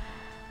Life.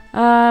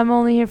 I'm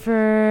only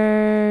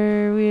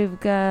here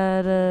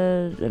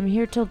I'm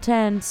here till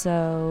 10,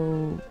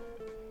 so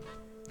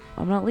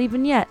I'm not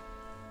leaving yet.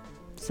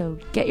 So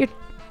get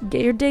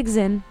your digs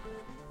in,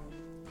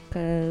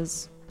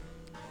 cause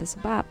this is a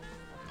bop.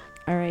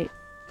 Alright.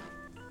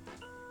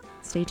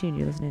 Stay tuned,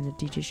 you're listening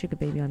to DJ Sugar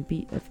Baby on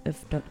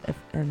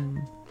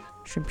BFF.FM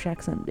Shrimp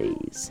Shack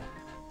Sundays.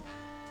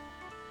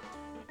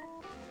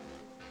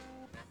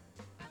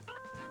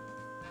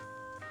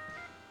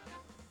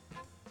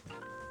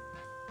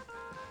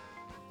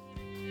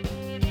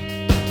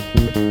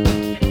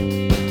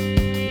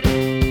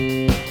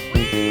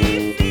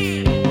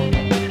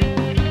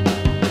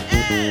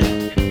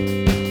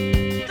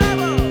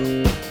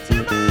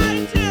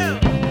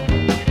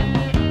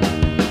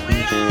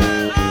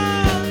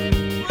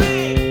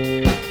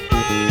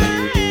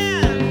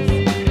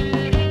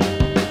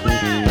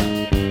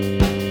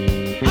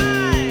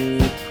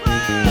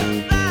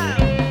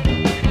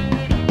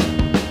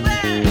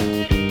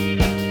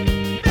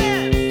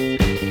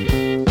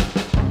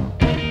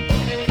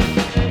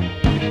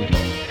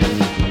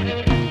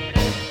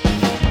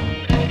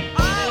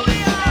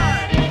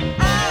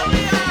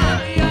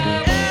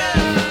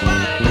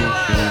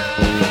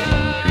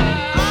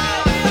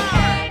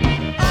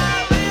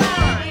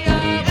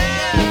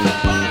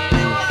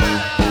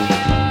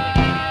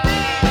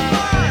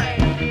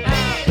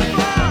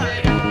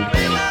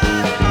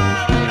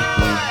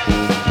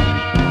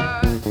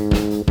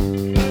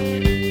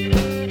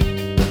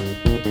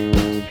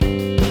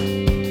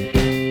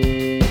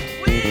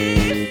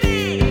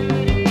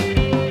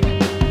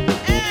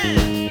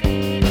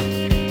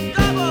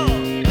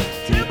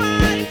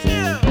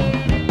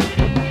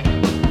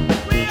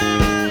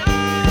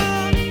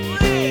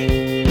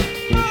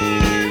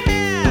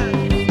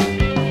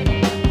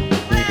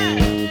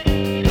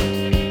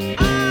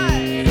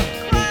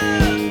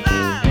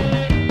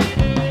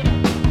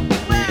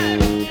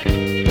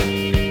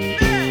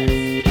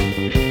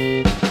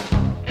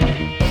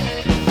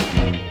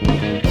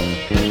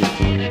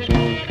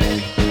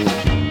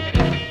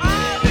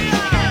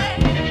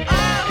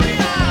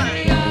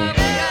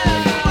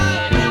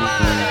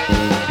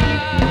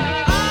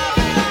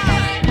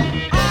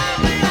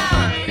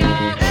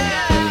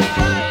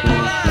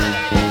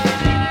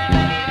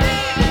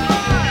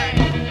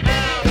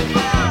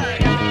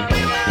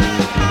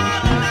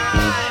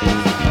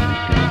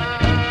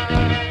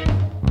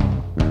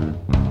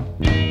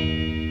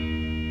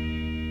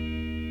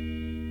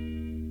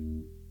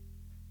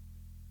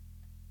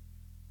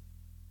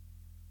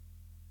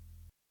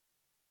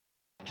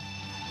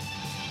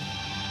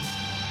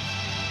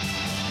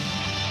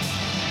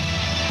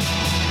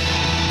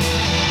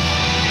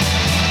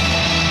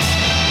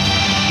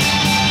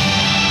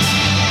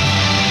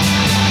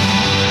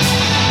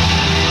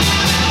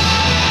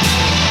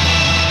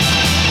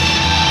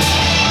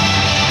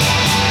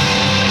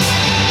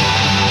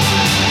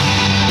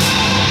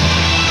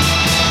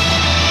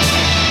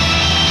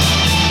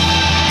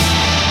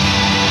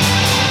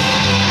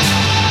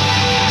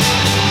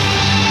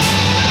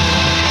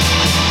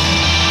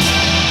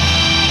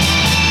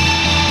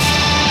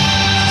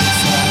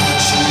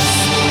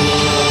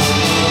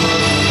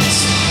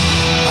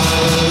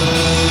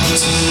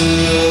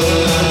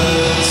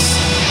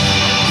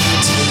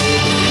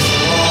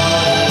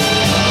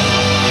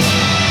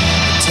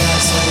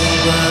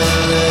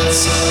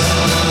 Stars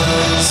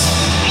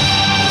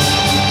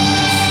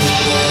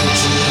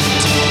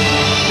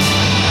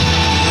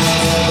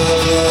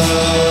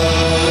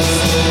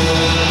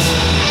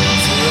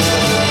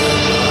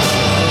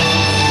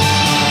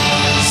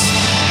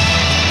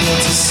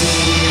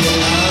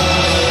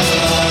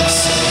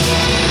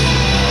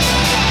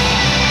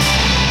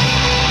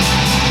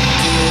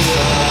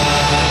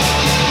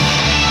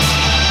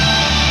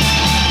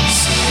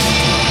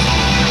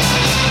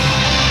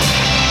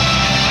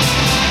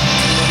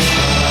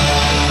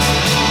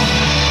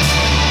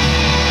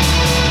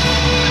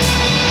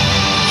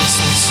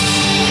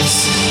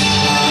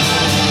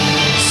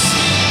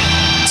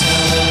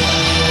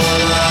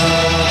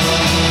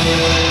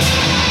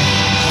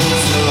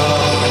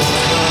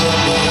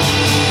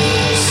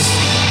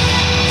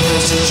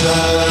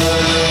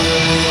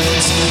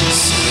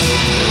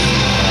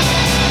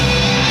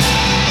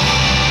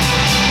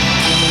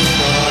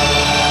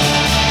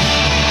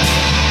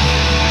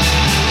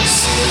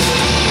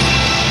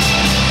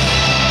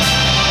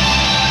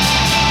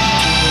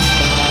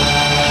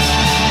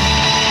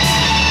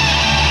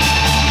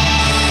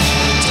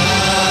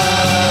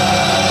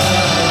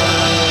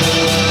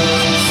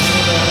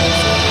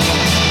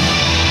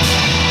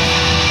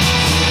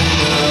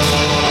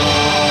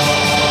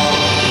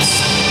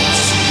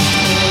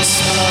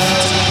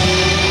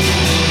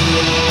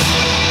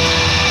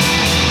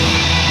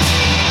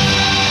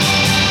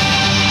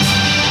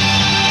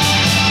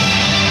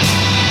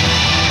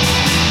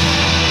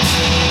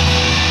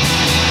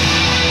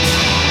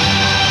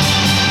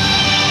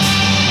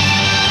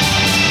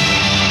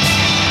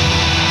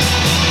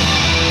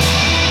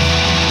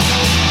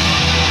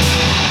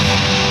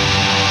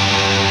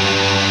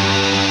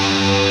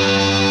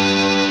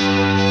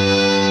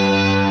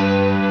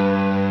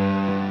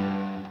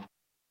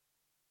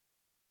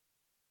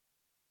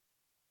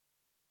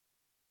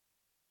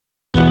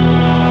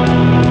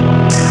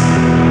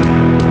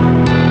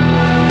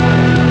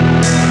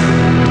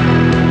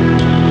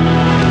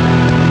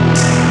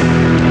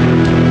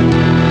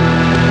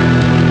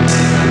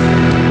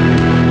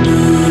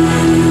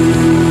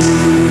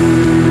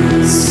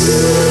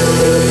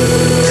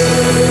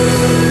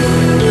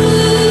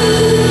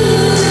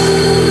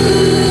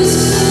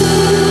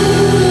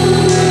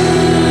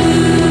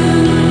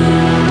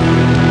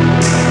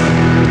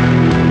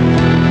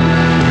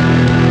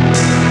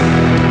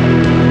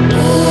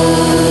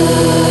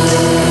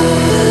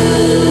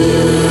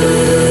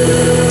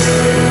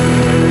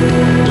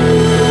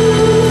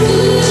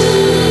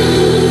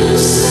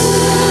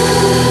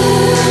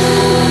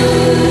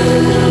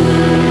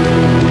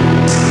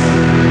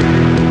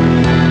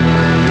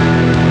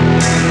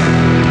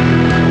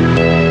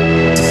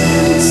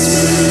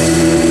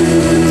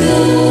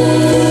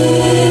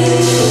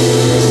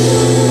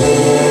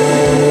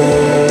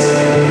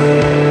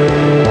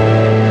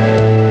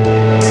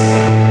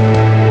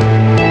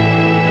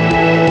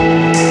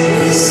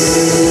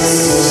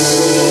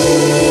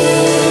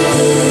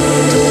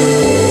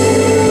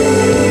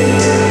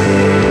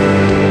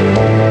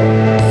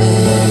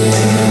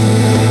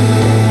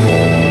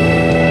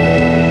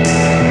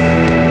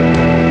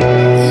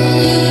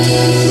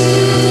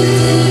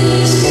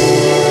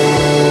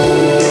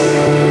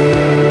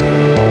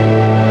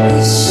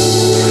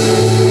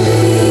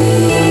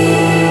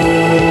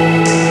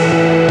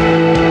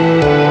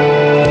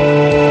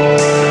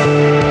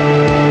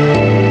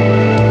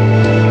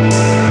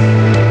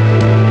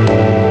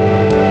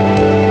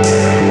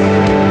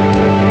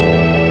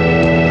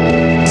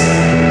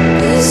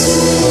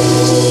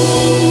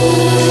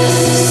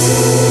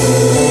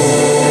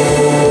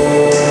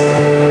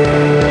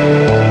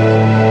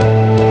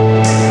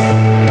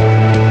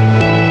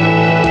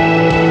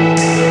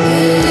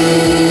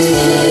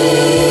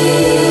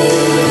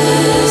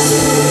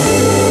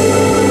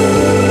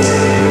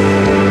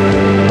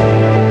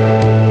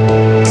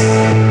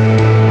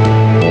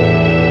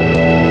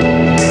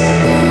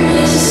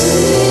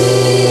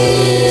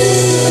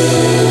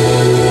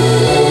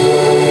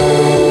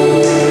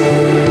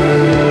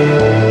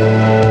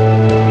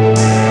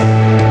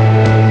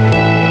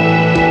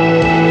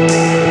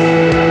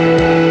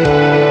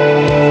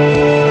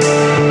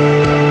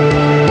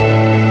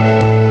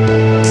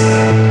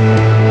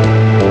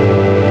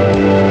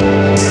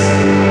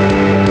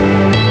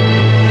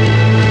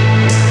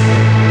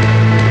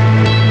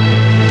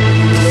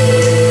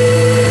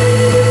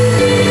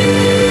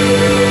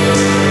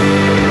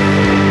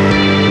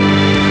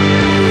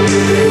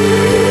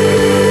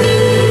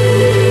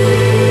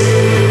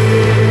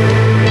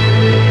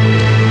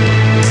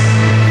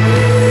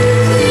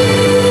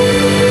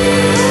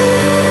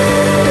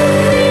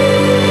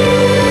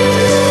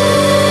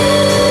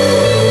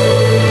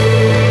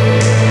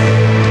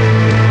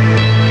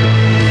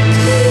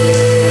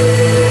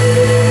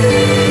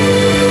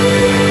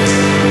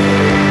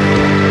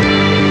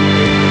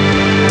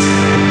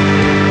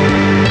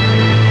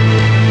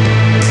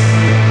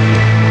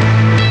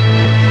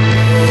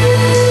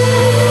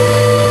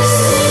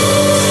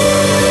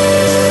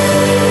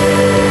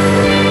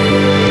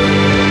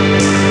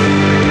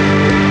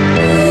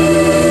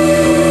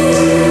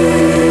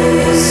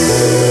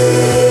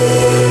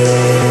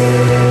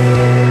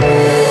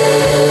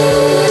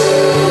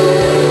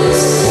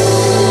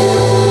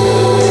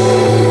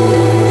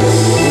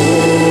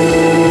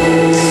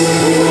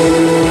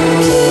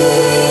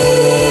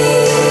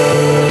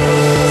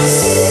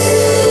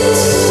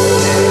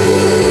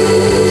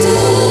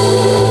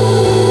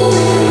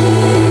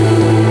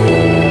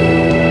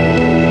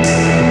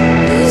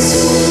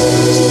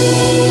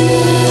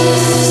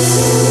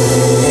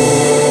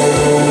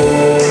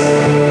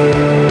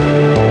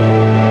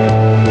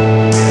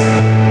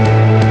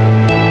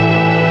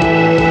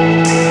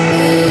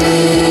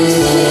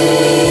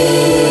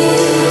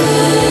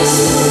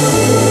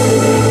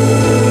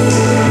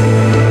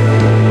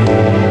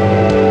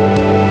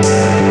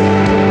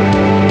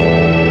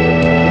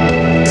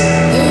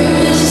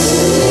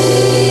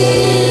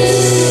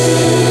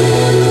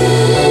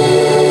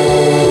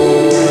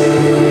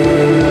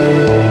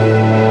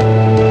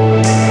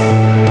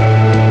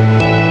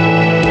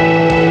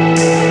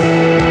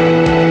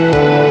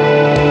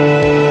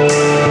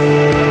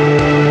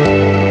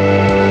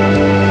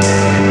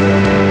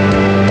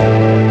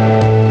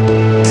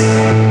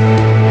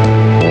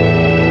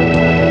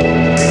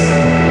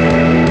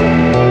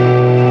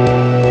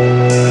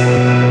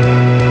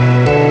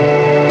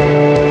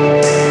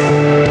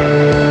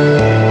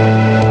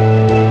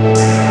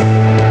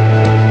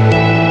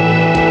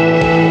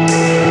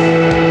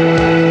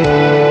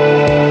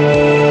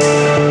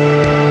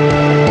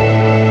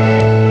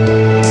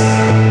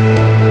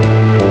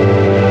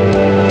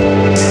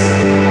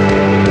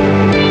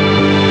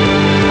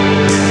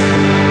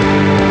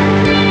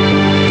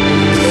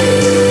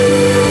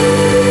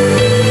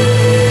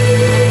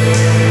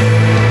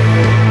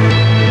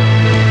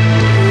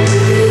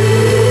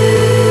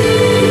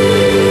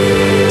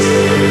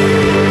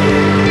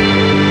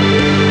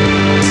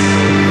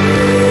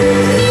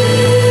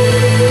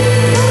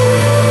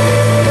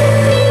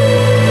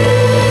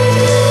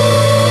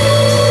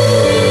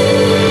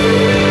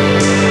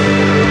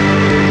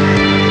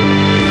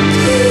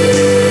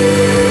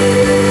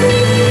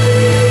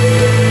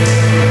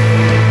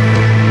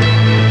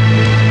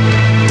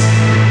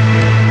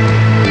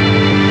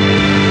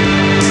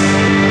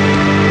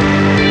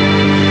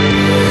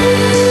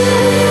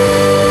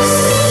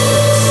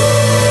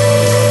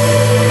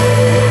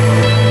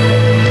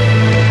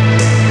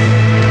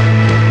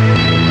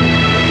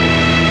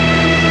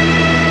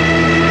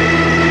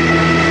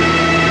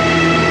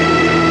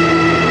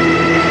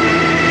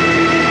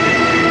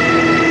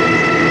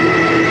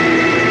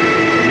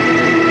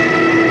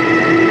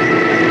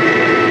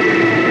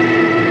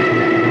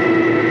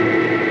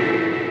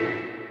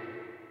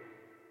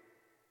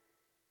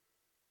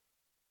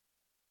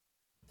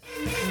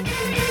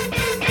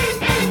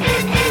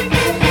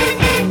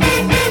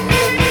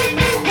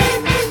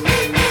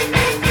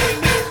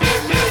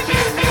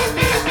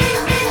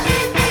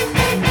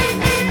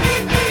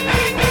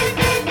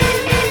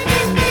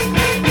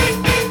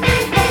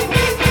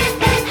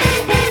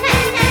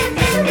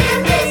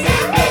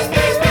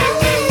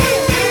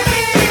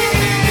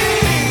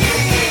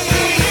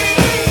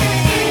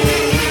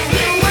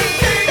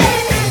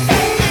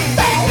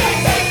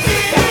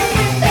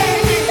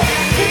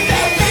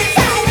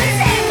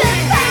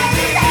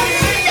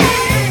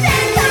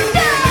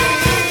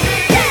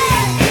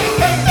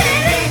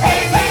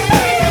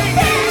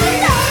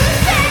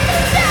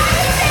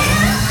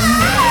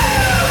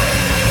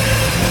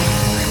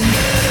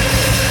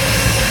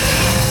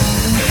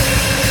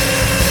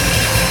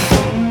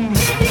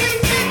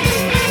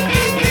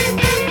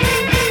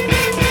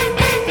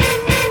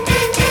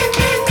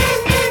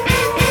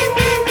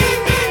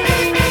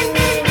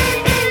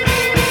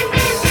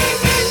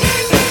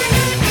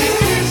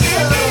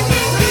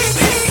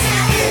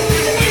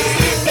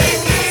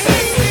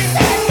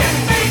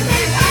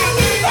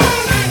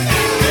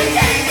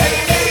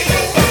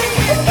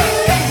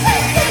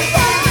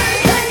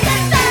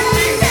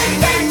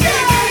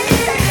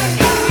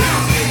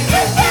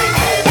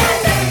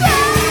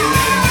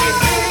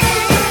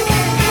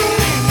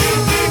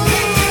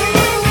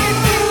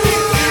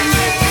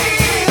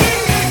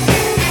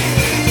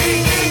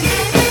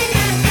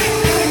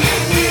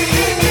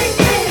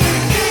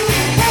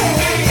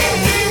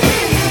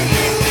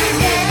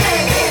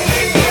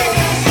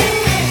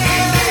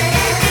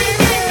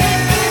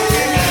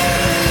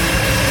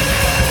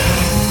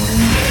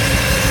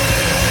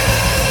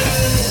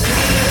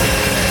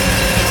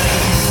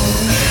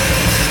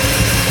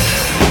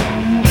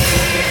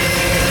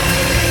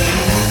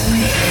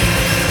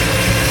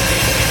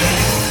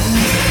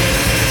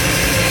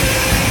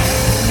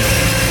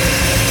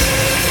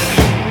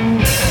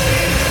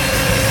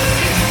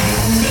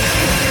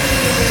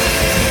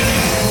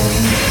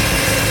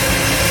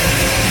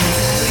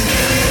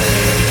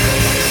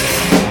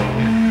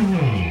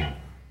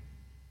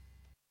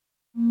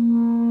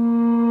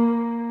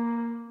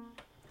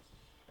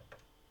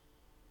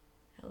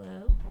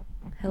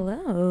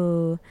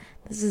Hello,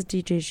 this is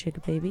DJ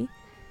Sugar Baby.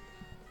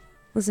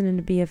 Listening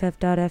to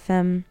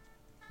BFF.FM,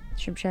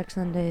 Shrimp Shack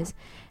Sundays.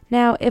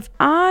 Now, if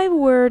I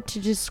were to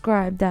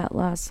describe that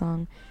last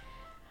song,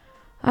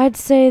 I'd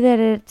say that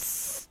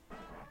it's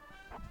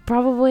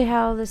probably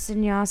how the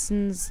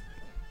sannyasins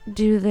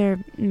do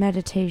their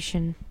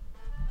meditation.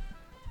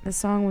 The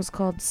song was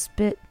called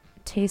Spit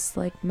Tastes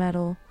Like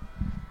Metal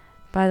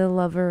by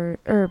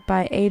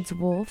by AIDS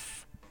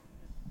Wolf.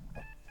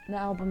 The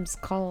album's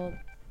called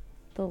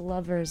The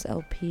Lovers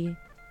LP.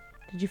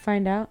 Did you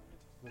find out?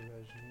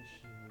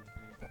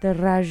 The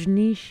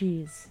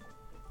Rajneeshis.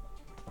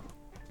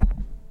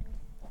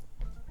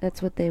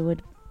 That's what they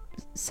would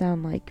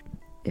sound like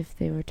if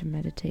they were to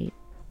meditate.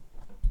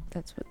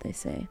 That's what they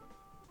say.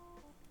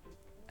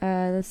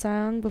 The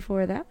song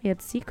before that, we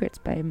had Secrets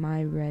by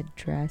My Red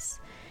Dress.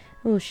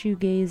 A little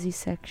shoegazy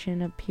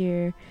section up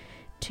here.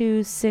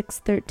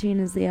 2613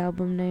 is the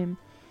album name.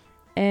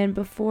 And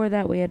before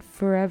that, we had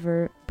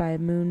Forever by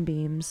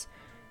Moonbeams.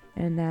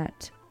 And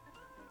that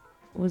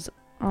was,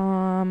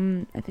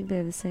 I think they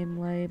have the same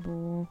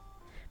label.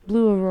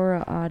 Blue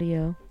Aurora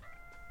Audio.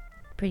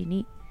 Pretty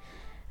neat.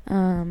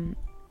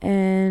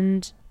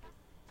 And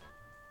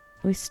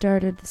we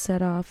started the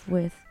set off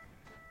with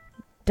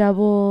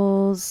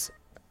Doubles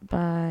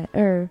by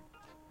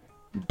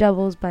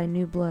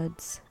New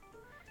Bloods.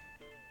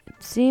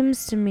 It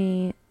seems to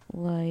me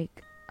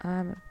like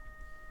I'm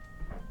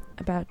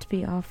about to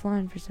be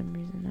offline for some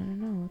reason. I don't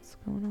know what's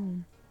going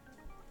on.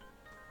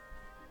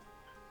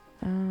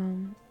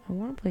 I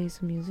want to play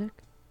some music.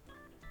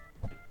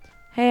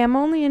 Hey, I'm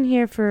only in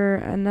here for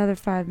another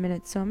 5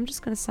 minutes, so I'm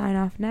just going to sign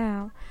off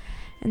now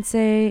and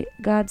say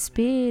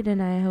Godspeed,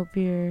 and I hope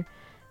you're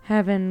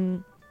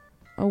having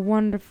a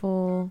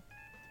wonderful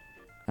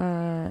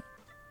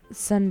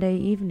Sunday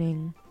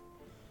evening.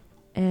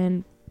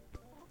 And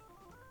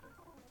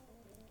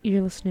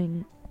you're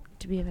listening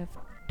to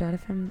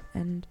BFF.FM,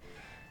 and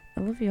I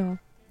love y'all.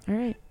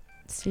 Alright,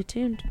 stay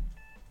tuned.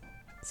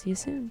 See you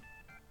soon.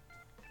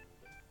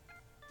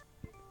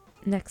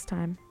 Next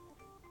time.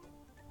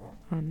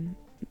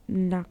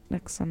 Not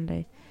next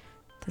Sunday.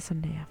 The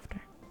Sunday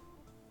after.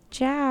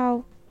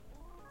 Ciao!